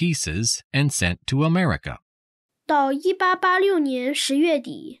to pieces and sent to America. 到1886年10月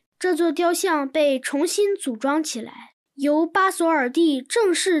底，这座雕像被重新组装起来，由巴索尔蒂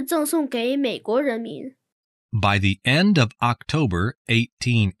正式赠送给美国人民。By the end of October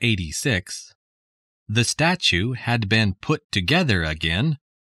 1886, the statue had been put together again,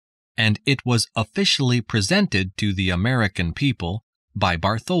 and it was officially presented to the American people by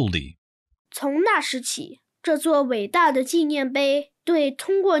Bartholdi. 从那时起，这座伟大的纪念碑对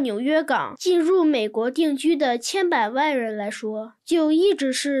通过纽约港进入美国定居的千百万人来说，就一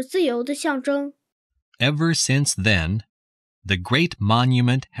直是自由的象征。Ever since then, the great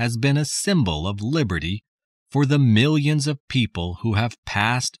monument has been a symbol of liberty for the millions of people who have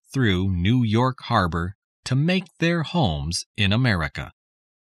passed through New York Harbor to make their homes in America.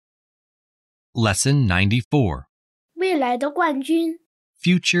 Lesson 94. 未来的冠军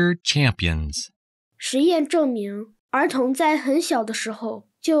Future Champions. 实验证明，儿童在很小的时候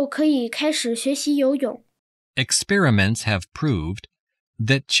就可以开始学习游泳。Experiments have proved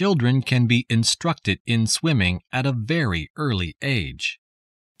that children can be instructed in swimming at a very early age.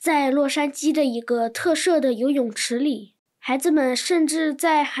 在洛杉矶的一个特设的游泳池里，孩子们甚至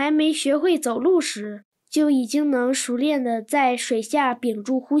在还没学会走路时，就已经能熟练地在水下屏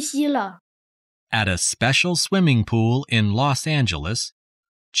住呼吸了。At a special swimming pool in Los Angeles,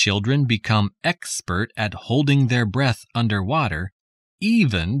 children become expert at holding their breath underwater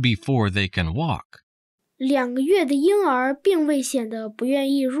even before they can walk. 2个月的婴儿并未显得不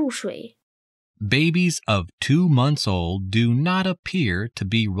愿意入水。Babies of 2 months old do not appear to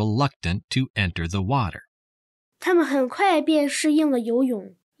be reluctant to enter the water. 他们很快便适应了游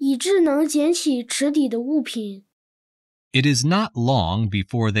泳，以致能捡起池底的物品。It is not long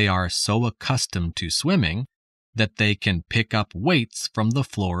before they are so accustomed to swimming that they can pick up weights from the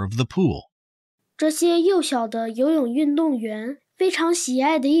floor of the pool. 这些幼小的游泳运动员非常喜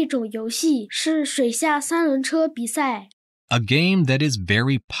爱的一种游戏是水下三轮车比赛。A game that is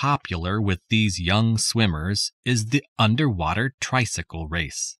very popular with these young swimmers is the underwater tricycle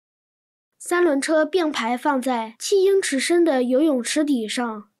race. 三轮车并排放在7英尺深的游泳池底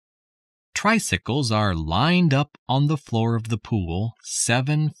上。Tricycles are lined up on the floor of the pool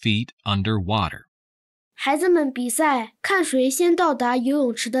 7 feet underwater. 孩子们比赛，看谁先到达游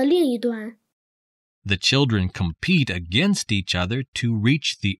泳池的另一端。The children compete against each other to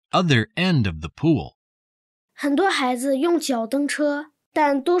reach the other end of the pool. 很多孩子用脚蹬车，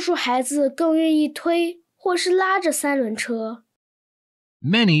但多数孩子更愿意推或是拉着三轮车。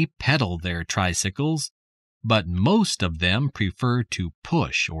Many pedal their tricycles, but most of them prefer to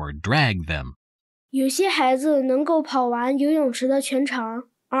push or drag them. 有些孩子能够跑完游泳池的全长，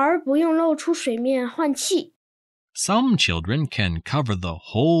而不用露出水面换气。Some children can cover the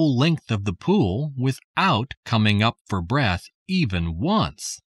whole length of the pool without coming up for breath even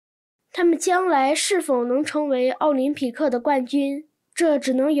once. 他们将来是否能成为奥林匹克的冠军，这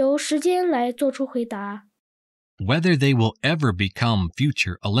只能由时间来做出回答。Whether they will ever become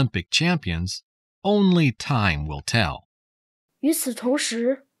future Olympic champions, only time will tell. 与此同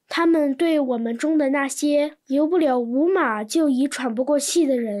时，他们对我们中的那些游不了5码就已喘不过气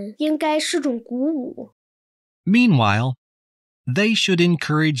的人，应该是种鼓舞。Meanwhile, they should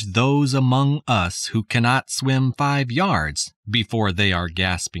encourage those among us who cannot swim 5 yards before they are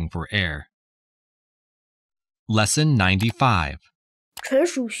gasping for air. Lesson 95. 纯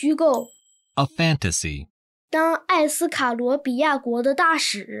属虚构。 A fantasy. 当艾斯卡罗比亚国的大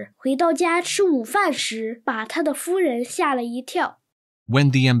使回到家吃午饭时，把他的夫人吓了一跳。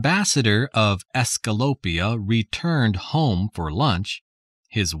When the ambassador of Escalopia returned home for lunch,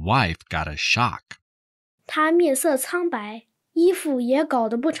 his wife got a shock. 他面色苍白，衣服也搞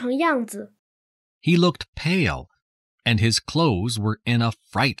得不成样子。He looked pale, and his clothes were in a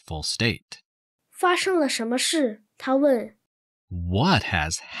frightful state. 发生了什么事？他问。What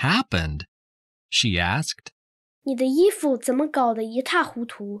has happened? She asked. 你的衣服怎么搞得一塌糊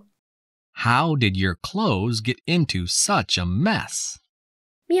涂？ How did your clothes get into such a mess?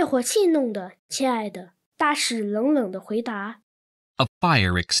 灭火器弄的，亲爱的。大使冷冷地回答。A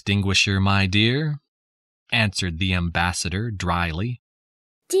fire extinguisher, my dear, answered the ambassador dryly.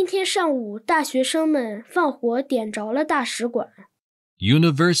 今天上午，大学生们放火点着了大使馆。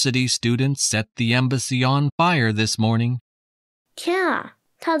University students set the embassy on fire this morning. 天啊！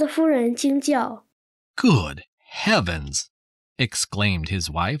他的夫人惊叫。Good heavens! Exclaimed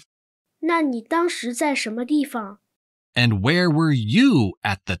his wife. 那你当时在什么地方？ And where were you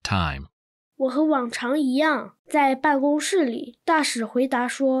at the time? 我和往常一样，在办公室里。大使回答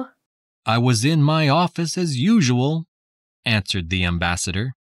说。I was in my office as usual, answered the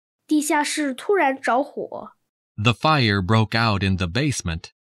ambassador. 地下室突然着火。The fire broke out in the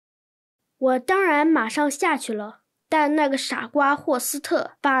basement. 我当然马上下去了，但那个傻瓜霍斯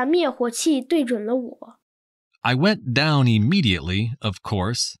特把灭火器对准了我。I went down immediately, of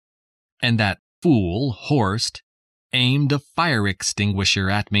course, and that fool Horst aimed a fire extinguisher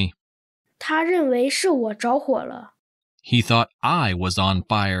at me. 他认为是我着火了。He thought I was on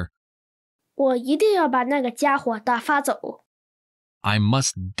fire. 我一定要把那个家伙打发走。I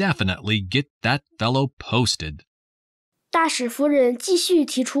must definitely get that fellow posted. 大使夫人继续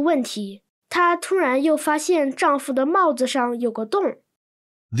提出问题，她突然又发现丈夫的帽子上有个洞。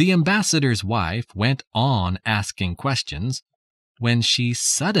The ambassador's wife went on asking questions when she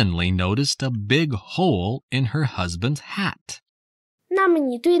suddenly noticed a big hole in her husband's hat. 那么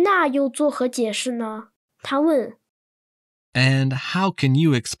你对那又作何解释呢？她问。And how can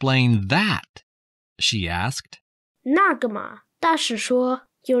you explain that? She asked. 那个嘛，大使说，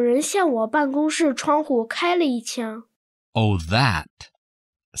有人向我办公室窗户开了一枪。Oh, that,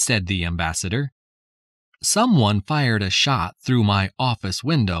 said the ambassador. Someone fired a shot through my office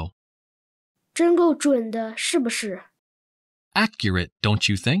window. 真够准的，是不是？ Accurate,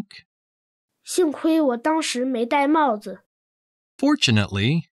 don't you think? 幸亏我当时没戴帽子。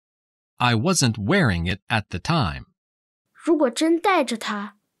Fortunately, I wasn't wearing it at the time. 如果真戴着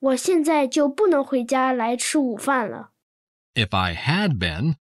它，我现在就不能回家来吃午饭了。 If I had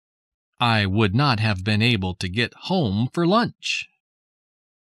been, I would not have been able to get home for lunch.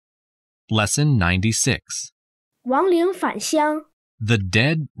 Lesson 96. 亡灵返乡。 The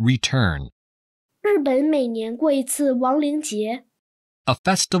dead return. 日本每年过一次亡灵节。 A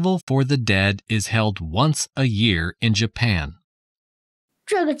festival for the dead is held once a year in Japan.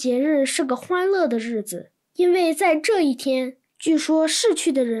 这个节日是个欢乐的日子，因为在这一天，据说逝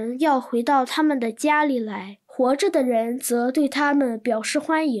去的人要回到他们的家里来，活着的人则对他们表示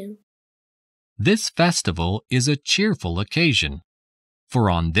欢迎。 This festival is a cheerful occasion, for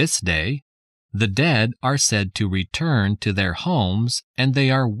on this day, the dead are said to return to their homes and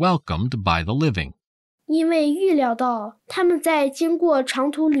they are welcomed by the living. 因为预料到他们在经过长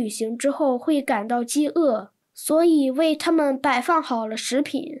途旅行之后会感到饥饿，所以为他们摆放好了食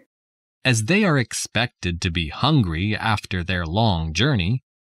品。 As they are expected to be hungry after their long journey,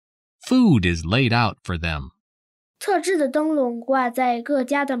 food is laid out for them. 特制的灯笼挂在各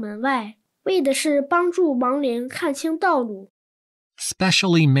家的门外，为的是帮助亡灵看清道路。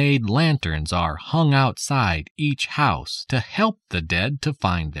 Specially made lanterns are hung outside each house to help the dead to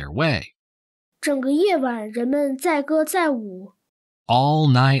find their way. 整个夜晚，人们载歌载舞。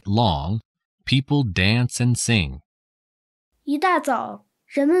 All night long, people dance and sing. 一大早，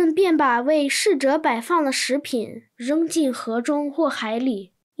人们便把为逝者摆放的食品扔进河中或海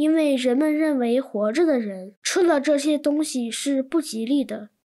里。因为人们认为活着的人吃了这些东西是不吉利的。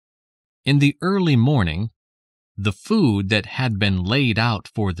In the early morning, the food that had been laid out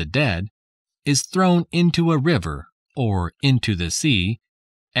for the dead is thrown into a river or into the sea,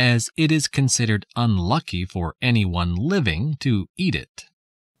 as it is considered unlucky for anyone living to eat it.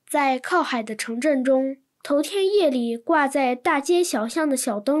 在靠海的城镇中，头天夜里挂在大街小巷的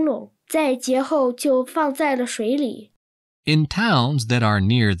小灯笼，在节后就放在了水里。In towns that are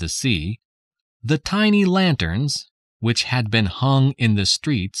near the sea, the tiny lanterns, which had been hung in the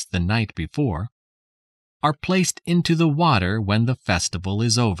streets the night before, are placed into the water when the festival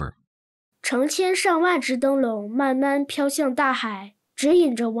is over. 成千上万只灯笼慢慢飘向大海，指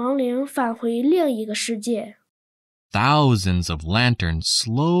引着亡灵返回另一个世界。Thousands of lanterns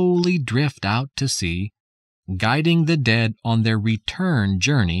slowly drift out to sea, guiding the dead on their return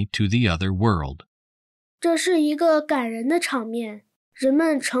journey to the other world. 这是一个感人的场面，人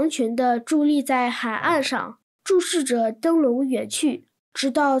们成群地伫立在海岸上，注视着灯笼远去，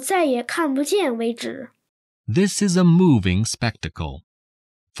直到再也看不见为止。This is a moving spectacle,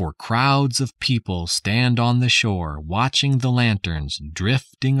 for crowds of people stand on the shore watching the lanterns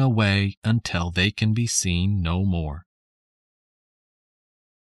drifting away until they can be seen no more.